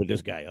get into it with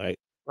this guy. All right.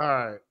 All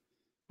right.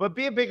 But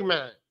be a big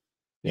man.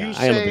 Yeah,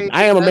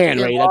 I am a man,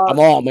 Ray. I'm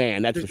all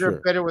man. That's for sure.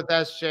 You're better with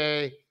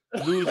SJ.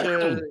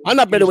 Loser. I'm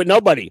not better with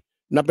nobody.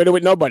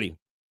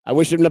 I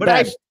wish him the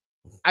best.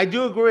 I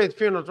do agree with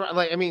funerals.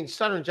 Like, I mean,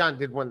 Southern John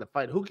did win the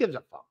fight. Who gives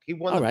a fuck? He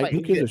won All the right, fight.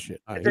 who gives a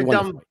shit? All right, It's he a won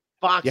the dumb fight. You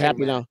boxing happy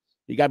match. now?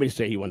 You got me to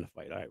say he won the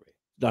fight. All right, Ray.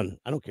 Done.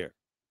 I don't care.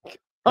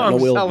 I'm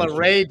No ill selling against you.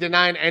 Ray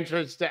denying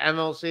entrance to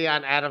MLC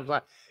on Adam's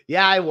live.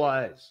 Yeah, I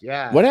was.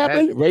 Yeah. What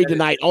happened? Ray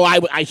denied. Oh,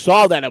 I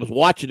saw that. I was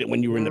watching it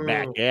when you were in the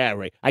back. Yeah,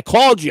 Ray. I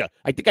called you.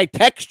 I think I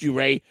texted you,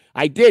 Ray.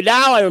 I did.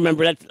 Now I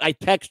remember that. I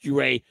texted you,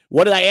 Ray.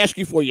 What did I ask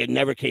you for? You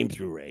never came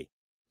through, Ray.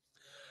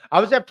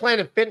 I was at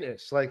Planet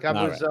Fitness. Like I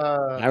was.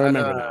 I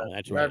remember now.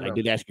 That's right. I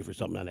did ask you for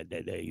something on that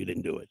day. You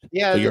didn't do it.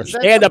 Yeah. So you're a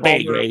stand-up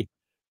egg, Ray.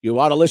 You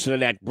ought to listen to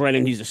that,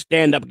 Brennan. He's a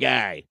stand-up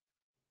guy.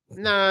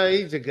 No,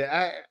 he's a good.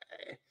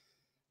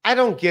 I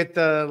don't get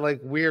the like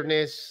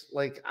weirdness.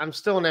 Like I'm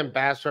still an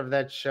ambassador of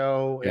that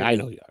show. Yeah, I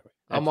know you are.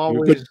 Ray. I'm you're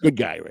always good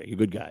guy, Ray. You're a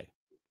good guy.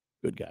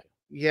 Good guy.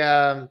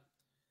 Yeah.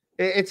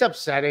 It's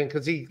upsetting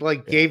because he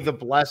like gave the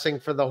blessing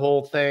for the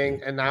whole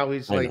thing, and now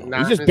he's like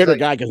not. He's just bitter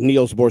guy because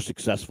Neil's more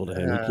successful than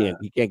him.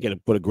 He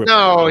can't put a grip.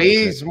 No,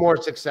 he's more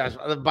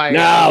successful.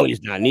 No,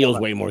 he's not. Neil's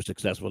way more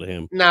successful than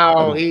him.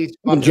 No, he's.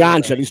 Even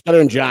John said. He's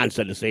stuttering. John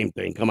said the same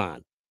thing. Come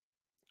on.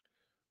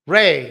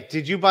 Ray,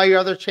 did you buy your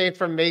other chain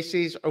from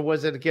Macy's or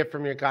was it a gift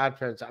from your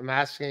godparents? I'm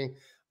asking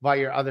about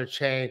your other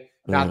chain,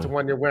 not the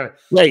one you're wearing.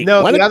 Wait,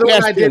 no, the other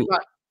one I did buy.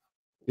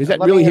 Is that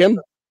really him?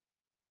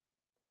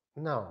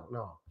 No.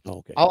 Oh,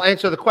 okay. I'll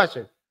answer the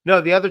question.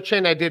 No, the other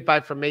chain I did buy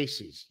from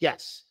Macy's.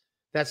 Yes.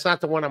 That's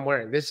not the one I'm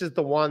wearing. This is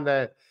the one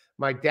that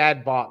my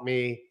dad bought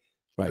me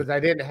because I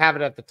didn't have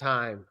it at the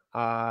time.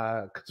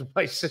 Because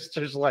my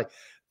sister's like,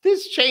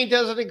 this chain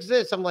doesn't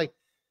exist. I'm like,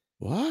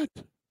 what?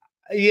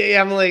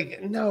 Yeah, I'm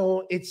like,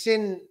 no, it's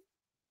in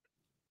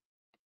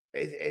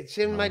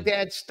my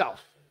dad's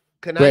stuff.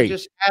 Can I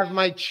just have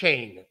my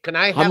chain? Can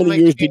I have How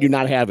many years did you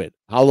not have it?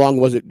 How long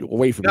was it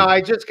away from you? No, I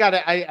just got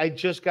it. I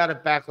just got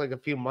it back like a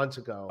few months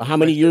ago. How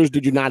many years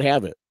did you not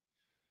have it?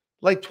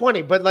 Like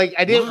 20, but like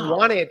I didn't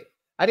want it.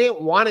 I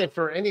didn't want it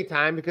for any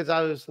time because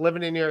I was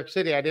living in New York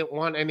City. I didn't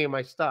want any of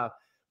my stuff.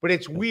 But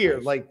it's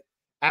weird, like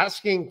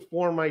asking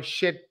for my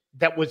shit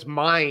that was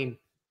mine.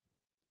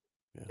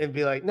 And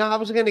be like, no, I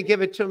was gonna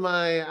give it to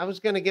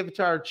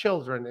our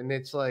children, and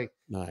it's like,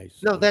 nice.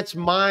 No, that's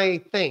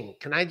my thing.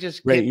 Can I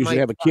just? Ray, you should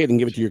have a kid and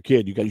give it to your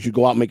kid. You should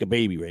go out and make a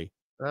baby, Ray.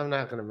 I'm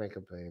not gonna make a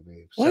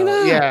baby. Why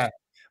not? Yeah,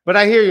 but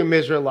I hear you,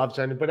 Misery loves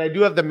it. But I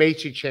do have the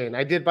Macy's chain.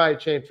 I did buy a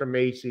chain from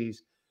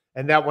Macy's,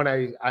 and that one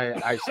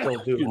I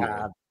still do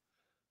have.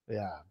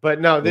 Yeah, but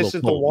no, this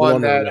is the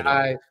one that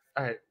I.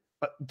 All right,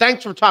 but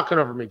thanks for talking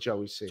over me,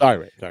 Joey C.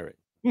 Sorry.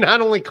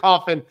 Not only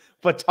coughing,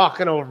 but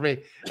talking over me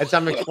as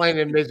I'm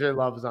explaining Misery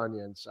Loves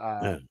Onions.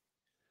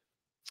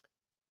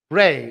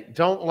 Ray,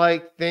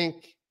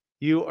 think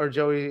you or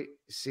Joey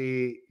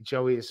C.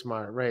 Joey is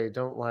smart. Ray,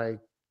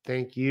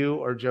 think you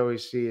or Joey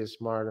C. is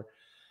smarter.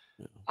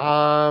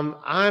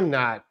 I'm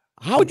not.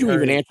 How would you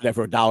even answer that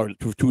for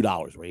 $1 for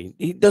 $2, Ray?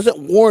 He doesn't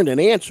warrant an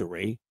answer,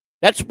 Ray.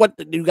 That's what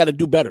you got to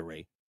do better,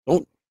 Ray.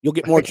 You'll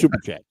get more super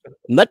chat.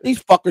 Let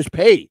these fuckers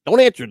pay. Don't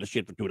answer the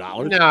shit for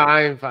 $2. No,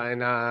 I'm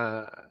fine.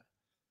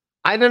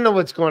 I don't know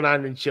what's going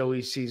on in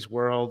Joey C's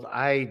world.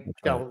 I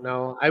don't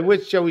know. I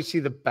wish Joey C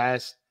the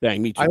best.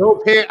 Dang, me too.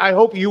 I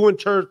hope you and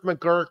Terz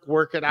McGurk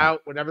work it out,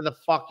 whatever the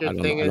fuck your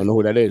thing is. I don't know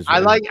who that is. I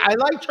like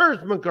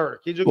Terz McGurk.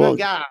 He's a good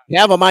guy.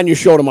 Have him on your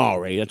show tomorrow,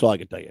 Ray. That's all I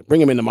can tell you.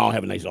 Bring him in tomorrow.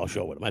 Have a nice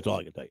show with him. That's all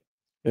I can tell you.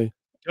 Okay?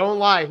 Don't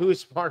lie. Who's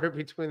smarter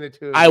between the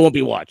two? I won't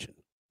be watching.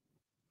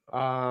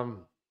 I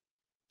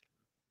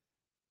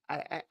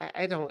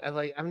don't.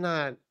 I'm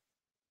not.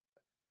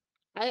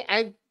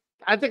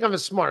 I think I'm a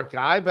smart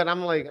guy, but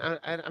I'm like,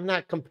 I'm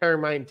not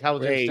comparing my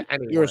intelligence to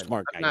anyone. You're a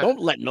smart guy. Don't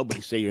let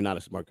nobody say you're not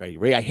a smart guy,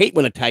 Ray. I hate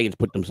when Italians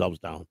put themselves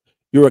down.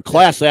 You're a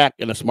class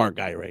act and a smart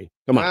guy, Ray.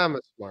 Come on. I'm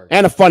a smart guy.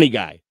 And a funny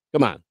guy.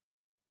 Come on.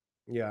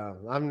 Yeah,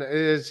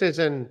 this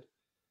isn't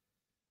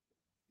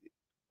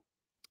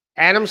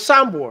Adam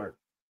Soundboard.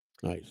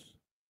 Nice.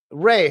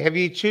 Ray, have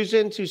you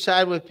chosen to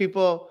side with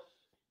people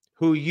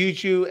who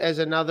use you as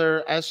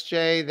another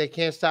SJ? They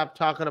can't stop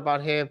talking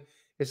about him.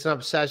 It's an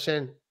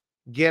obsession.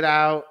 Get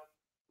out.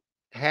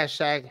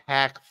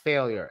 #hack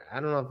failure.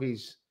 I don't know if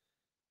he's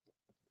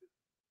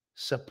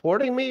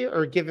supporting me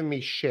or giving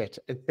me shit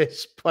in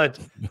this, but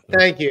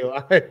thank you.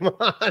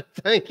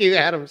 Thank you,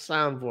 Adam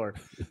Soundboard.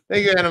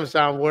 Thank you, Adam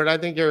Soundboard. I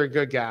think you're a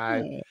good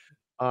guy.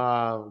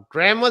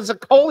 Grandma's a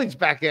Coley's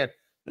back in.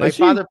 My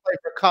father played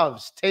for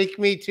Cubs. Take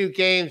me to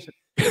games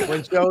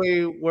when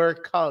Joey were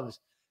Cubs.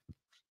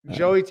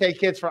 Joey take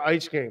kids for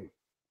ice cream.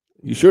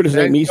 You sure this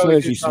ain't me,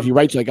 son? She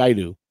writes like I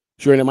do.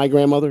 Sure ain't my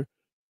grandmother?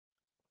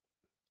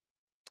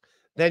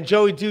 Then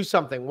Joey do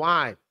something.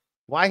 Why?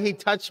 Why he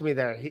touched me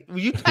there?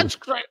 You touched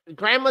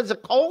Grandma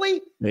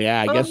Zaccoli?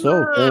 Yeah, I guess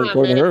so.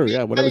 According to her,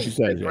 yeah, whatever she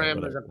says.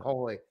 Grandma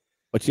Zaccoli.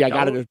 But see, I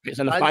got her to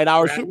send a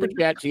 $5 super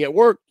chat. See, it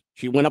worked.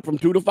 She went up from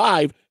 2 to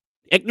 5.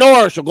 Ignore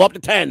her. She'll go up to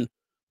 10.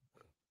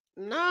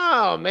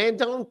 No, man,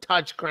 don't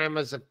touch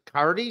Grandma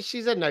Zaccardi.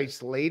 She's a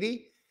nice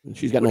lady.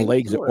 She's got no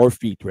legs or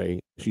feet, Ray.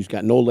 She's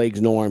got no legs,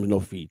 no arms,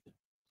 no feet.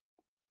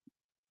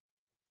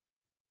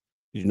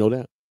 Did you know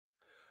that?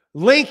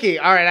 Linky,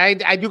 all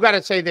right. I do got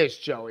to say this,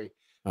 Joey.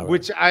 All right.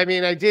 Which I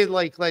mean, I did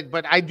like,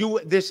 but I do.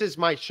 This is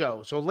my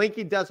show, so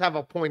Linky does have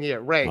a point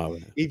here, Ray. All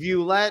right. If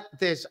you let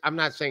this, I'm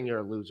not saying you're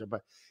a loser,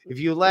 but if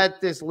you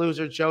let this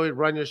loser Joey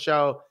run your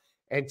show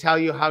and tell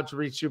you how to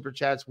read super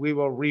chats, we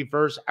will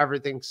reverse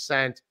everything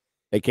sent.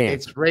 They can't.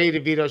 It's Ray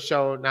DeVito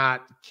show,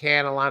 not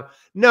Canalon.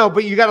 No,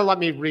 but you got to let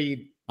me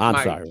read. I'm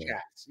my sorry.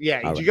 chats.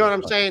 Yeah, All do you right. get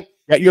what I'm saying?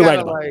 Yeah, you're right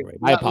gotta, about like, that.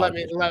 Right. I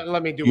apologize.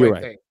 Let me do You're my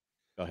right. thing.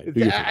 Go ahead. Do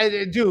your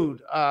thing.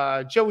 Dude,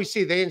 Joey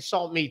C, they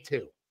insult me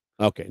too.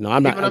 Okay. No,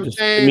 I'm You not. know what I'm I'm just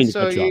saying? I mean to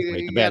So cut you off, you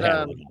right? The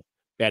gotta,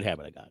 bad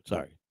habit I got.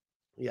 Sorry.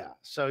 yeah.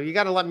 So you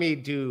got to let me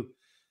do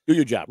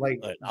your job. like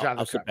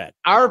I'll sit back.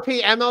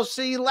 RP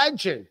MLC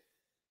legend,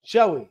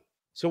 Joey.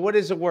 So what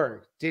is the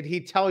word? Did he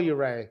tell you,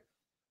 Ray?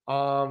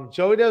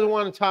 Joey doesn't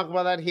want to talk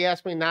about that. He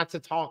asked me not to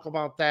talk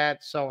about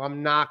that, so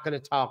I'm not going to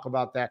talk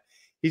about that.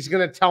 He's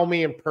going to tell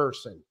me in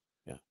person.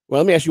 Yeah. Well,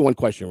 let me ask you one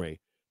question, Ray.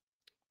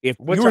 If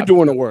What's you were up?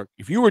 doing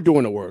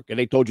the work, and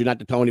they told you not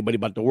to tell anybody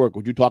about the work,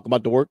 would you talk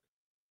about the work?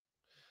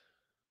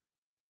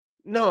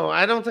 No,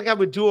 I don't think I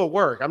would do a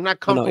work. I'm not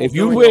comfortable. No, if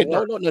you would,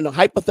 no.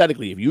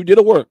 Hypothetically, if you did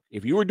a work,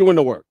 if you were doing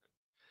the work,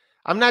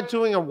 I'm not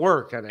doing a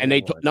work. And they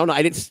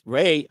I didn't.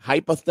 Ray,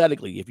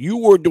 hypothetically, if you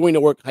were doing the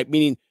work,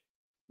 meaning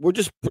we're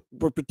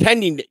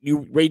pretending that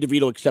Ray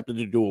DeVito accepted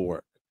to do a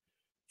work.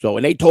 So,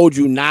 and they told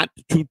you not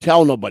to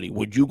tell nobody.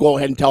 Would you go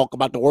ahead and talk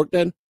about the work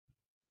then?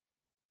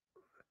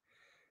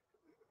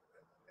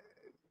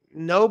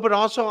 No, but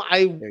also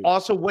I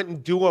also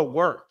wouldn't do a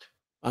work.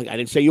 I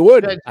didn't say you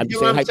would. I'm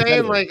saying, what I'm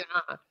saying? Like,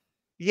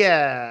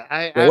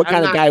 yeah. Well, what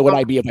kind of guy would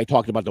I be if I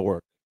talked about the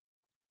work?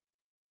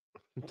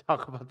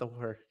 Talk about the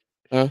work.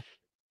 Huh?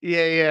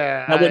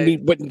 Yeah. That wouldn't be.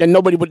 But then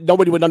nobody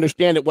would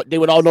understand it. What they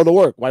would all know the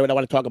work. Why would I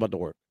want to talk about the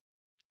work?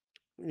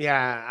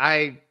 Yeah,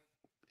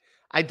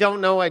 I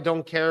don't know. I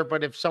don't care.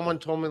 But if someone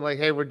told me like,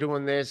 "Hey, we're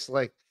doing this,"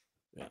 like,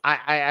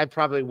 I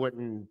probably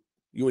wouldn't.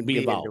 You wouldn't be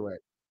involved. Into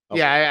it. Okay.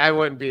 Yeah, I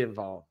wouldn't be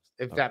involved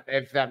if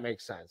that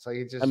makes sense. Like,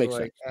 it just that makes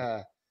like,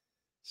 sense.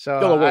 So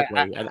still a work,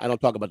 I don't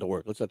talk about the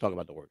work. Let's not talk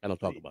about the work. I don't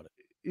talk about it.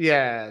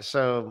 Yeah.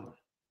 So,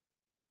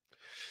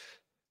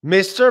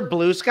 Mr.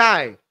 Blue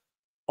Sky.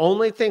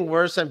 Only thing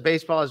worse than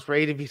baseball is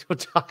Ray DeVito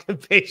talking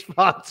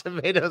baseball,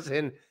 tomatoes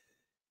in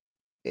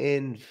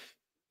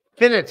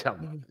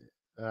infinitum.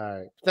 All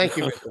right. Thank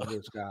you, Mr.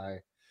 Blue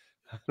Sky.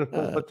 I don't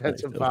know what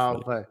that's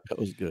about, but that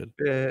was good.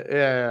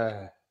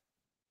 Yeah.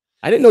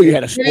 I didn't know you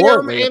had a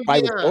score, a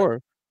private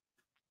score.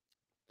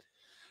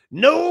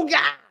 No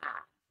guy.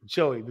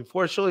 Joey,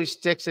 before Shirley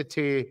sticks it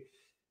in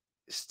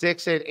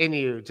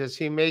you, does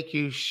he make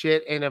you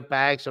shit in a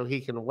bag so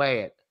he can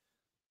weigh it?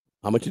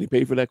 How much did he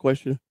pay for that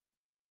question?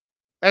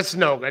 That's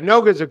Noga.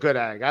 Noga's a good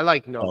egg. I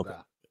like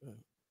Noga.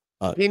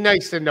 Okay. Be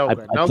nice to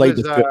Noga. I'll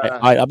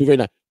be very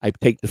nice. I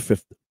take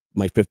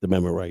my Fifth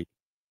Amendment right.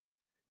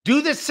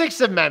 Do the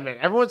Sixth Amendment.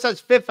 Everyone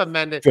says Fifth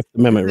Amendment. Fifth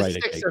Amendment right.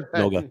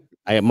 Noga.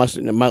 I must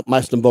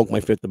invoke my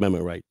Fifth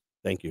Amendment right.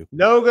 Thank you.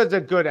 Noga's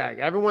a good egg.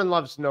 Everyone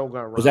loves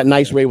Noga. Was that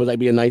nice, Ray? Was I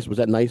being nice? Was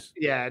that nice?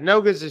 Yeah,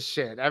 Noga's a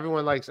shit.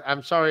 Everyone likes.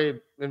 I'm sorry,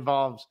 it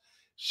involves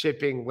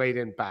shipping weight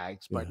in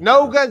bags, but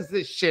Noga's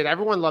the shit.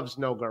 Everyone loves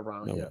Noga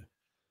around here.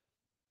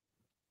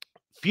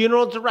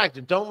 Funeral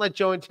director. Don't let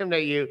Joe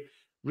intimidate you.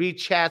 Read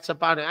chats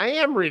about it. I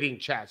am reading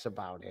chats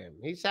about him.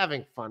 He's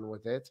having fun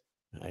with it.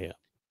 I am.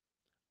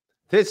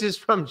 This is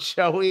from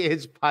Joey.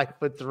 Is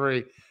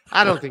 5'3".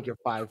 I don't think you're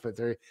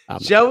 5'3".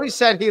 Joey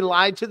said he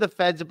lied to the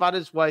feds about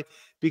his wife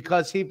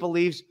because he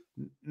believes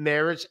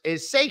marriage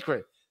is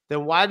sacred.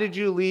 Then why did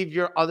you leave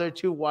your other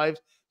two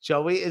wives?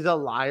 Joey is a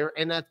liar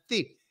and a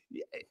thief.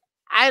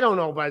 I don't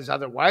know about his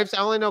other wives.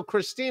 I only know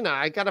Christina.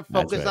 I got to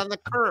focus on the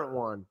current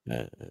one.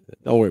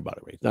 Don't worry about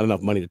it, Ray. It's not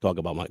enough money to talk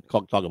about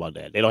talk about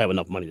that. They don't have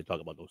enough money to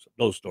talk about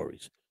those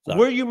stories. Sorry.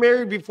 Were you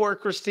married before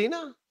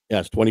Christina?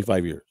 Yes,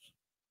 25 years.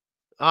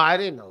 Oh, I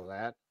didn't know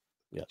that.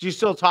 Yeah. Do you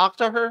still talk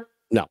to her?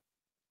 No.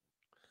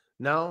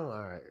 No?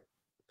 All right.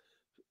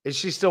 Is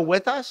she still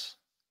with us?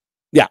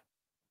 Yeah.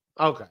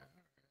 Okay.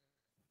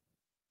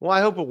 Well,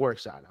 I hope it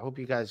works out. I hope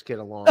you guys get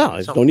along. No,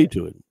 I don't need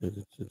to.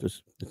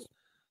 It's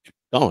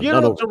gone.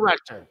 Funeral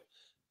director.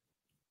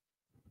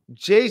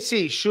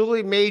 JC,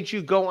 Shuley made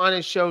you go on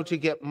his show to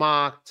get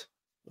mocked.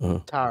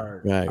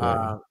 Tired.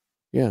 Right.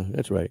 Yeah,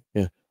 that's right.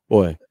 Yeah.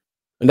 Boy.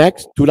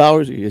 Next,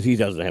 $2. He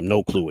doesn't have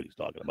no clue what he's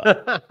talking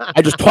about.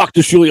 I just talked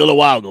to Shuley a little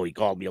while ago. He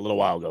called me a little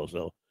while ago.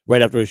 So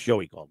right after his show,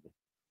 he called me.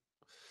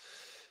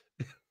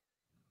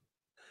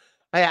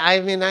 I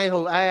hope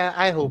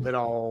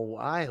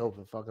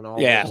it fucking all.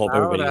 Yeah, I hope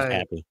everybody's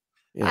happy.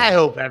 Yeah. I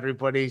hope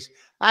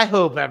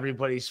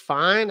everybody's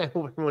fine. I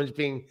hope everyone's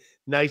being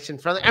nice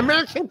and friendly.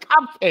 American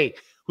Cupcake,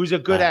 who's a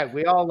good egg.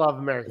 We all love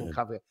American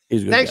Cupcake.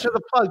 Thanks for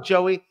the plug,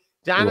 Joey.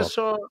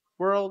 Dinosaur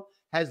World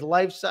has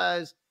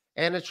life-size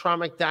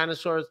animatronic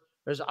dinosaurs.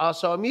 There's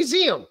also a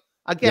museum.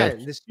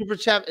 Again, the super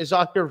chat is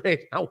off your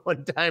radar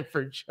one time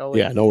for Joey.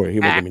 Yeah, no worry.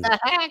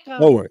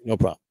 Don't worry, no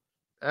problem.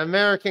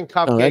 American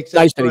Cupcakes. That's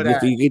nice that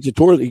it's a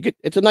tour.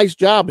 It's a nice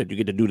job that you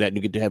get to do that, and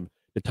you get to have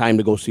the time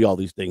to go see all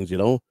these things,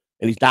 And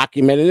he's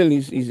documenting it, and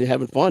he's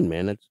having fun,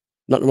 man. That's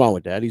nothing wrong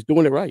with that. He's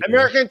doing it right.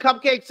 American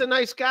Cupcake's a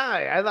nice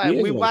guy.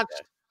 We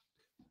watched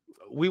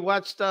we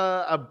watched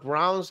a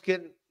Browns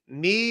get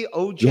me,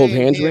 OJ, You hold and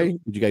hands, him. Ray?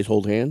 Did you guys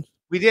hold hands?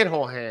 We did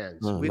hold hands.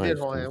 Oh, We did nice,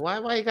 hold nice. hands.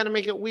 Why you gotta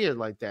make it weird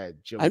like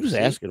that, Joe? I'm just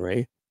asking,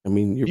 Ray. I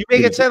mean, You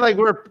make it sound like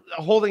we're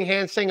holding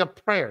hands, saying a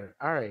prayer.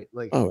 All right,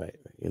 like all right,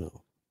 you know.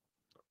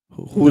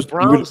 Who was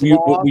Browns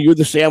were you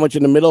the sandwich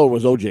in the middle, or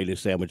was OJ the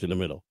sandwich in the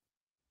middle?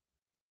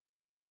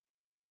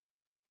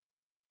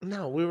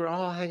 no, we were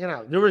all hanging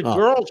out. There were Oh.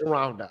 girls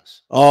around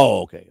us.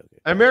 Oh, okay.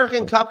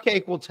 American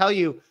Cupcake will tell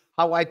you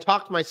how I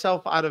talked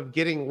myself out of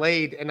getting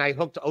laid and I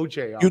hooked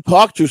OJ up. You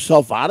talked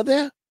yourself out of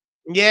there?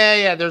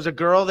 Yeah. There's a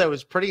girl that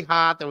was pretty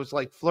hot that was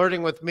like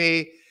flirting with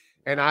me,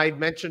 and I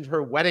mentioned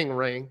her wedding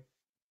ring.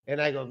 And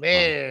I go,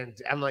 man,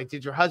 I'm like,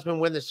 did your husband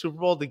win the Super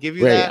Bowl to give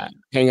you Ray, that?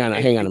 hang on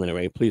a minute,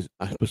 Ray. Please.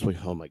 Oh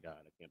my God,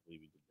 I can't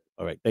believe you did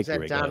that. All right, thank you,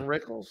 Ray. Is that Don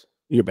Rickles?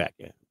 You're back,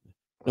 yeah.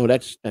 No,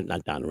 that's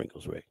not Don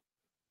Rickles, Ray.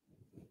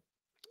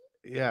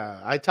 Yeah,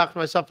 I talked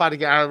myself out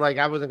again. Like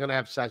I wasn't gonna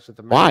have sex with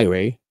the man. Why,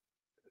 Ray?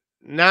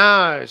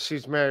 Nah,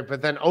 she's married,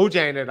 but then OJ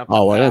ended up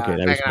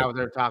hanging out with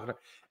her, talking to her.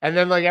 And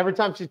then like every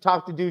time she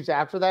talked to dudes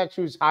after that,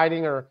 she was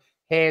hiding her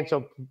hand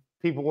so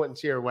people wouldn't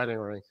see her wedding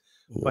ring.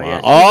 But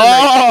wow.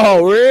 Yeah,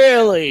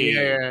 really?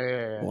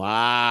 Yeah.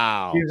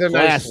 Wow. She's a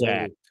nice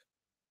lady.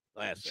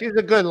 She's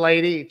a good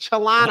lady.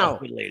 Chelano.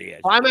 Good lady.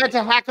 I'm at the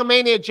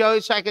Hackamania,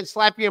 Joey, so I can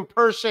slap you in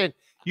person.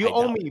 You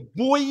owe me,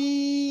 boy.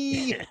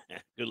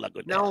 Good luck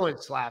with that. No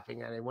one's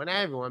slapping anyone.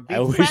 Everyone be I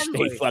wish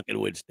friendly. they fucking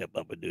would step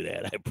up and do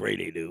that. I pray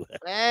they do.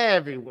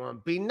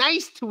 Everyone be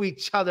nice to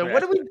each other.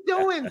 What are we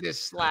doing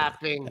this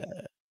slapping?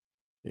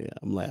 Yeah,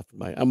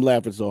 I'm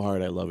laughing so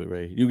hard. I love it,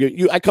 Ray.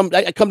 I come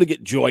to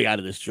get joy out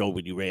of this show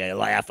with you, Ray. I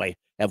laugh. I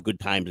have good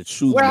times. It's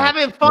soothing. We're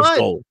having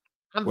fun.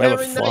 We're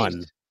having fun.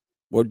 Nice.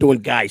 We're doing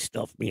guy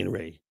stuff, me and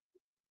Ray.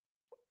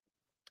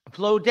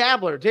 Flo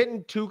Dabbler.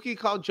 Didn't Tukey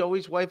call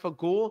Joey's wife a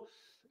ghoul?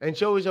 And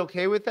Joey's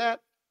okay with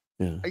that?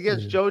 Yeah. I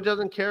guess Joe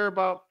doesn't care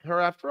about her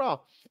after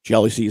all.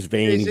 Jealousy is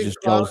vain. He's just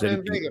jealous.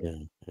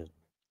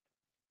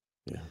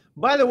 Yeah.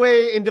 By the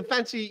way, in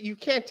defense, you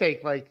can't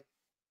take like.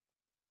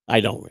 I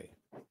don't, Ray.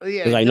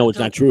 Yeah, because I know it's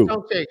not true.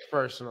 Don't take it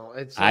personal.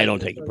 I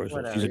don't take it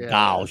personal. She's a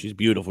doll. She's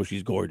beautiful.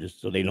 She's gorgeous.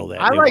 So they know that.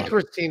 I like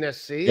Christina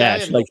C. Yeah,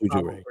 she likes you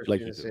too, Ray. She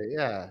likes you too.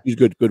 Yeah, she's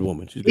good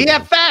woman. She's good.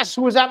 EFS,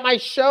 who was at my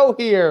show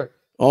here.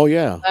 Oh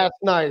yeah, last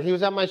night he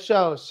was at my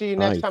show. See you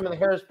next time in the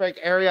Harrisburg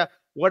area.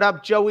 What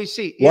up, Joey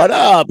C? What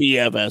up,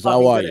 EFS?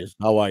 How are you?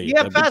 How are you?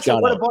 EFS, I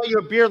would have bought you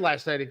a beer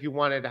last night if you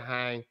wanted to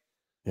hang.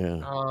 Yeah.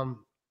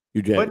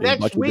 But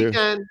next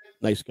weekend,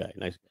 nice guy.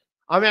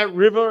 I'm at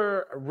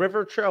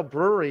River Trail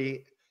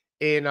Brewery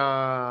in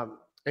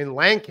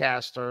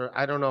Lancaster.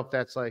 I don't know if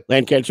that's like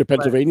Lancaster,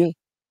 Pennsylvania.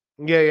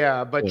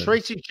 Yeah. But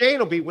Tracy Jane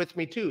will be with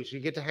me too, so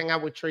you get to hang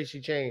out with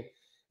Tracy Jane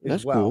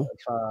as well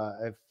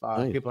if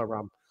nice. People are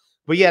around.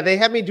 But yeah, they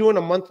have me doing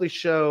a monthly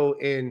show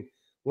in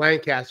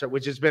Lancaster,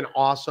 which has been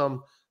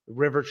awesome.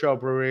 River Trail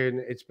Brewery, and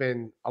it's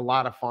been a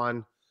lot of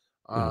fun.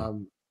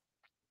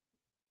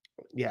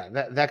 Yeah,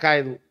 that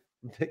guy,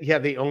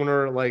 the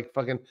owner, like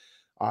fucking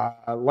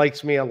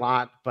likes me a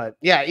lot. But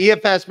yeah,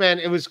 EFS, man,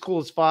 it was cool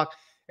as fuck.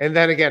 And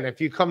then again,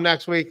 if you come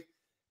next week,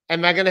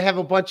 am I gonna have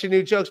a bunch of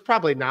new jokes?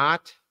 Probably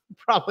not.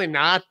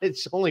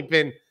 It's only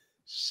been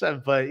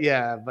but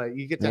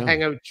you get to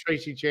hang out with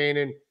Tracy Jane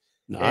and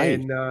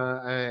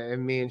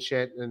me and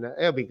shit, and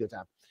it'll be a good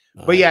time.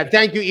 But yeah,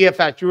 thank you,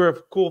 EFX. You were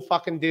a cool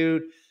fucking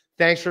dude.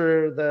 Thanks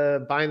for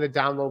buying the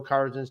download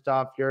cards and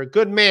stuff. You're a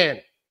good man.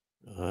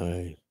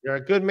 You're a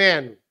good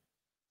man.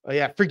 Oh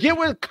yeah, forget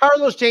what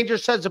Carlos Danger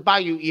says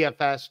about you,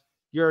 EFS.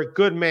 You're a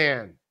good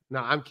man. No,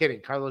 I'm kidding.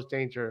 Carlos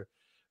Danger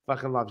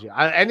fucking loves you.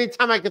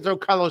 Anytime I can throw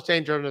Carlos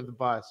Danger under the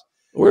bus.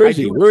 Where is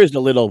he? Where is the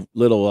little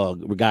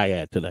guy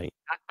at tonight?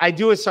 I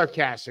do it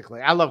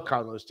sarcastically. I love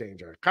Carlos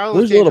Danger.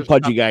 Where's the little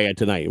pudgy guy at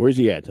tonight? Where's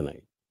he at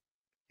tonight?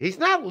 He's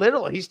not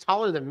little. He's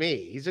taller than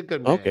me. He's a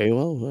good man. Okay,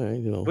 well,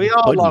 we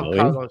all love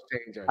Carlos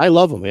Danger. I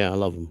love him. Yeah, I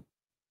love him.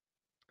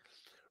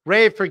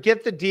 Ray,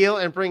 forget the deal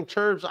and bring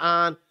Turbs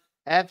on.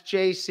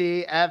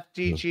 FJC,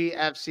 FDG,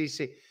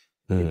 FCC.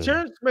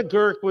 Turbs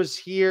McGurk was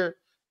here,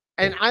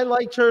 and I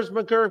like Turbs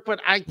McGurk, but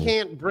I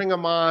can't bring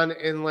him on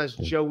unless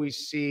Joey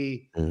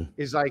C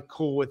is like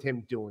cool with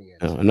him doing it.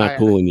 I'm not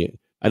cool with you.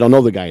 I don't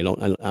know the guy.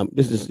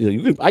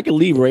 I can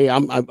leave, Ray.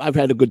 I've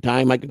had a good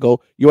time. I could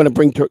go. You want to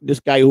bring this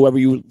guy, whoever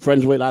you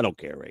friends with? I don't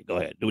care, Ray. Go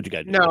ahead. Do what you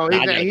got to do. No,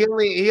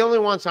 he only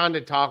wants on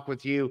to talk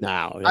with you.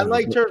 No, I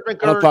like Turbs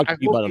McGurk. I don't talk to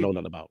people I don't know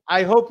nothing about.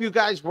 I hope you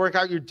guys work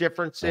out your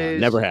differences.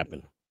 Never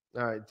happened.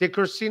 All right. Did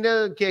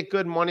Christina get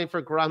good money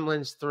for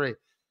Gremlins 3?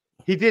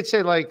 He did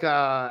say like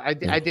I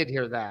did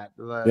hear that.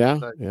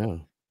 Yeah.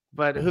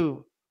 But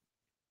who?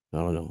 I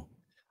don't know.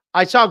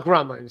 I saw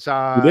Gremlins.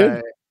 You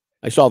did?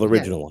 I saw the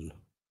original one.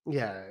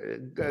 Yeah.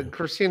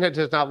 Christina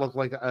does not look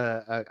like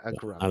a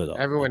gremlin. Not at all.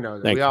 Everyone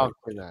knows that. Thanks, we all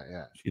know that.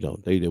 Yeah. She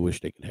don't. They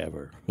wish they could have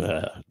her.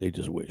 They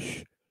just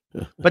wish.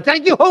 But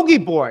thank you,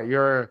 Hoagie Boy.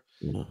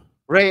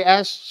 Ray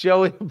asked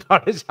Joey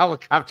about his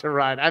helicopter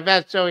ride. I've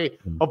asked Joey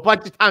a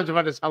bunch of times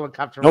about his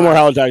helicopter ride. No more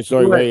helicopter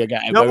story, Ray.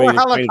 No more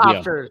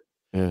helicopters.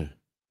 Yeah.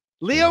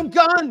 Leo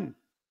Gunn.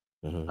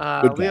 Good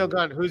guy. Leo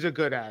Gunn, who's a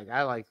good egg.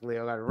 I like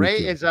Leo Gunn. Ray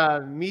too. is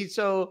a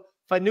miso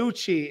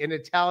fanucci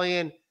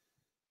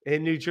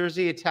in New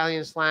Jersey,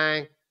 Italian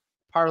slang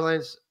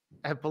parlance,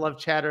 have beloved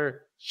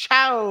chatter.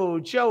 Ciao,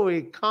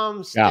 Joey,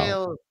 come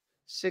stale,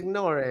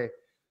 signore.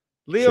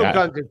 Leo Ciao.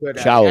 Gunn's a good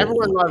egg. Ciao.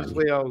 Everyone loves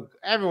Leo.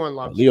 Everyone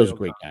loves Leo's Leo a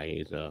great Gunn.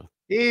 guy.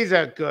 He's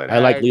a good I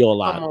like egg. Leo a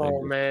lot. Come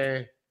on,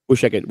 man.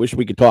 Wish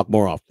we could talk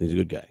more often. He's a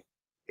good guy.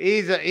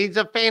 He's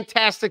a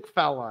fantastic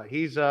fella.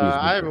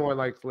 Everyone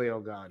likes Leo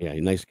Gunn. Yeah,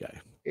 he's a nice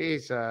guy.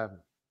 He's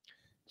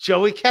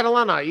Joey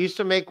Catalano used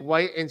to make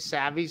White and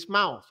Savvy's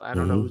mouth. I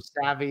don't know who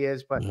Savvy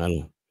is, but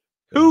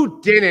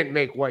who didn't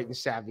make White and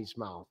Savvy's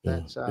mouth?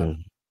 That's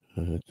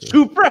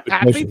super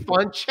happy,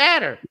 fun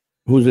chatter.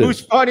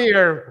 Who's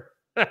funnier?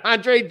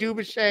 Andre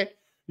Dubuchet.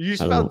 You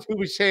spelled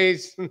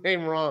Dubuchet's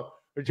name wrong.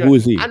 Who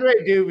is he? Andre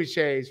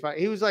Dubuchet.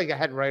 He was like a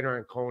head writer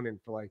on Conan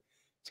for like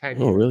 10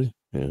 years. Oh, really?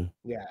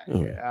 Yeah.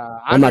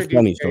 I'm not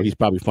funny, so he's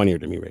probably funnier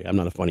than me, Ray. I'm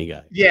not a funny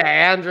guy.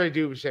 Yeah, Andre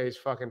Dubuchet is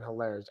fucking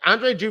hilarious.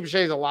 Andre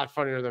Dubuchet is a lot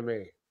funnier than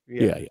me.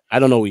 Yeah. I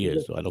don't know who he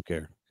is, so I don't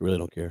care. I really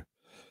don't care.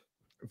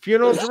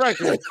 Funeral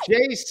director,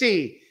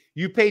 JC.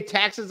 You pay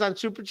taxes on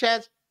super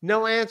chats?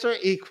 No answer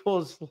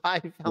equals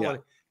live felony.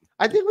 Yeah.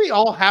 I think we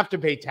all have to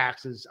pay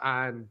taxes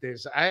on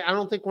this. I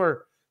don't think we're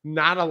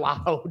not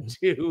allowed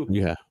to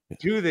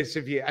do this.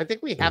 I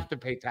think we have to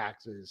pay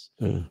taxes.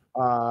 RP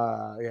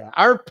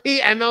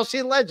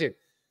MLC legend.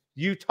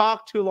 You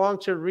talk too long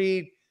to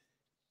read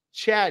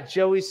chat.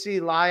 Joey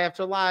C. Lie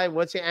after lie.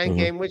 What's the end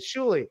game with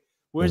Shuley?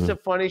 Where's the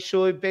funny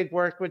Shuley big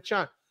work with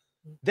John?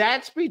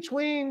 That's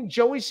between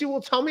Joey C.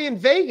 will tell me in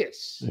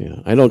Vegas.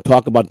 Yeah, I don't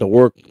talk about the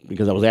work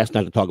because I was asked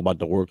not to talk about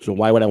the work. So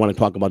why would I want to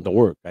talk about the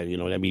work? That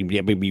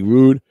would be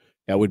rude.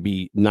 That would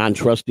be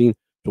non-trusting.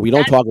 So we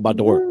don't talk about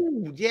the work.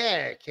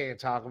 Yeah, can't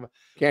talk about.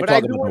 Can't but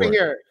talk I do about want to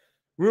hear.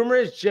 Rumor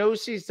is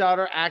Josie's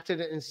daughter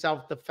acted in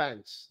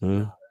self-defense.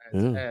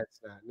 That's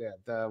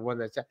not the one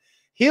that's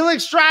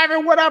Helix Driver.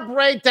 What up,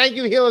 Ray? Thank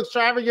you, Helix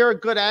Driver. You're a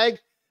good egg.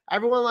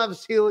 Everyone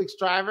loves Helix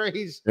Driver.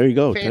 He's there. You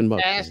go.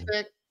 Fantastic.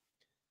 $10.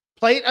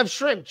 Plate of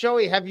shrimp.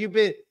 Joey, have you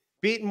been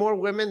beating more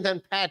women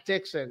than Pat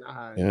Dixon?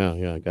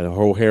 Yeah. I got a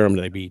whole harem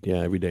that I beat. Yeah,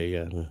 every day.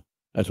 Yeah,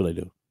 that's what I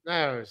do.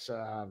 There's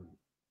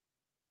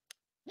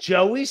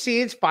Joey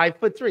C. It's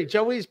 5'3".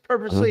 Joey's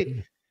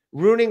purposely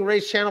ruining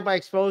Ray's channel by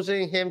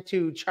exposing him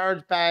to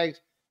charge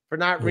bags for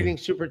not reading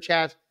super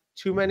chats.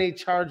 Too many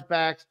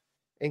chargebacks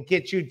and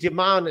get you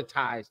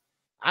demonetized.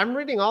 I'm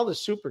reading all the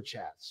super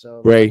chats.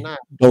 So Ray,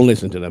 don't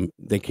listen to them.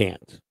 They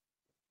can't.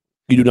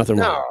 You do nothing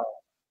wrong.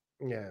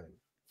 Yeah.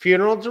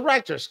 Funeral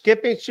director.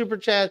 Skipping super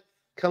chat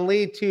can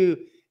lead to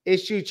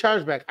issue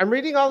chargeback. I'm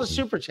reading all the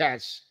super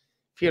chats.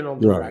 Funeral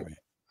director. Right.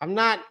 I'm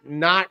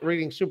not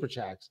reading super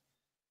chats.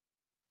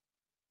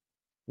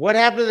 What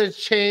happened to the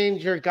chain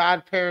your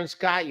godparents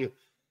got you?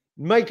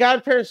 My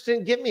godparents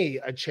didn't get me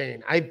a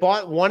chain. I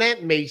bought one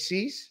at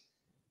Macy's.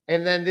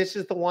 And then this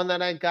is the one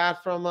that I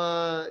got from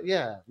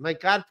my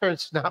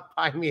godparents did not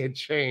buy me a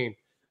chain.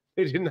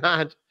 They did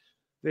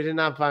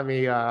not buy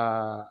me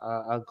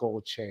a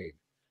gold chain.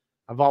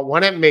 I bought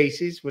one at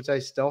Macy's, which I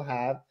still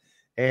have.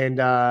 And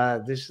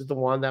this is the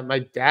one that my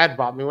dad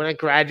bought me when I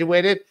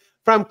graduated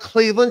from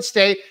Cleveland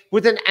State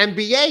with an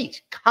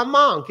MBA. Come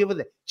on, give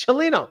it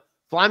Chelino.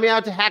 Fly me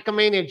out to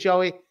Hackamania,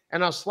 Joey,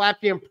 and I'll slap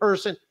you in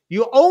person.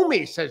 You owe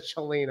me, says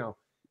Chelino.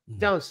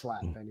 Don't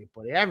slap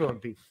anybody. Everyone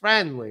be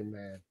friendly,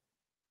 man.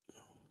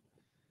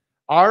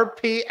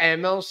 RP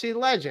MLC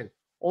legend.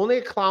 Only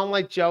a clown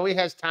like Joey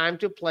has time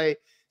to play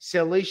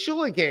silly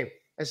Shuley game.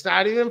 It's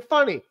not even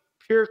funny.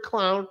 Pure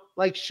clown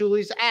like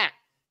Shuley's act.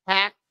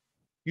 Hack,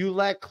 you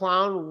let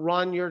clown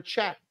run your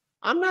chat.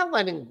 I'm not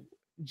letting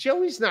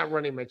Joey's not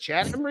running my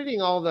chat. I'm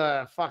reading all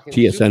the fucking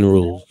TSN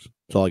rules.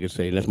 That's all I can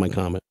say. That's my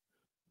comment.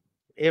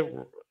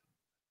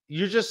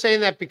 You're just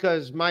saying that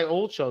because my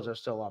old shows are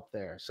still up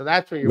there. So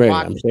that's where you're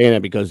watching. I'm saying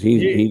that because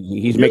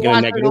he's making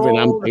a negative and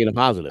I'm making a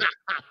positive.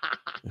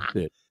 That's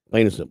it.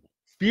 Plain and simple.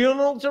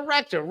 Funeral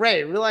director,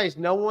 Ray, realize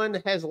no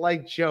one has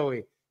liked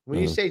Joey. When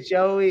you say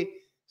Joey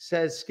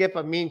says skip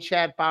a mean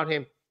chat about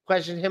him,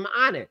 question him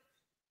on it.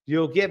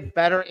 You'll get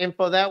better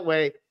info that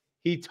way.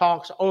 He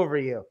talks over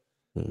you.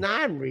 No,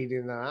 I'm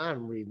reading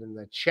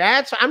the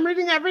chats. I'm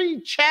reading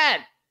every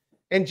chat.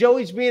 And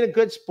Joey's being a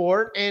good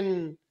sport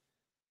and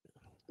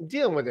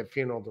dealing with it,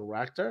 funeral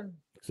director.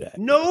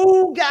 Exactly.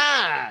 No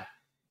guy.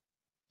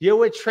 You're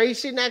with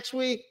Tracy next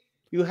week.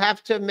 You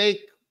have to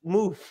make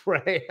move,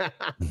 right?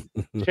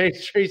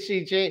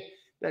 Tracy Jane.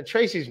 Now,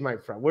 Tracy's my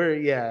friend.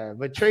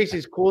 But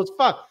Tracy's cool as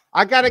fuck.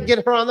 I gotta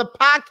get her on the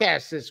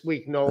podcast this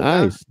week. No,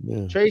 nice.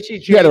 Yeah. Tracy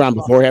Jane. You had her on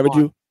before, haven't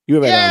you?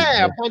 You have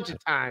had a bunch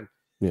of time.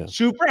 Yeah.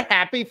 Super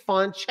happy,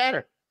 fun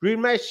chatter. Read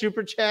my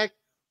super chat,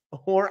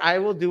 or I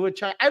will do a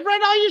chat. I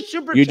read all your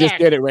super. You just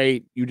did it,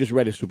 Ray. You just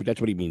read a super. That's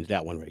what he means.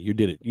 That one, Ray. You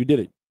did it. You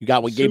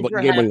got what gave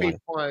happy,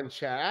 fun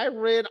chat. I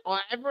read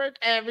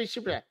every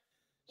super chat.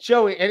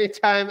 Joey,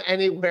 anytime,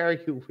 anywhere,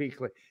 you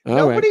weekly.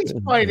 Nobody's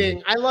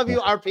fighting. I love you,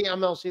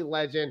 RPMLC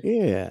legend.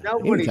 Yeah.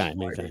 Nobody's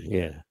fighting.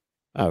 Yeah.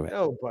 All right.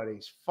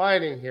 Nobody's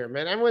fighting here,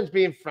 man. Everyone's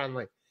being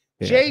friendly.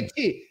 Yeah.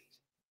 JT,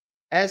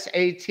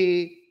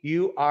 Saturday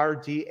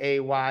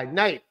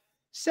night.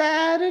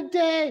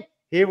 Saturday.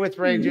 Here with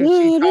Rangers.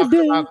 She's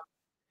talking about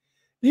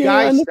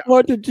on the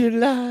 4th of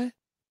July.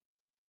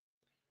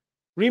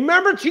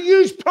 Remember to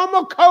use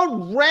promo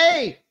code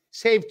RAY.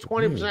 Save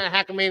 20% on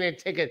Hackamania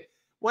ticket.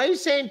 Why are you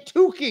saying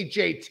Tukey,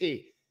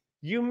 JT?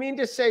 You mean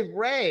to say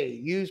Ray?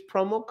 Use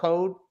promo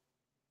code.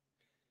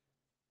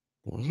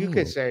 You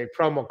could say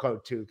promo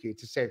code Tukey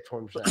to save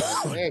 20%.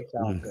 It's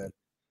all good.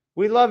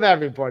 We love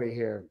everybody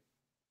here.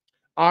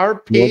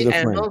 RP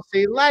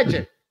MLC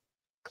legend.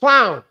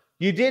 Clown,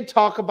 you did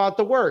talk about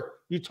the work.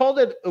 You told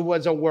it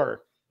was a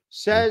work.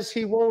 Says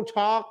he won't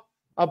talk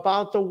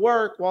about the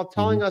work while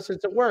telling us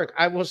it's a work.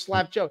 I will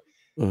slap Joe.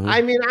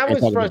 I mean, I was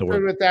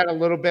frustrated with that a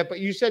little bit, but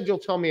you said you'll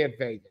tell me at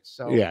Vegas.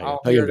 So yeah, I'll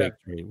tell you hear that.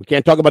 We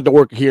can't talk about the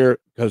work here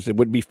because it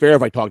wouldn't be fair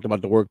if I talked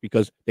about the work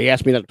because they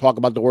asked me not to talk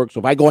about the work. So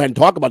if I go ahead and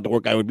talk about the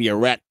work, I would be a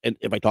rat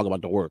if I talk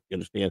about the work. You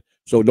understand?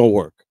 So no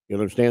work. You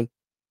understand?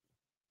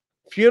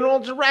 Funeral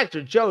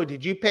director, Joe,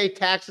 did you pay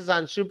taxes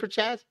on Super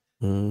Chats?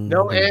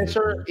 No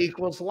answer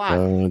equals lie.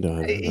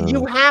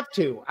 You have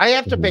to. I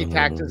have to pay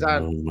taxes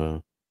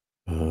on.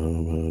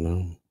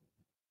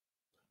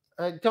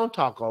 Don't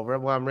talk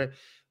over it.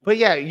 But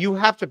yeah, you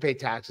have to pay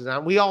taxes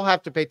on. We all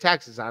have to pay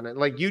taxes on it.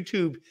 Like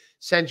YouTube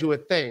sends you a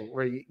thing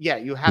where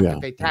you have to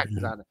pay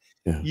taxes on it.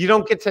 Yeah. You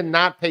don't get to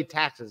not pay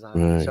taxes on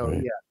it. So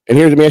yeah. And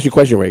let me ask you a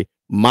question, Ray.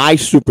 My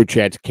Super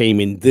Chats came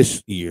in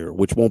this year,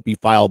 which won't be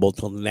fileable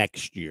till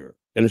next year.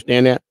 You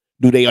understand that?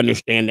 Do they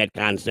understand that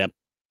concept?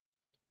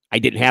 I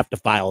didn't have to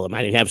file them.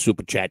 I didn't have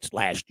Super Chats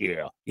last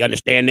year. You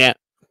understand that?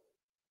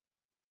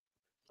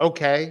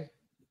 Okay.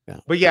 Yeah.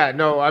 But yeah,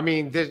 no, I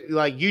mean,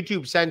 like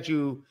YouTube sent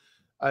you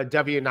a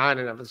W-9 and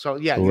everything. So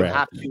yeah, you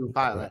have to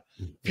file it.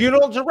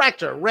 Funeral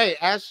director, Ray,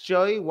 ask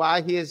Joey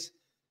why he is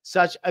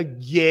such a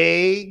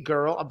gay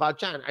girl about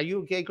John. Are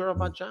you a gay girl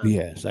about John?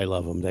 Yes, I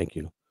love him. Thank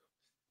you.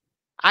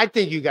 I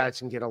think you guys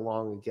can get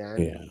along again.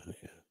 Yeah.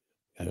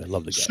 I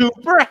love the guy.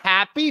 Super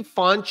happy,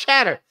 fun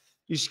chatter.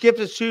 You skipped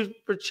a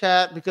super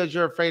chat because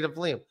you're afraid of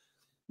Liam.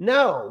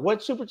 No,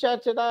 what super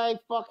chat did I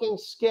fucking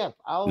skip?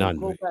 I'll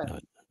go back.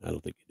 None. I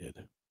don't think you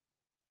did.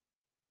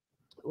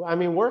 I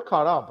mean, we're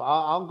caught up.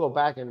 I'll go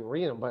back and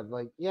read them, but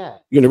like, yeah.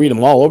 You're gonna read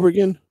them all over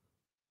again?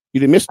 You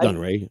didn't miss none,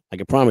 Ray. I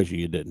can promise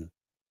you didn't.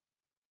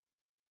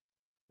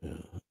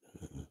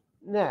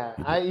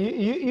 Nah,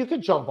 you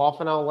could jump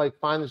off and I'll like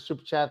find the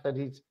super chat that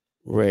he's.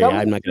 Ray,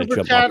 I'm not gonna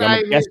jump off.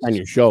 I'm a guest on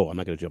your show. I'm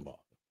not gonna jump off.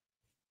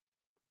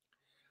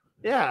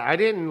 Yeah, I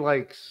didn't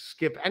like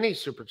skip any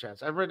super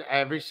chats. I read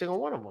every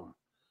single one of them.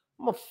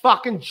 I'm a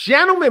fucking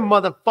gentleman,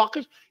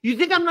 motherfuckers. You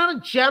think I'm not a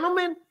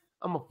gentleman?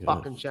 I'm a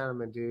fucking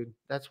gentleman, dude.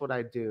 That's what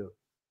I do.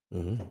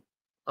 I'm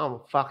a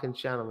fucking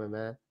gentleman,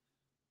 man.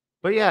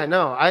 But yeah,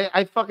 no,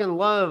 I fucking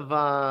love.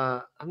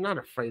 I'm not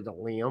afraid of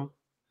Liam.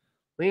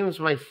 Liam's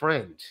my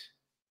friend.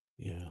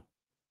 Yeah,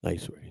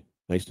 nice, Ray.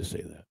 Nice to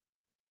say that.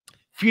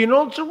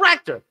 Funeral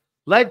director,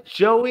 let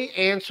Joey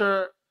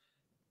answer.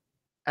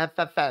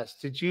 FFS,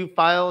 did you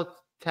file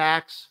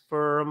tax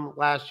for him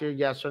last year?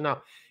 Yes or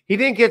no? He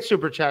didn't get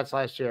super chats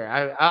last year.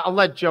 I'll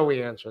let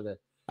Joey answer that.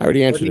 I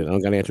already answered it.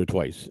 I'm gonna answer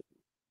twice.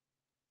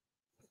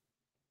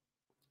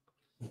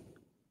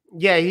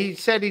 Yeah, he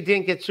said he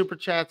didn't get super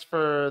chats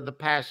for the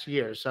past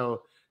year,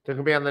 so they're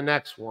gonna be on the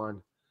next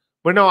one.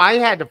 But no, I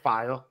had to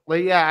file.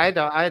 Like, yeah,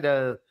 I had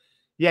to.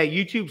 Yeah,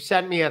 YouTube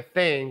sent me a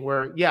thing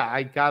where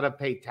I gotta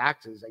pay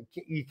taxes.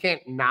 You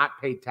can't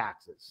not pay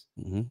taxes.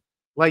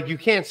 Like, you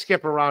can't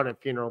skip around a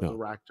funeral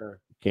director.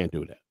 Can't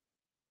do that.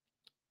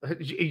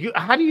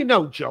 How do you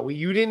know, Joey?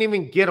 You didn't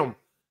even get them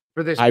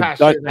for this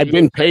past year. I've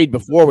been paid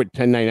before with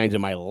 1099s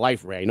in my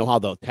life, Ray. I know how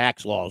the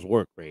tax laws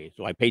work, Ray.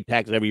 So I paid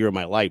taxes every year of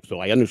my life.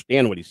 So I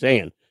understand what he's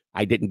saying.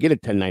 I didn't get a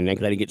 1099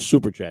 because I didn't get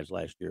super chats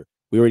last year.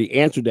 We already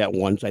answered that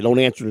once. I don't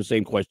answer the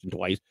same question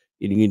twice.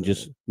 And you can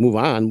just move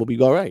on. We'll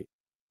be all right.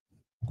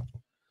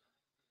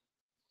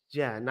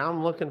 Yeah, now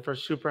I'm looking for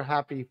super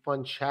happy,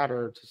 fun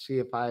chatter to see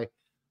if I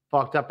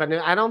fucked up. And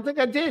I don't think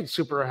I did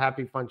super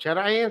happy, fun chatter.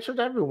 I answered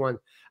everyone.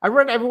 I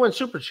read everyone's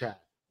super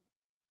chat.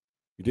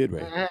 You did,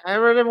 right? I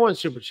read everyone's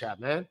super chat,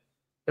 man.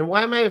 And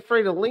why am I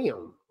afraid of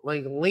Liam?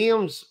 Like,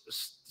 Liam's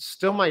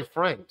still my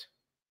friend.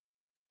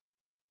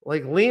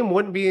 Like, Liam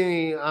wouldn't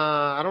be,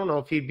 I don't know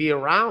if he'd be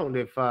around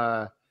if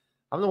I'm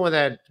the one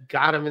that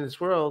got him in this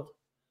world.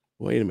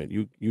 Wait a minute.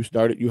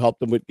 You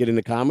helped him with getting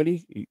the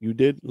comedy? You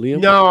did,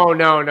 Liam? No.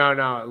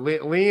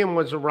 Liam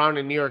was around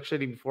in New York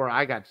City before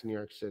I got to New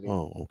York City.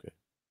 Oh, okay.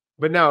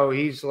 But no,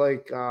 he's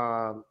like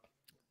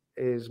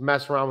is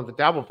messing around with the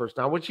devil first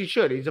now, which he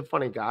should. He's a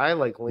funny guy,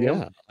 like Liam.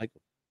 Yeah, I like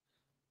him.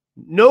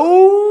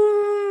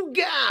 No,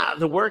 God.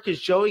 The work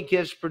is Joey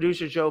gives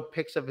producer Joe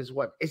pics of his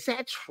wife. Is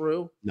that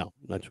true? No,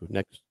 not true.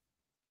 Next.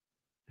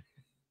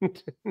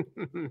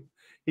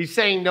 He's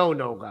saying no,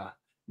 God.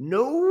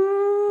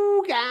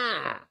 No,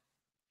 God.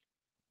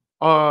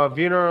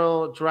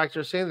 Funeral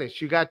director saying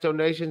this. You got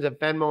donations at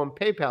Venmo and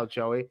PayPal,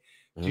 Joey.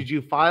 Did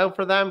you file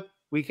for them?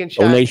 We can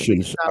check.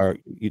 Donations are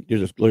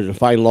there's a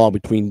fine law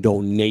between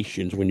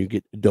donations. When you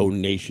get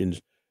donations,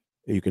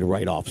 you can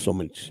write off so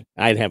much.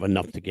 I'd have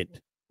enough to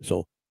get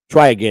So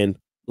try again,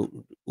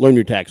 learn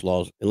your tax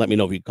laws, and let me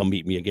know if you come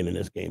meet me again in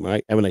this game. All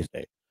right. Have a nice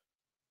day.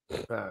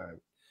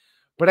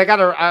 But I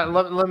gotta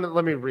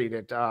let me read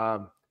it.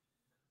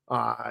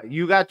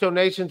 You got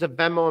donations of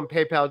Venmo and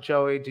PayPal,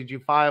 Joey. Did you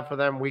file for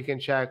them? We can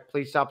check.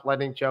 Please stop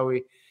letting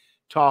Joey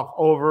talk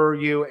over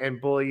you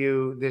and bully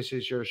you. This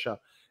is your show.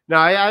 No,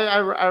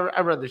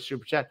 I read the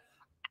super chat.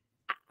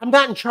 I'm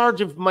not in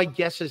charge of my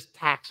guest's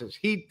taxes.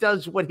 He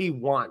does what he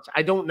wants.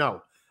 I don't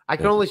know. I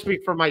can only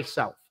speak for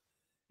myself.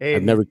 And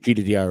I've never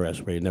cheated the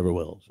IRS, Ray. Never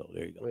will. So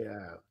there you go.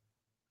 Yeah.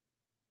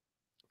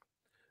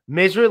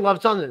 Misery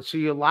loves London. So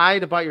you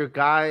lied about your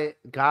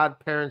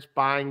godparents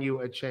buying you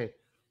a chain.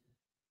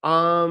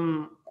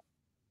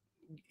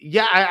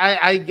 Yeah,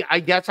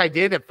 I guess I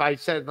did. If I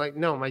said like,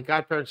 no, my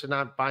godparents did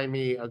not buy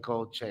me a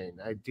gold chain.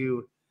 I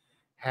do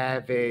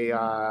have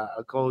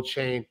a gold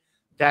chain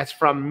that's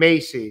from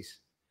Macy's.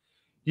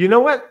 You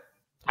know what?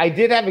 I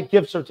did have a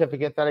gift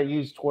certificate that I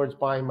used towards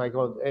buying my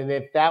gold, and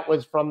if that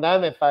was from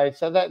them, if I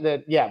said that,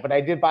 then yeah. But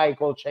I did buy a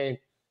gold chain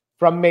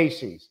from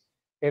Macy's,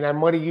 and I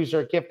might have used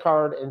their gift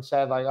card and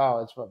said like,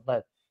 oh, it's from,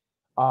 but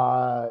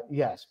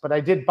yes, but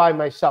I did buy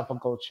myself a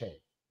gold chain.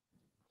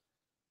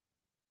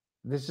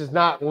 This is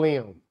not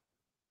Liam,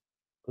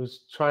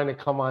 who's trying to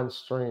come on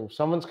stream.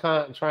 Someone's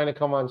trying to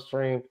come on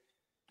stream.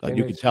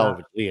 You can tell if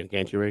it's Liam,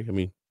 can't you, Ray? I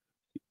mean,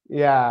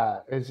 yeah,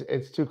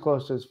 it's too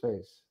close to his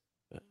face.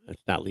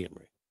 It's not Liam,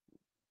 Ray.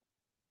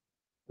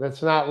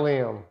 That's not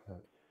Liam.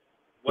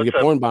 You get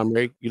porn bomb,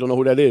 Ray. You don't know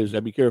who that is.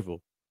 Be careful.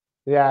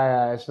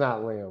 Yeah, it's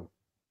not Liam.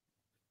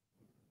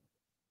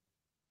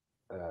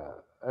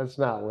 That's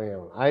not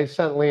Liam. I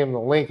sent Liam the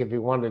link if he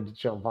wanted to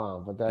jump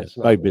on, but that's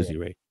not. Probably busy,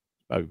 Ray.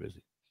 Probably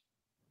busy.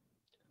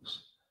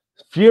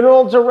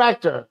 Funeral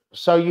director.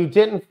 So you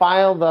didn't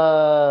file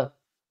the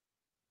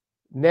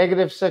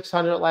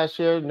 -600 last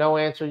year? No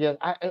answer yet.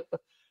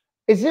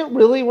 Is it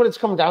really what it's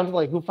come down to?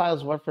 Like who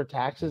files what for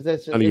taxes?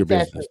 That's none of your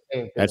business.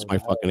 That's my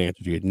fucking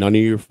answer to you. None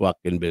of your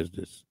fucking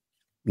business.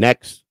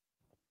 Next.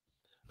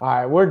 All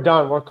right, we're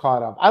done. We're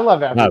caught up. I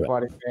love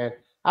everybody, man.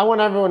 I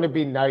want everyone to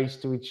be nice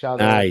to each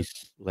other.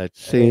 Nice.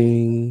 Let's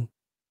sing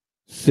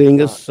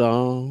a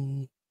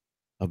song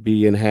of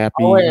being happy.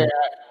 Oh, wait,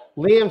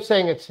 Liam's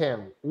saying it's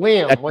him.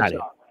 Liam, what's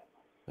up?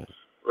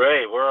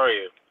 Ray, where are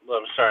you? Well,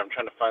 I'm sorry, I'm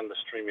trying to find the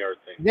StreamYard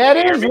thing. That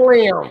is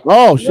Liam.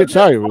 Oh shit!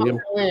 Sorry, Liam.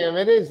 Liam,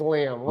 it is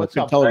Liam. What's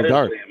up? Tell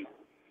dark.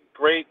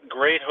 Great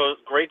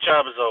host. Great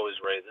job as always,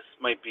 Ray. This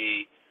might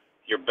be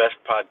your best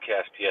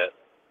podcast yet.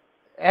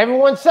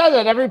 Everyone says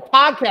it. Every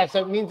podcast.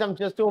 That means I'm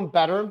just doing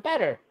better and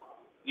better.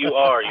 You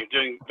are. You're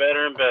doing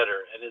better and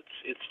better, and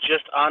it's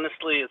just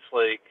honestly, it's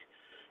like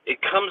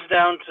it comes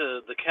down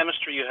to the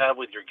chemistry you have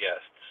with your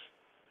guests,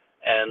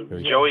 and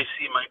Joey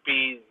C might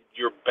be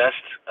your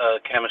best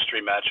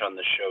chemistry match on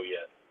the show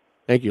yet.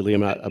 Thank you,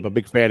 Liam. I'm a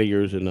big fan of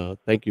yours, and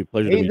thank you.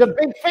 Pleasure to meet you. He's a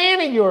big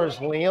fan of yours,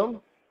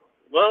 Liam.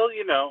 Well,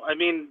 you know, I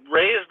mean,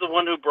 Ray is the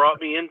one who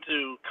brought me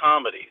into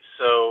comedy,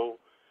 so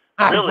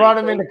I really, brought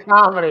him into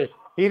comedy.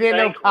 He didn't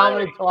know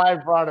comedy Ray. until I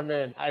brought him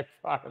in. I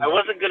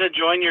wasn't going to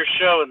join your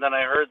show, and then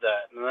I heard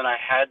that, and then I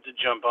had to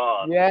jump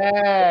on.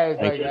 Yeah.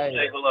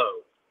 Say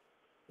hello.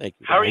 Thank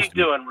you. How are you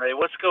doing, Ray?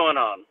 What's going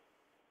on?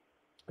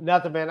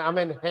 Nothing, man. I'm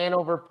in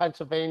Hanover,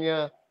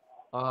 Pennsylvania.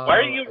 Why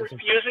are you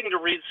refusing to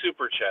read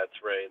super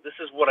chats, Ray? This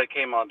is what I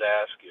came on to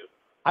ask you.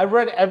 I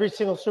read every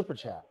single super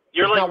chat.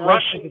 You're like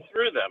rushing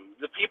through them.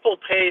 The people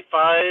pay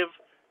 $10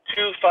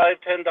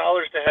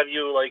 to have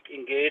you like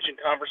engage in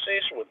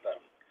conversation with them,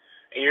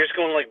 and you're just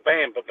going like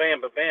bam, ba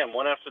bam, ba bam,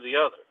 one after the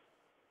other.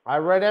 I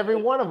read every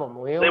one of them,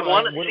 Liam. They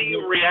want to see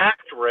you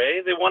react,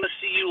 Ray. They want to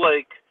see you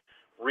like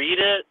read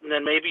it, and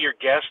then maybe your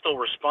guest will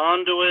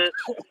respond to it,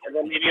 and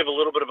then maybe you have a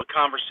little bit of a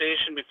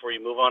conversation before you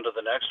move on to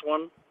the next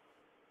one.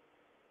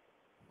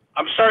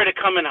 I'm sorry to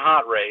come in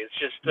hot, Ray. It's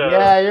just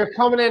yeah, you're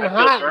coming in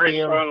hot, very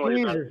Liam.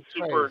 strongly about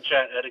super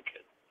chat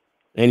etiquette.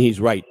 And he's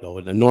right, though.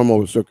 In a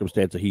normal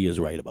circumstance, he is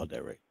right about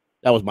that, Ray.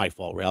 That was my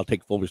fault, Ray. I'll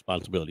take full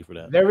responsibility for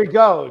that. There we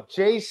go.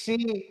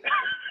 JC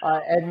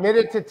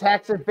admitted to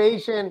tax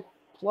evasion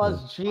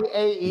plus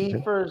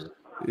GAE for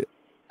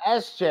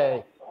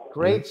SJ.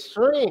 Great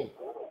stream.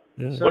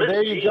 Yeah. So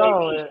there you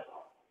go.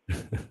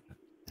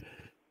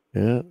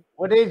 Yeah.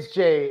 What is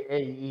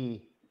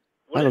JAE?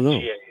 I don't know.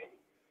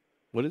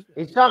 What is it?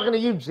 He's talking to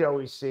you,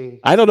 Joey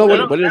C. I don't know.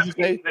 What did he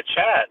say? The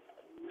chat.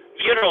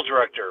 Funeral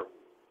director.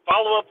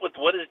 Follow up with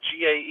what is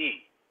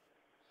GAE?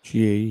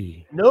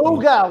 GAE. No,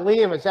 God,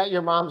 Liam, is that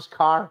your mom's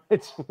car?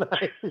 It's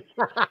nice.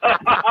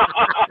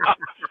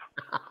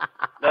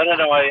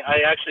 No.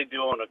 I actually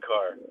do own a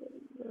car.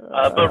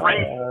 But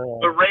Ray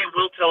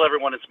will tell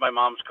everyone it's my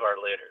mom's car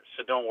later,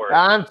 so don't worry.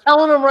 I'm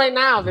telling him right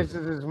now this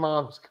is his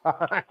mom's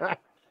car.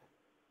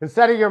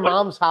 Instead of your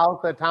mom's house,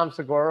 the Tom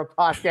Segura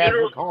podcast,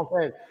 we're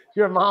calling it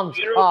your mom's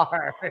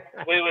car. Wait.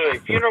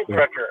 Funeral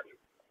director.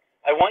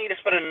 I want you to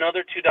spend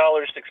another $2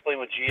 to explain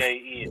what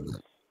GAE is.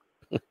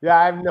 Yeah,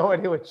 I have no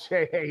idea what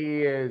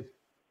GAE is.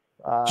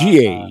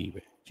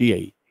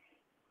 GAE.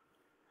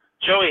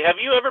 Joey, have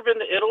you ever been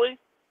to Italy?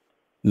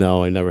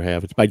 No, I never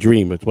have. It's my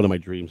dream. It's one of my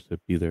dreams to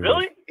be there.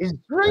 Really? His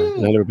dream. I've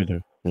never been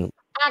there. Yeah.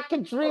 I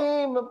can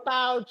dream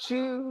about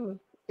you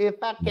if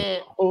I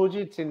can't hold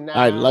you tonight.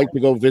 I'd like to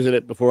go visit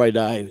it before I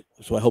die,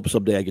 so I hope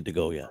someday I get to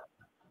go. Yeah.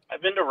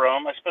 I've been to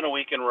Rome. I spent a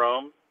week in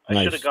Rome. I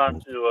Nice. should have gone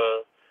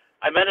to.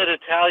 I met an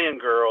Italian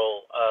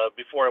girl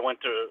before I went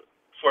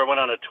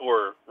on a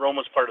tour. Rome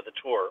was part of the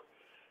tour.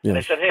 And I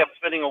Yes. said, "Hey, I'm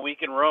spending a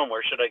week in Rome.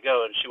 Where should I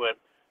go?" And she went,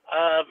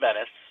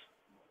 "Venice."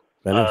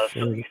 Venice.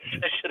 So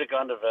I should have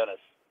gone to Venice.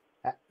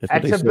 That's what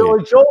That's they a say.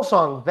 Billy Joel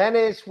song.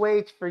 Venice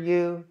waits for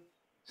you.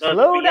 No, it's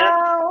Slow Vienna.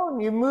 down,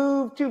 you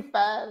move too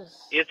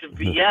fast. It's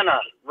Vienna,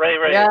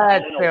 right? Yeah,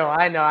 It's it's still.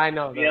 I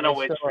know. Vienna It's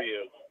waits still, for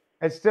you.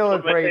 it's still a It's one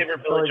of my great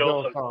favorite Billy Billy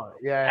Joel Joel song.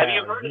 Yeah. Have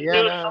you heard his new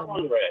Vienna.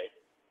 song, Ray?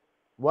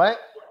 What?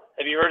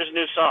 Have you heard his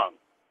new song?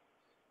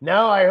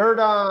 No, I heard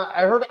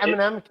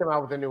Eminem came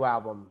out with a new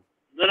album.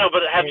 No,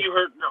 but have you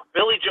heard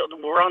Billy Joel?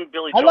 We're on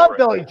Billy I Joel. love right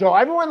Billy now. Joel.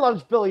 Everyone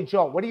loves Billy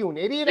Joel. What are you, an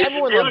idiot? His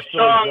Everyone new loves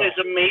Billy song Joel. is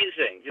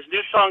amazing. His new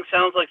song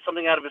sounds like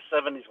something out of his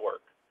 70s work.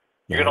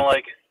 You're gonna Nice.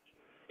 like it.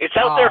 It's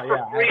out there for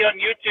yeah. free on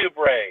YouTube,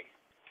 Ray.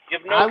 You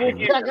have no I will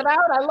excuse. check it out.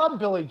 I love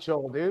Billy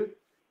Joel, dude.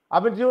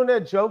 I've been doing a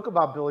joke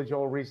about Billy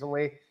Joel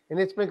recently, and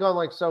it's been going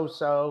like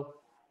so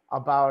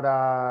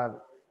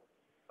about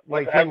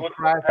like How him does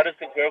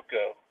the joke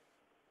go?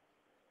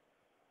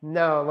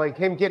 No, like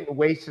him getting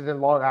wasted in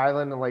Long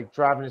Island and like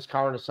driving his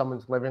car into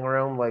someone's living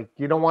room. Like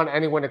you don't want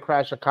anyone to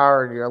crash a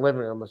car in your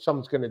living room if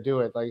someone's gonna do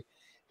it. Like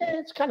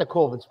it's kind of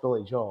cool if it's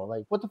Billy Joel.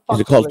 Like what the fuck?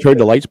 Is it called Turn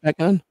the Lights Back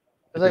On?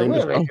 I was like,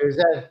 wait a minute, dude,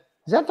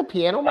 is that the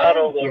piano man?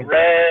 Bottle of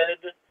red,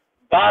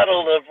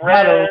 bottle of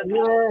red,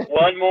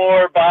 one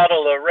more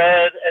bottle of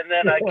red, and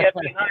then I get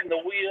behind the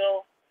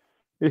wheel.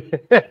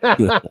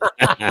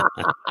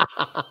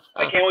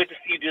 I can't wait to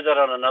see you do that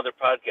on another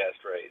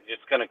podcast, Ray.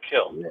 It's gonna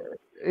kill.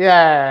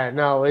 Yeah,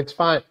 no, it's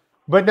fine.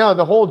 But no,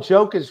 the whole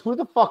joke is who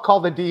the fuck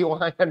called the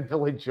DUI on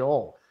Billy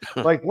Joel?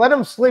 Like, let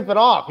him sleep it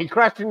off. He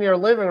crashed into your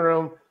living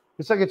room.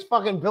 It's like it's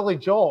fucking Billy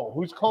Joel.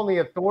 Who's calling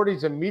the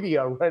authorities and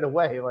media right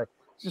away? Like,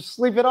 just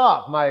sleep it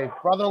off. My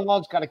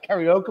brother-in-law's got a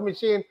karaoke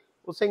machine.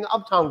 We'll sing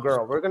Uptown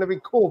Girl. We're gonna be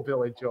cool,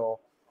 Billy Joel.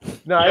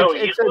 No, Yo,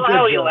 it's you a saw good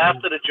how he joke.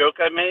 laughed at a joke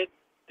I made?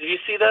 Did you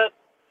see that?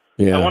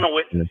 Yeah. I want to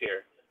witness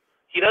here.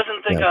 He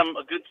doesn't think I'm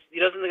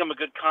a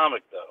good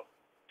comic though.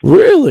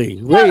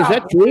 Really? Ray, is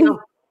that true?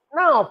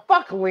 No,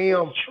 fuck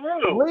Liam. It's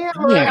true. Liam,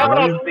 Yeah,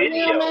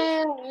 Liam,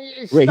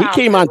 man. Ray, he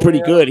came on pretty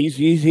Liam. good.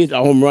 He's a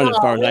home run as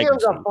far as I can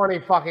Liam's see. a funny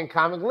fucking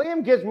comic.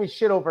 Liam gives me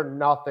shit over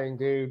nothing,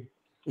 dude.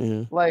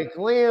 Yeah. Like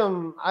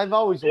Liam, I've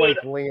always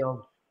liked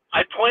Liam.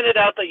 I pointed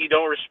out that you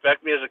don't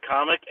respect me as a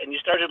comic, and you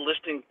started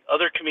listing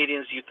other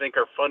comedians you think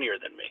are funnier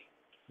than me.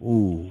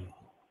 Ooh.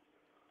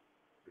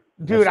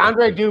 Dude,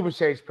 Andre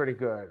Dubichet's pretty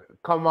good.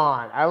 Come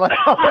on. I like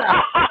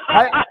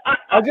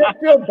I just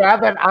feel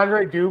bad that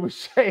Andre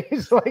Dubichet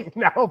is like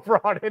now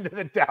brought into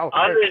the down.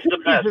 Andre's the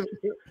best.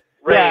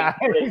 Ray, Yeah,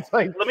 Ray, he's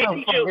like let me so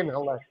teach fucking you.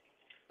 hilarious.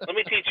 Let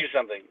me teach you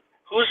something.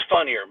 Who's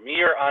funnier,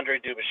 me or Andre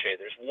Dubichet?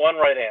 There's one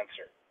right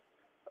answer.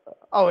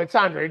 Oh, it's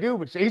Andre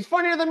Dubichet. He's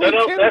funnier than me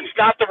No, too. that's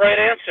not the right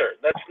answer.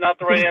 That's not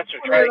the right He's answer.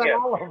 Try funnier than again.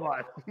 all of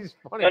us. He's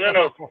funnier No, than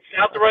all of us. it's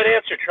not the right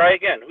answer. Try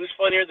again. Who's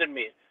funnier than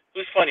me?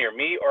 Who's funnier,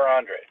 me or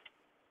Andre?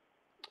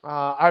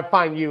 I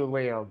find you,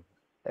 Liam.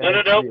 No.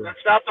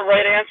 That's not the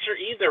right answer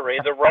either, Ray.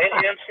 The right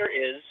answer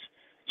is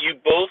you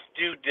both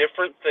do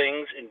different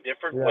things in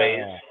different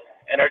ways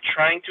and are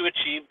trying to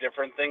achieve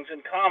different things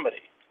in comedy.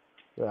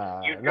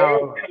 You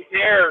don't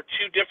compare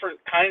two different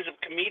kinds of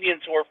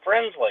comedians who are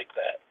friends like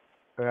that.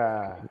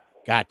 Yeah.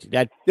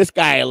 Gotcha. This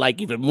guy I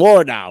like even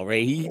more now,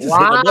 Ray. He just hit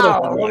another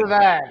Wow, home look run. at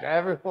that.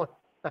 Everyone.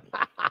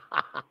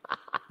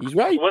 He's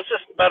right. What's this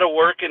about to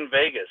work in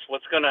Vegas?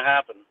 What's going to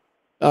happen?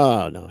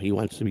 Oh, no. He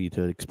wants me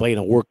to explain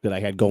a work that I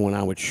had going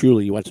on with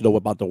Shirley. He wants to know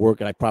about the work,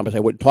 and I promised I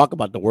wouldn't talk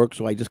about the work,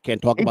 so I just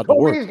can't talk He about the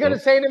told work. me he's going to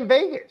say it in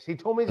Vegas. He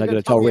told me he's I'm going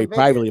going to to tell me Ray in Vegas.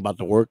 privately about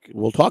the work.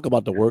 We'll talk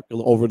about the work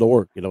over the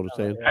work. You know what I'm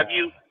saying? Have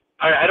you?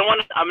 I don't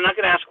want. I'm not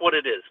going to ask what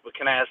it is, but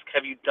can I ask?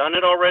 Have you done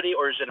it already,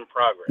 or is it in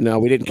progress? No,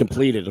 we didn't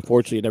complete it.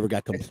 Unfortunately, it never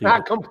got completed. It's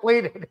not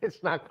completed.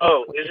 It's not.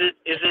 Oh, is it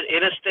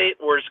in a state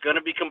where it's going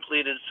to be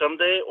completed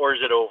someday, or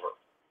is it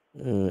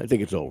over? I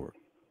think it's over.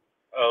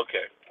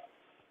 Okay.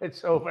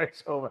 It's over.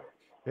 It's over.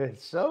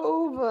 It's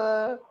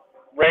over.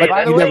 Ray,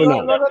 By the you way, never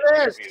know. look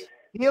at this.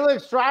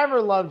 Helix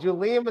Driver loves you.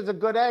 Liam is a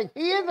good egg.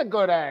 He is a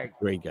good egg.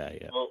 Great guy,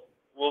 yeah.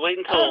 We'll wait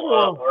until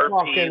Everyone RP,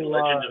 fucking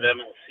Legend of loves.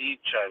 MLC,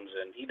 chimes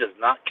in. He does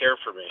not care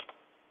for me.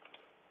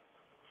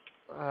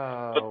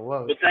 Oh,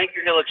 whoa. But thank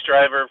you, Helix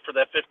Driver, for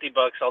that $50.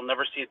 I'll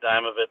never see a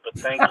dime of it, but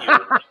thank you.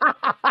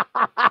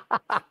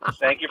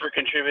 Thank you for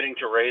contributing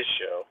to Ray's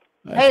show.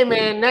 Hey,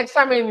 man, next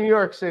time in New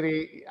York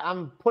City,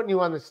 I'm putting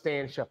you on the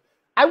Stand Show.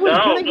 I was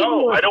No, going to give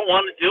you I don't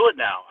want to do it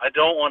now. I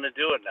don't want to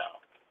do it now.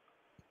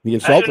 He I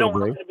insulted don't him,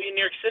 want Ray. to be in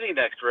New York City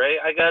next, Ray.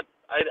 I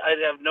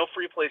have no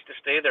free place to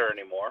stay there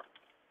anymore.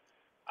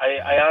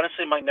 I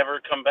honestly might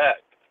never come back.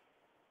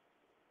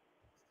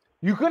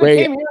 You could have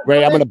came here.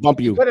 Ray, I'm going to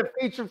bump you. You could have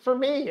featured for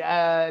me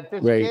at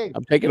this Ray, gig.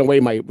 I'm taking away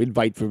my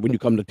invite for when you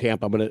come to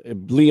Tampa.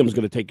 Liam's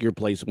going to take your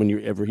place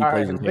whenever he All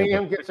plays right, in Tampa.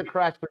 Liam gets a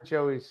crash with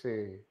Joey C.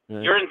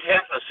 You're in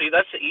Tampa. See,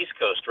 that's the East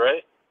Coast,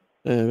 right?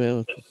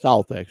 Well,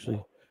 south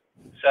actually.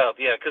 South,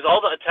 yeah, because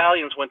all the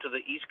Italians went to the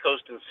east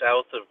coast and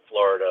south of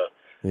Florida,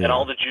 Yeah. and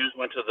all the Jews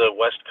went to the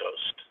west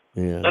coast.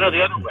 Yeah. No,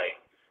 the other way.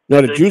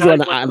 No, the Jews are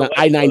on Italians went to the the West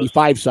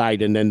I-95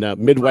 side, and then the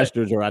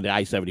Midwesterners are on the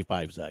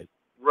I-75 side.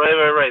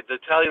 Right. The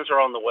Italians are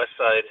on the west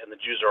side, and the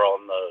Jews are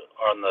on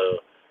the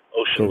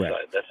ocean Correct.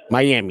 side. That's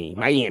Miami.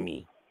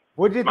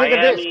 What do you think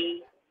of this?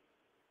 Miami.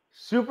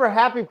 Super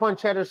Happy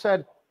Punch Header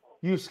said,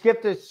 you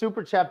skipped a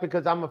super chat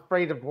because I'm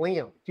afraid of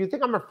Liam. Do you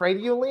think I'm afraid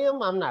of you,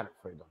 Liam? I'm not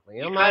afraid of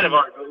Liam. You kind of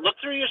are. Look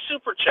through your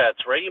super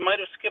chats, right? You might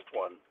have skipped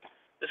one.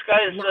 This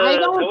guy is. I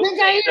don't think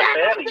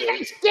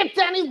I skipped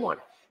anyone.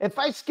 If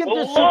I skipped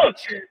a super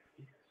chat,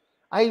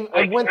 I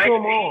went through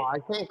them all. I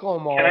can't go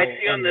them all. Can I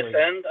see on this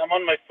end? I'm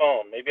on my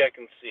phone. Maybe I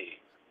can see.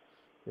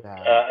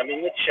 Yeah. I'm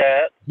in the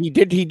chat. He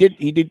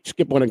did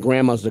skip one of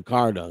Grandma's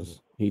Zacardas.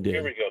 He did.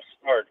 Here we go.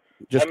 Smart.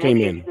 Just I'm came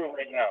looking in. through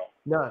right now.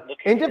 No.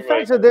 In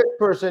defense of this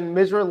person,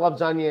 Misery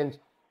Loves Onions,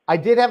 I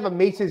did have a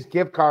Macy's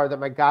gift card that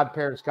my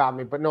godparents got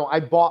me, but no, I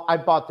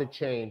bought the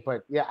chain.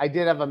 But yeah, I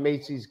did have a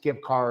Macy's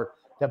gift card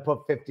that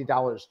put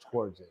 $50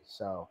 towards it.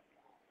 So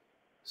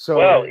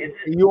well,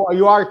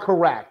 you are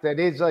correct. That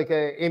is like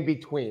a in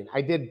between.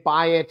 I did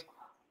buy it,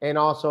 and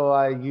also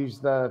I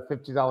used the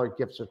 $50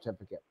 gift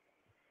certificate.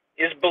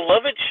 Is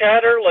Beloved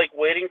Chatter like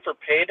waiting for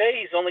payday?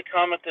 He's only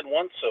commented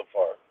once so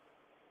far.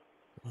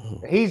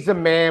 He's the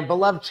man.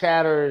 Beloved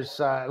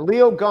Chatters.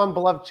 Leo Gunn,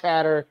 Beloved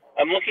Chatter.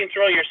 I'm looking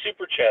through all your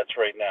super chats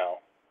right now.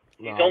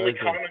 He's only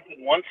commented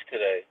once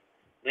today.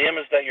 Liam,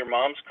 is that your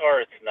mom's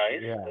car? It's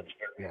nice. Yeah. That's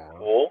very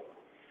cool.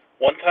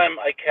 One time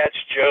I catch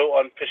Joe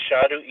on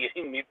Pishadu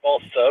eating meatball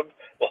sub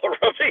while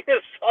rubbing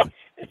his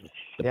sausage.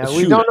 Yeah,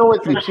 we don't know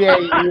what the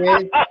JAE is.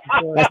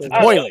 That's the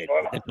toilet.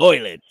 The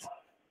toilet.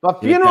 But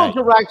funeral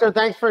director,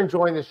 thanks for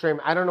enjoying the stream.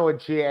 I don't know what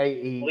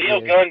JAE Leo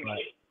is.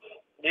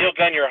 Leo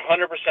Gunn, you're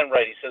 100%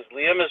 right. He says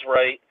Liam is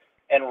right,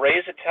 and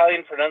Ray's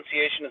Italian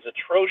pronunciation is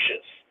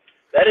atrocious.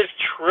 That is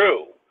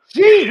true.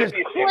 Jesus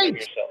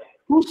Christ!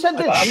 Who said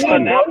that? Leo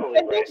Gunn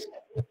said this?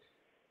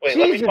 Wait, Jesus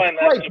let me find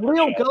Christ! that.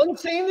 Leo Gunn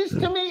saying this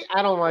to me?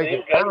 I don't like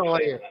it. I don't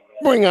like it.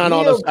 Bring on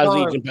all the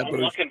Sazies and I'm peppers.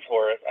 looking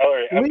for it. All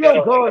right, I've Leo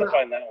got Gunn. to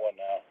find that one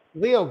now.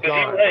 Leo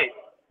Gunn. Right.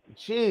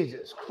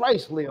 Jesus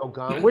Christ, Leo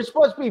Gunn. We're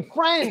supposed to be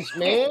friends,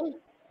 man.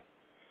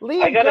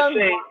 Leo I gotta Gunn.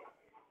 say,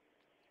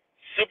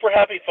 Super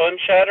Happy Fun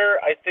Chatter,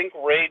 I think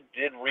Ray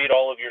did read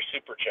all of your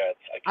super chats.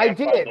 I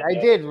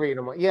did read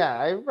them. Yeah,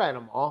 I read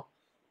them all.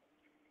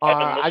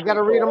 I got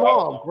to read them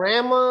all.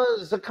 Grandma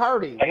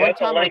Zaccardi. One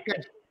time I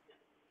could...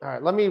 All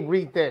right, let me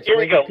read this. Here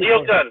we go.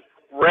 Leo Gunn.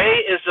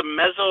 Ray is a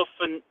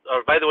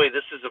by the way,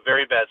 this is a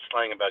very bad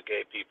slang about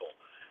gay people.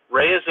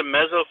 Ray is a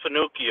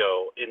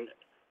mezzofinucchio in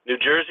New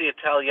Jersey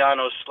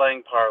Italiano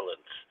slang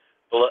parlance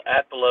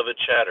at Beloved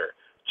Chatter.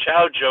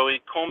 Ciao, Joey.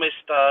 Come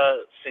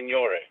sta,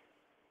 signore?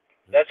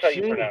 That's how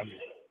you pronounce it.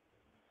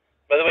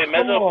 By the way,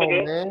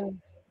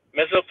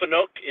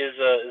 mezzofinuc is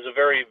a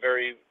very,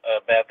 very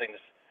bad thing. It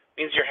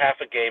means you're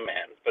half a gay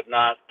man, but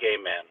not gay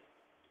man.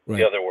 Right.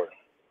 The other word.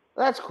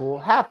 That's cool.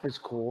 Half is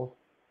cool.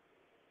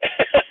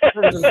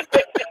 It's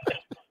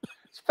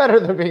better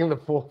than being the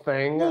full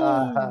thing.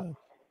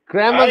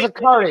 Grandma's a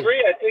cardi.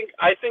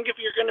 I think if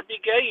you're gonna be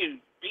gay, you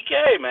be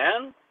gay,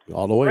 man.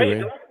 All the way,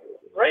 Ray.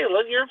 Ray,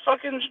 you're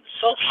fucking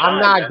self-shy. I'm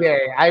not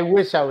gay. I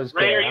wish I was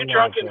gay. Ray, are you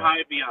drunk and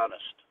high? Be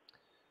honest.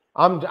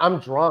 I'm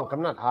drunk.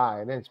 I'm not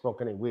high. I didn't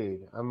smoke any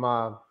weed.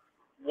 Why?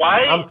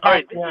 All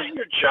right, this is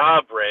your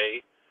job,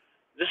 Ray.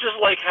 This is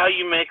like how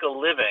you make a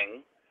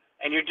living,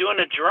 and you're doing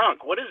it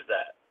drunk. What is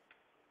that?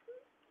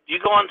 Do you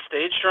go on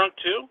stage drunk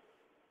too?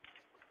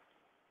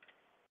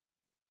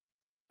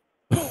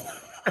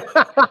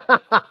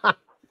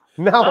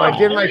 No, I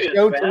did my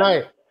show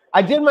tonight.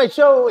 I did my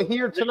show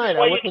here tonight.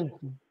 That's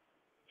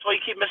why you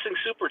keep missing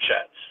super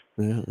chats.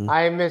 Mm-hmm.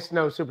 I missed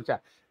no super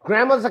chat.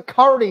 Grandma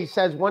Zaccardi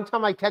says one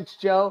time I catch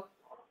Joe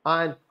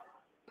on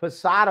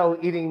Passato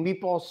eating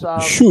meatball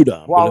sub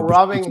while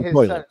rubbing his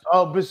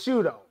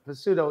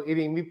Basuto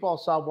eating meatball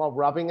sub while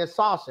rubbing his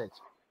sausage.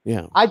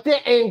 Yeah, I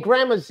think, and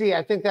Grandma Z,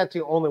 I think that's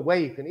the only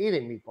way you can eat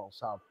a meatball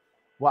sub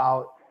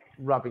while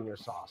rubbing your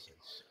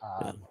sausage.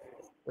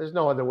 There's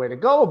no other way to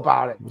go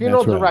about it.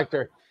 Funeral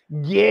director,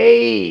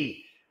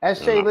 yay!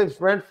 SJ lives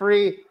rent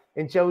free,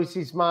 and Joey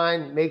sees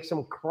mine makes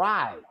him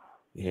cry.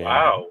 Yeah.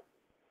 Wow.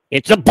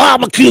 It's a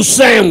barbecue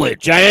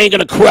sandwich. I ain't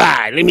gonna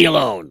cry. Leave me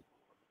alone.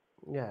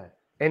 Yeah.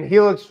 And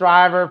Helix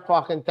Driver,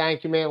 fucking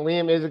thank you, man.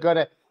 Liam is a good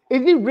egg.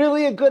 Is he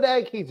really a good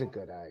egg? He's a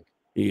good egg.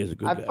 He is a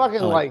good egg. I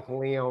fucking like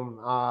Liam.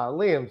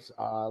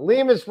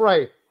 Liam is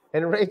right.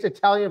 And Ray's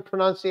Italian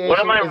pronunciation. What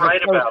am I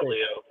right about,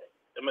 Leo?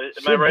 Am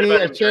I right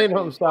about him? Chain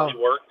himself.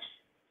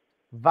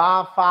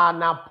 Va fa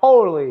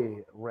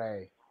Napoli,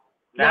 Ray.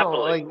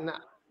 Napoli. No,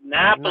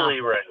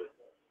 Napoli, Ray.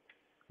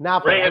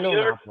 Napoli.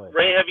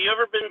 Ray, have you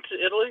ever been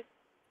to Italy?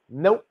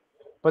 Nope.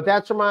 But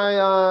that's where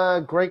my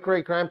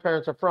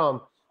great-great-grandparents are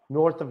from,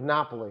 north of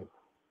Napoli.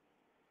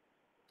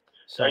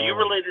 So, are you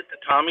related to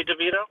Tommy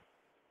DeVito?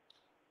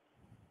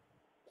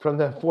 From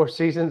the Four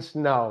Seasons?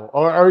 No.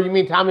 Or you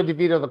mean Tommy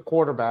DeVito, the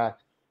quarterback?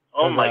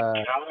 Oh, my God,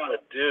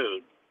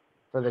 dude.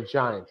 for the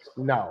Giants.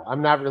 No,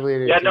 I'm not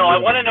related. Yeah, to no, I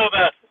either. want to know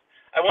about.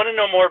 I want to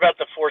know more about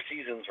the Four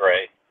Seasons,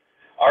 Ray.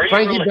 Are you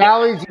Frankie related?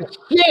 Valli's is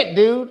shit,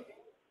 dude.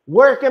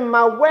 Working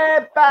my way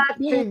back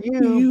to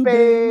you,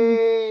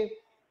 babe,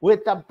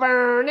 with a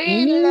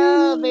burning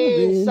love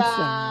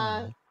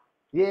inside.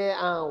 Yeah,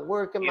 I'm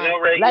working You my. know,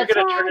 Ray, you're Let's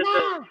gonna turn run into.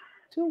 on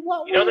to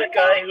what You know we that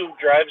guy got. who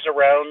drives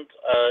around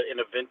in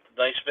a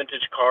nice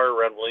vintage car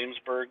around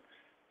Williamsburg,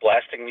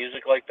 blasting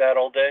music like that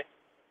all day?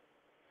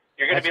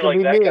 You're gonna That's be gonna like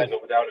be that me. guy,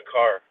 but without a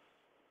car.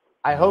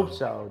 I hope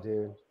so,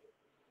 dude.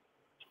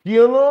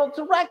 Funeral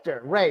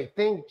director, Ray.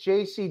 Think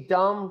JC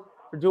dumb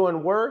for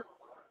doing work?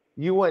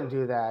 You wouldn't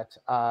do that.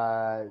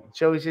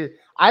 Joey says,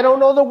 I don't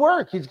know the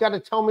work. He's got to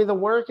tell me the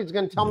work. He's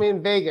going to tell me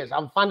in Vegas.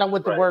 I'll find out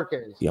what the Right. work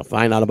is. Yeah,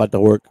 find out about the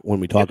work when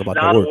we talk It's about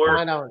not the a work. work.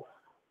 Find out.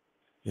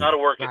 It's not a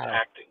work. It's Right.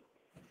 acting.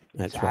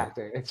 That's It's right.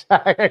 acting. It's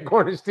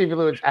according to Stevie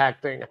Lou, it's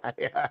acting.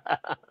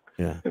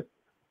 Yeah.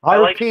 I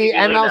like RP Stevie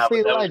Lou now, but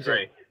MLC that was legend.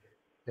 great.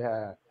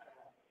 Yeah.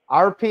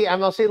 RP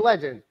MLC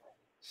legend.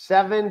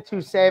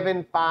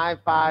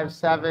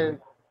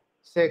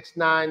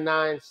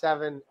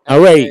 727-557-6997. All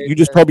right, you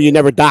just told me you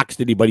never doxed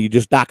anybody. You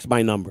just doxed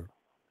my number.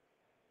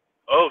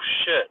 Oh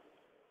shit,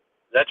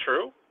 is that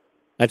true?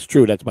 That's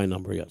true. That's my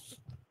number. Yes.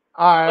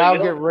 All right, Well, I'll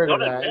you get rid of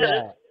don't that. admit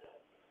it. Yeah.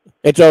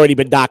 It's already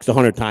been doxed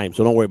 100 times,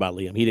 so don't worry about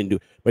Liam. He didn't do,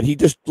 but he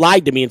just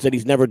lied to me and said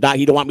he's never doxed.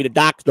 He don't want me to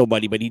dox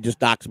nobody, but he just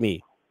doxed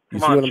me. You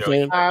Come see on, what I'm Joey.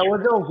 saying? All right,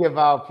 well, don't give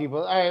out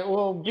people. All right,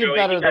 well, be Joey,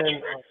 better you got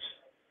than. tricks.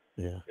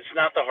 Yeah. It's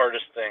not the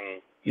hardest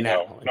thing, you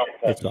know. No,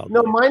 it's all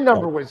No, good. my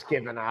number was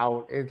given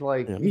out. It's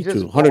like Yeah, you me just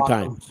too. 100 block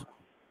them. times. Ray,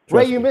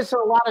 Trust you're me. missing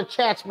a lot of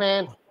chats,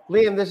 man.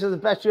 Liam, this is the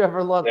best you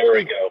ever looked. there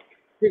we go.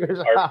 Figures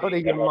RP, out of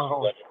your MLC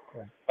mouth.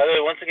 legend. By the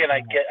way, once again, I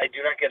do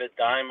not get a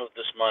dime of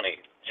this money.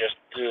 Just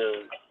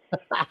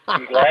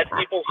I'm glad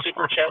people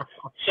super chat.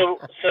 So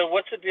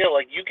what's the deal?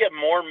 Like, you get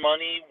more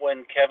money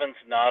when Kevin's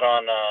not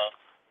on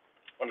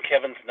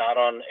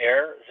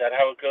air. Is that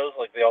how it goes?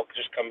 Like, they all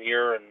just come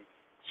here and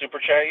super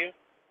chat you?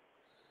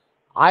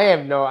 I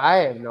have no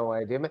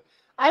idea, man.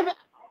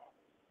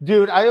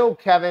 Dude, I owe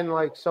Kevin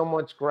like so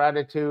much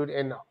gratitude,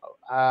 and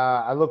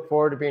I look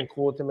forward to being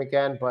cool with him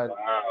again. But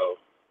Wow.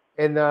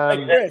 and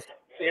Hey, Chris,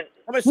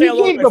 I'm gonna he say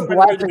hello gave to my the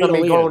friend blessing of me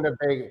Liam. going to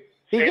Vegas.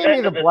 He Say gave that me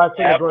the to this blessing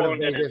to stab go to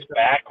wound in Vegas. his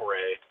back,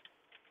 Ray.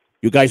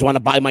 You guys want to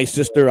buy my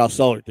sister? I'll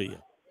sell her to you. You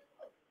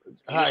He's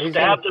gonna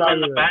stabbed him sell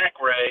in the you. back,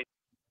 Ray.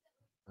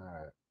 All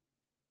right,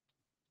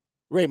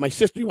 Ray, my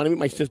sister. You want to meet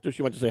my sister?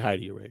 She wants to say hi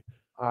to you, Ray.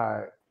 all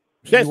right.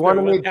 Sister, You want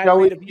to what meet guy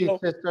Joey's made a video?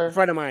 sister? A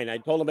friend of mine. I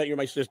told him that you're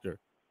my sister.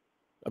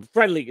 I'm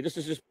friendly. This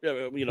is just you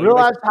know.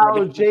 Realize you're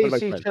my how sister, you're my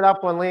JC friend. shut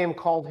up when Liam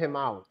called him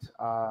out.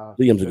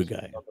 Liam's a good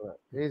guy.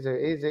 He's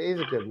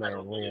a good man,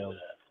 Liam.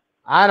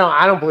 I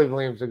don't believe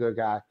Liam's a good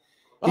guy.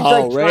 He's Oh,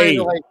 like trying to Ray.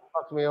 like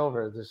fuck me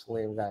over. This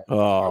Liam guy. Oh,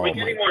 Are we my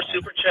getting more God.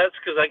 super chats?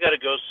 Because I got to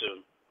go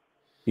soon.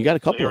 You got a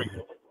So couple here of we them.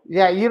 go.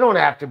 Yeah, you don't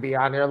have to be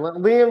on here,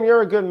 Liam.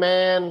 You're a good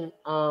man.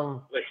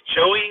 Like,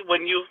 Joey,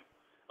 when you...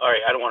 All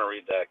right, I don't want to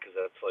read that because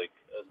that's like...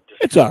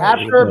 It's all right.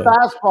 After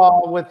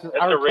basketball with That's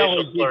R. a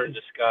racial Kelly, slur in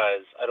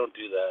disguise. I don't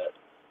do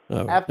that.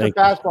 All right, after thank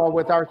basketball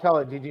with R.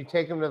 Kelly, did you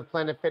take him to the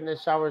Planet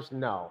Fitness showers?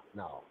 No,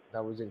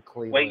 that was in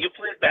Cleveland. Wait, you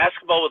played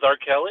basketball with R.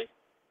 Kelly?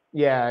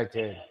 Yeah, I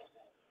did.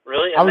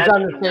 Really? I And was that's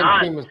on the same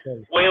not... team as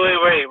him. Wait,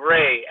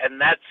 Ray. And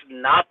that's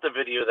not the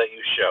video that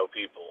you show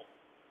people.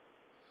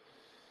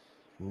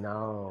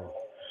 No.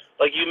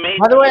 Like, you made...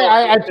 By the way,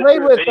 I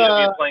played with. video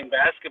of you playing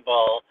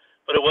basketball,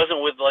 but it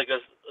wasn't with, like, a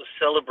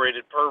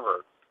celebrated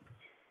pervert.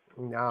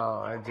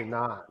 No, I did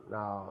not.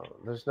 No,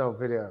 there's no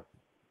video.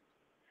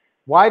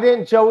 Why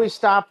didn't Joey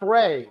stop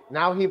Ray?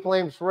 Now he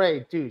blames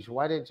Ray. Douche.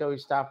 Why didn't Joey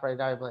stop Ray?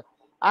 Now he blames.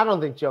 I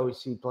don't think Joey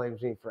C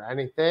blames me for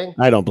anything.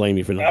 I don't blame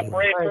you for Stop nothing.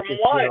 Ray from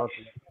what?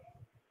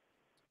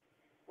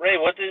 Ray,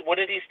 what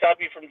did he stop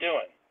you from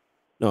doing?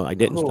 No, I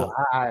didn't stop.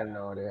 I have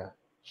no idea.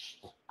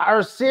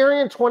 Our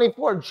Syrian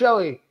 24,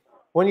 Joey.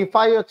 When you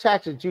file your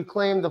taxes, do you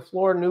claim the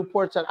floor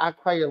Newports that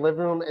occupy your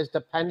living room as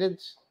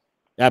dependents?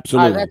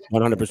 Absolutely,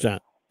 100%.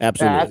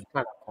 Absolutely. Yeah, that's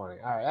kind of funny.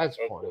 All right, that's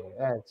funny.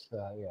 That's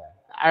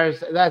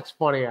that's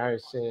funny. I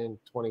was saying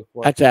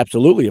 24. That's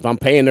absolutely. If I'm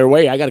paying their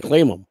way, I got to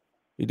claim them.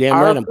 You damn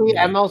right. RP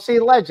MLC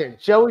legend.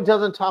 Joey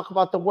doesn't talk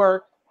about the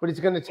work, but he's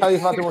going to tell you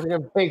about the work.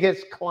 The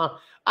biggest clown.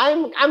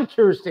 I'm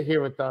curious to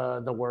hear what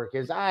the work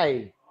is.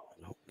 I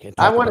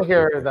want to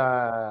hear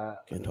the.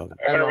 Can't talk.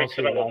 I'm gonna read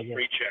some of the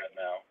free chat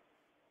now.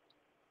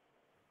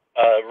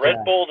 Red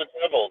Bull the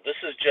Devil. This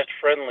is just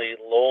friendly.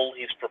 Lol.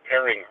 He's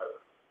preparing her.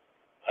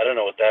 I don't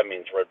know what that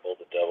means, Red Bull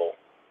the Devil.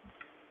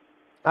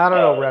 I don't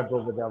know, Red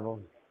Bull the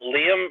Devil.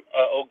 Liam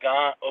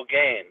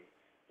O'Gain.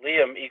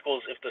 Liam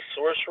equals if the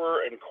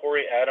sorcerer and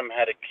Corey Adam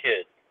had a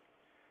kid.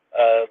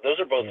 Those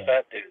are both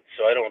fat dudes,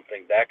 so I don't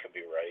think that could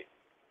be right.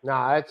 No,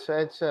 it's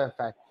a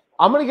fact.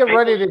 I'm gonna get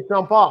ready to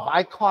jump off.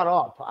 I caught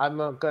up. I'm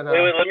gonna.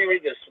 Wait, let me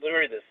read this.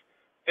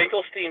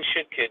 Finkelstein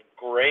Shit Kid,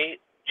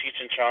 great Cheech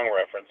and Chong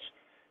reference.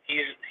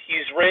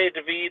 He's Ray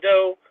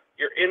DeVito.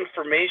 Your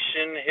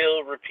information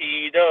he'll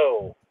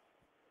repeat-o.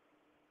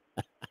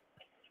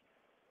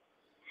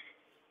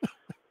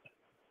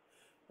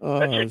 Oh,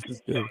 That's your this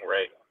is good.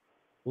 Ray.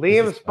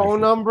 Liam's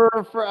phone number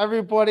for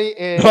everybody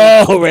is.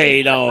 Oh,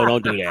 Ray, no,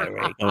 don't do that,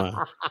 Ray. Come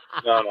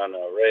on.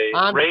 No, Ray.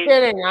 I'm Ray,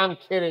 kidding. I'm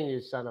kidding, you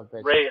son of a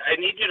bitch. Ray, I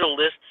need you to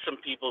list some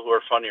people who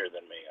are funnier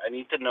than me. I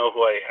need to know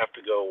who I have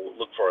to go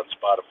look for on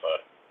Spotify.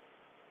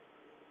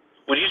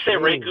 Would you say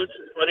Ray Goots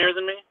is funnier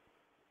than me?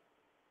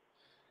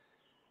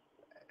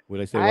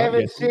 Would I say I what?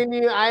 haven't Yes. seen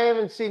you. I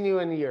haven't seen you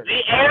in years.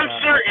 The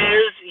answer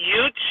is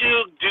you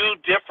two do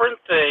different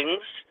things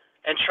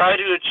and try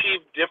to achieve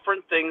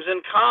different things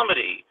in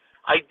comedy.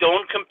 I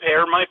don't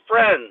compare my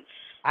friends.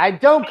 I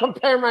don't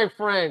compare my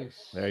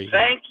friends. There you go.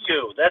 Thank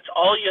you. That's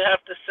all you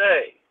have to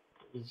say.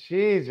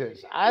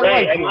 Jesus, I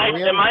Ray, like you,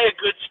 Liam. am I a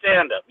good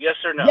stand-up? Yes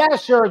or no?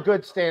 Yes, you're a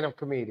good stand-up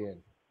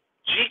comedian.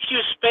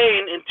 GQ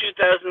Spain in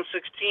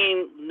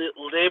 2016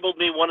 labeled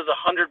me one of the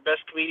 100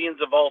 best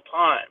comedians of all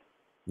time.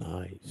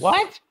 Nice.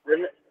 What?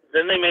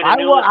 Then they made a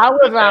new list. I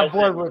was on 2000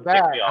 board with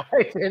that.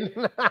 I didn't.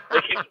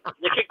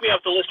 They kicked me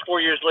off the list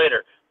 4 years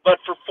later. But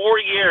for 4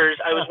 years,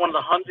 I was one of the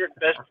 100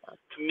 best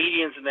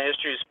comedians in the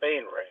history of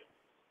Spain, Ray.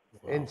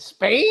 In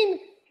Spain?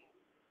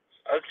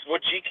 That's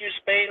what GQ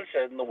Spain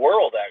said in the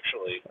world,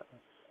 actually.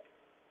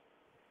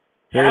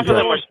 Very Half of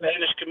them impressive. were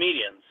Spanish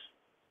comedians.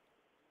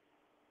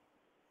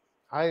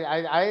 I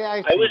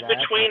I was see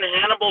that. between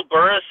Hannibal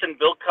Buress and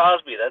Bill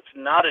Cosby. That's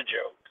not a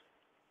joke.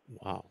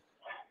 Wow.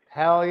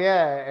 Hell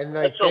yeah. And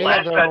like, That's the they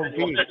have last their time own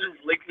anyone beat. has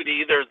linked me to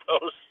either of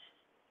those.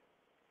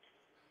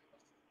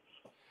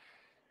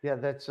 Yeah,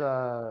 that's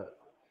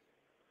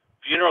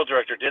Funeral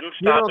director didn't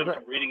stop him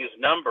from reading his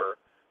number.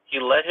 He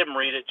let him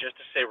read it just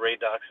to say Ray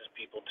doxes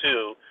people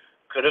too.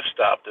 Could have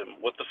stopped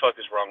him. What the fuck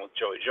is wrong with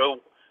Joey?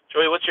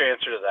 Joey, what's your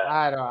answer to that?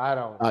 I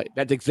don't.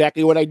 That's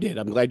exactly what I did.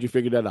 I'm glad you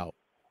figured that out.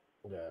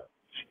 Yeah.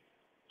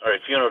 All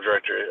right, funeral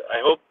director.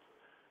 I hope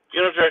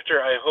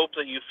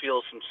that you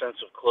feel some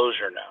sense of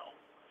closure now.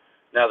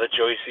 Now that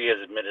Joey C has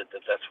admitted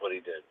that that's what he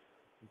did.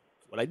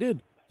 What I did.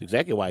 That's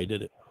exactly why I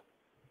did it.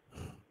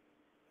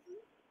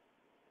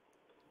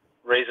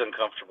 Ray's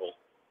uncomfortable.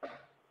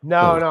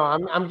 No,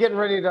 I'm getting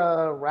ready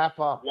to wrap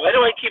up. Why do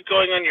I keep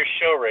going on your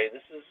show, Ray?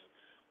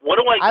 What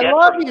do I get? I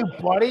love you,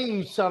 buddy,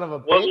 you son of a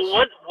bitch.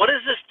 What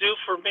does this do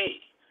for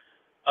me?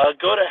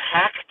 Go to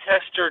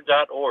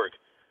hacktester.org.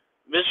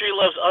 Misery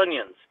loves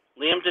onions.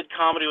 Liam did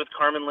comedy with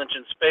Carmen Lynch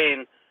in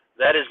Spain.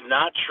 That is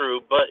not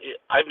true, but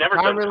I've never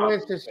done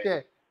comedy in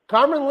Spain.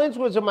 Carmen Lynch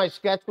was in my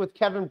sketch with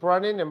Kevin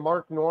Brennan and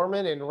Mark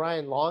Norman and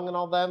Ryan Long and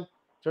all them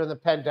during the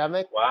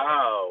pandemic.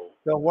 Wow.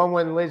 The one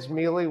when Liz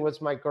Mealy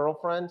was my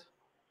girlfriend.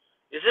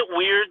 Is it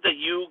weird that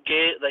you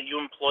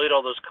employed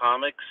all those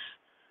comics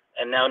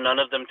and now none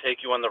of them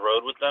take you on the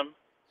road with them?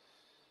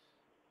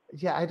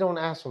 Yeah, I don't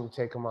ask them to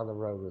take them on the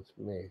road with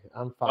me.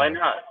 I'm fine. Why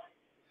not?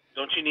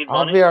 Don't you need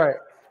money? I'll be all right.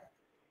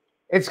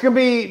 It's going to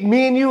be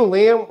me and you,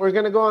 Liam. We're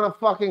going to go on a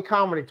fucking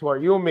comedy tour.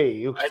 You and me.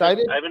 You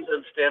excited? I haven't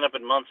done stand-up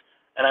in months,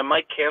 and I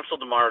might cancel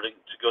tomorrow to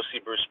go see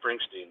Bruce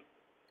Springsteen.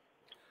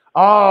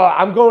 Oh,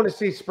 I'm going to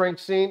see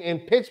Springsteen in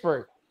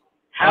Pittsburgh.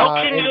 How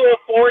can you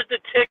afford the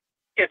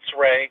tickets,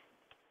 Ray?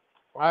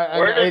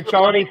 It's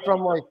already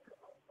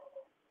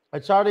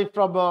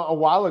from a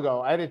while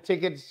ago. I had a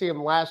ticket to see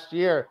him last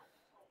year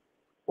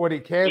when he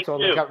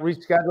canceled. It got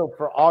rescheduled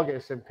for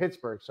August in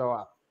Pittsburgh.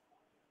 So,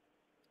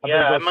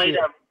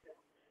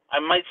 I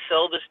might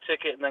sell this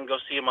ticket and then go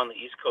see him on the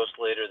East Coast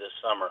later this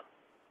summer.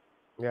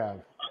 Yeah.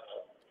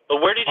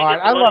 But where did you get the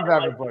money? I love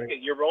everybody.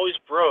 You're always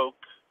broke.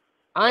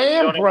 I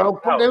am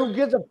broke, but who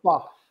gives a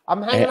fuck?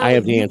 I'm hanging out I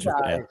have with the you answer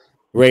for guys. that.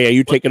 Ray, are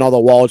you taking all the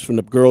wallets from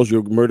the girls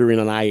you're murdering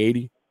on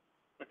I-80?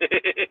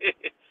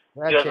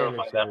 That's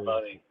that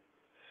funny.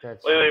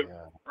 That's wait.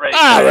 Ray,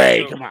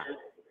 Ray, come on.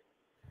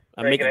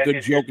 I'm making a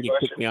good joke and he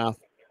kicked me off.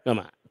 Come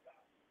on.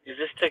 Is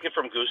this ticket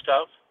from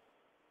Gustav?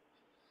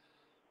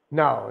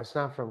 No, it's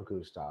not from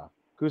Gustav.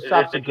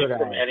 Gustav's a good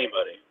from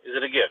anybody. Is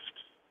it a gift?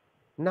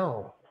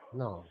 No. I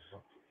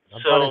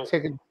So, bought a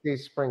ticket to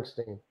see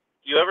Springsteen.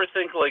 Do you ever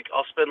think, like,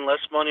 I'll spend less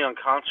money on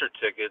concert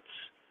tickets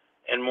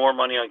and more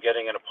money on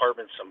getting an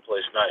apartment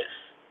someplace nice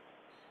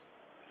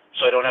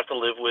so I don't have to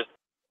live with...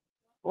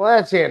 Well,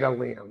 that's it,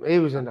 Liam. He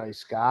was a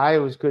nice guy. It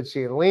was good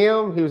seeing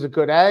Liam. He was a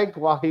good egg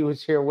while he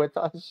was here with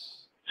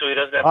us. So he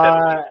doesn't have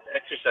to have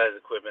exercise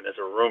equipment as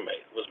a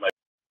roommate, was my...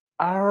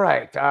 All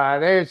right.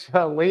 There's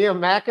Liam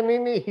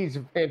McEnany. He's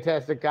a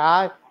fantastic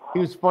guy. He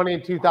was funny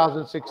in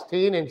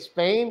 2016 in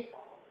Spain.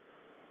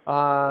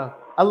 A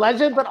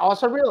legend, but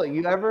also really.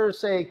 You ever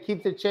say,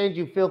 keep the change,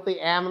 you filthy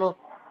animal,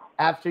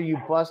 after you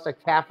bust a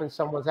cap in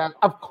someone's ass?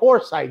 Of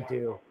course I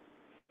do.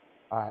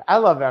 All right. I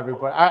love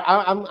everybody.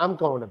 I'm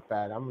going to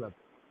bed. I'm going to...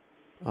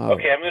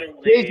 Okay, I'm going to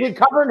leave. He's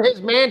covering his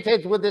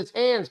mantis with his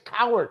hands.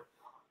 Coward.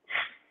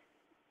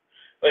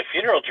 The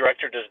funeral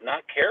director does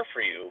not care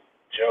for you,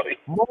 Joey.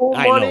 More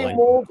money,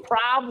 more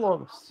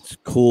problems. It's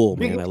cool,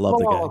 man. I love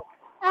the guy.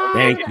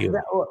 Thank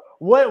you.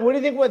 What do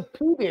you think with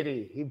P.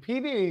 Diddy? P.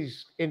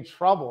 Diddy's in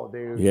trouble,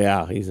 dude.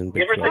 Yeah, he's in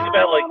big trouble. You ever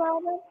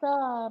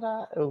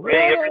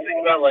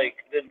think about like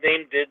the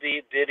name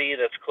Diddy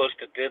that's close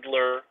to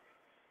Diddler?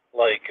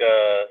 Like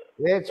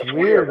it's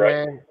weird,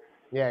 right? man.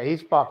 Yeah,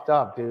 he's fucked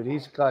up, dude.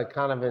 He's like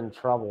kind of in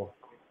trouble.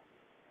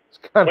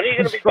 When are you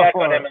going to be back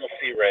on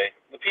MLC, Ray?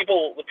 The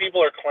people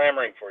are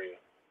clamoring for you.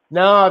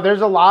 No,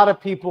 there's a lot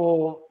of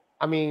people.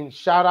 I mean,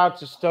 shout out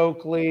to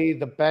Stokely,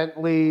 the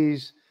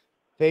Bentleys,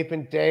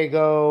 Vapin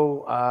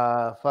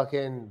Dago,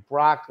 fucking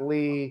Brock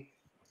Lee.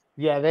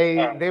 Yeah,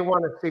 they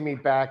want to see me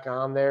back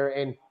on there,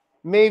 and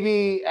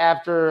maybe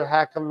after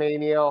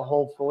Hackamania,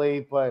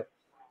 hopefully. But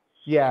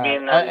yeah, I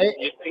mean,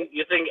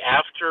 you think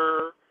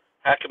after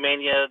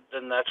Hackamania,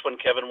 then that's when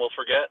Kevin will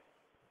forget?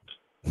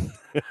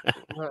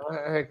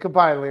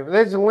 Goodbye, Liam.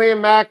 There's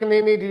Liam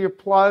McEnany to your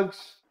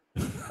plugs.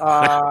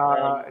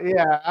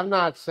 Yeah, I'm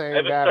not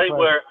saying that. I have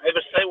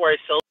a site where I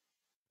sell.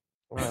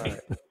 All right.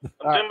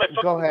 I'm doing my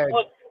fucking go ahead.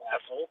 plug,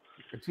 asshole.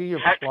 To your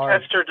plug.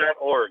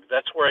 Hacktester.org.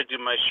 That's where I do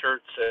my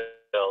shirt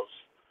sales.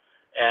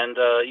 And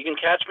you can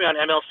catch me on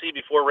MLC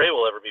before Ray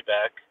will ever be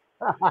back.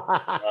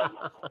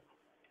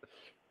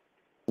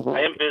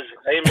 I am busy.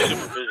 I am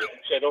super busy.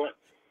 So I don't.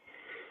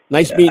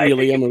 Nice meeting you,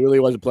 Liam. It really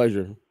was a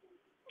pleasure.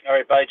 All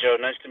right, bye, Joe.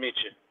 Nice to meet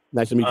you.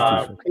 Nice to meet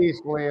you too.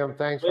 Peace, Liam.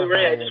 Thanks for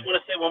Ray, I just want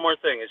to say one more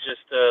thing. It's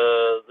just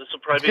this will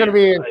probably it's going to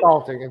be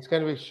insulting. It's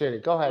going to be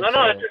shitty. Go ahead. No,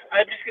 I'm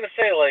just going to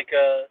say, like,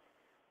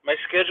 my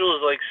schedule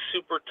is, like,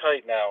 super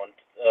tight now and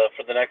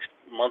for the next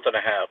month and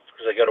a half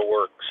because I got to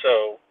work.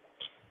 So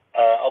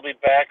I'll be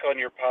back on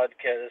your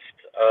podcast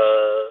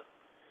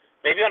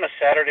maybe on a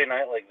Saturday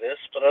night like this.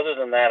 But other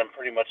than that, I'm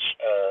pretty much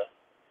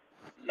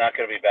not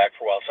going to be back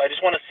for a while. So I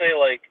just want to say,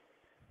 like,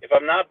 if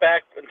I'm not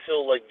back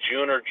until, like,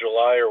 June or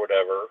July or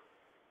whatever,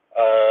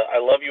 I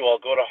love you all.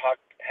 Go to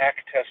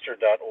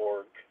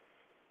hacktester.org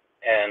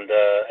and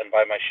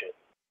buy my shit.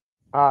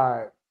 All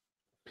right.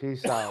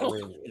 Peace out,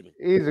 Lee.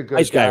 He's a good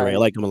nice guy, Ray. I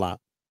like him a lot.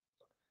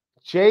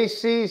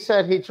 JC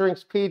said he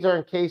drinks pee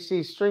during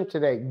KC's stream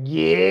today.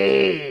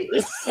 Yeah.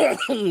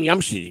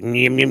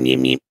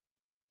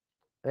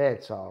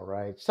 It's all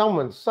right.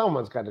 Someone's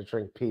got to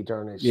drink pee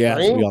during his stream. Yeah,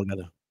 we all got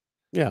to.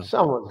 Yeah.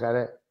 Someone's got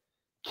it.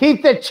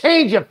 Keep the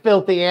change, you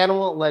filthy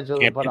animal.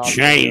 Allegedly, keep the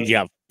change,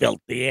 you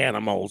filthy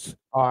animals.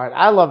 All right,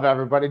 I love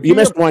everybody. You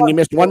missed one. You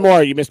missed one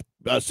more. You missed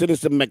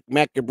Citizen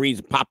McAbree's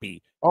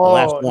Poppy. Oh,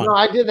 last one. No,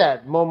 I did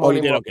that.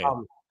 You did? Okay.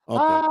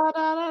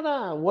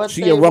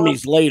 See you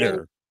rummies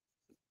later.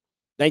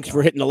 Thanks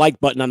for hitting the like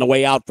button on the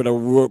way out for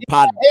the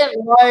pod.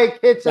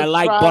 Hit that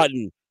like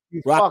button.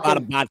 Rock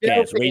Bottom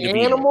Podcast.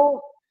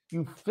 Animal.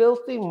 You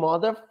filthy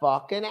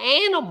motherfucking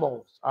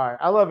animals. All right,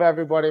 I love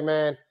everybody,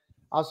 man.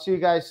 I'll see you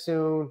guys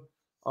soon.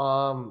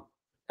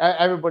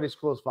 Everybody's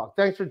cool as fuck.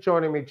 Thanks for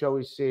joining me,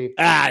 Joey C.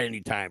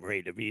 Anytime,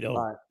 Ray DeVito.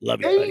 Right.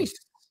 Love you, buddy.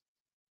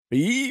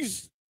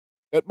 Peace.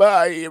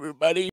 Goodbye, everybody.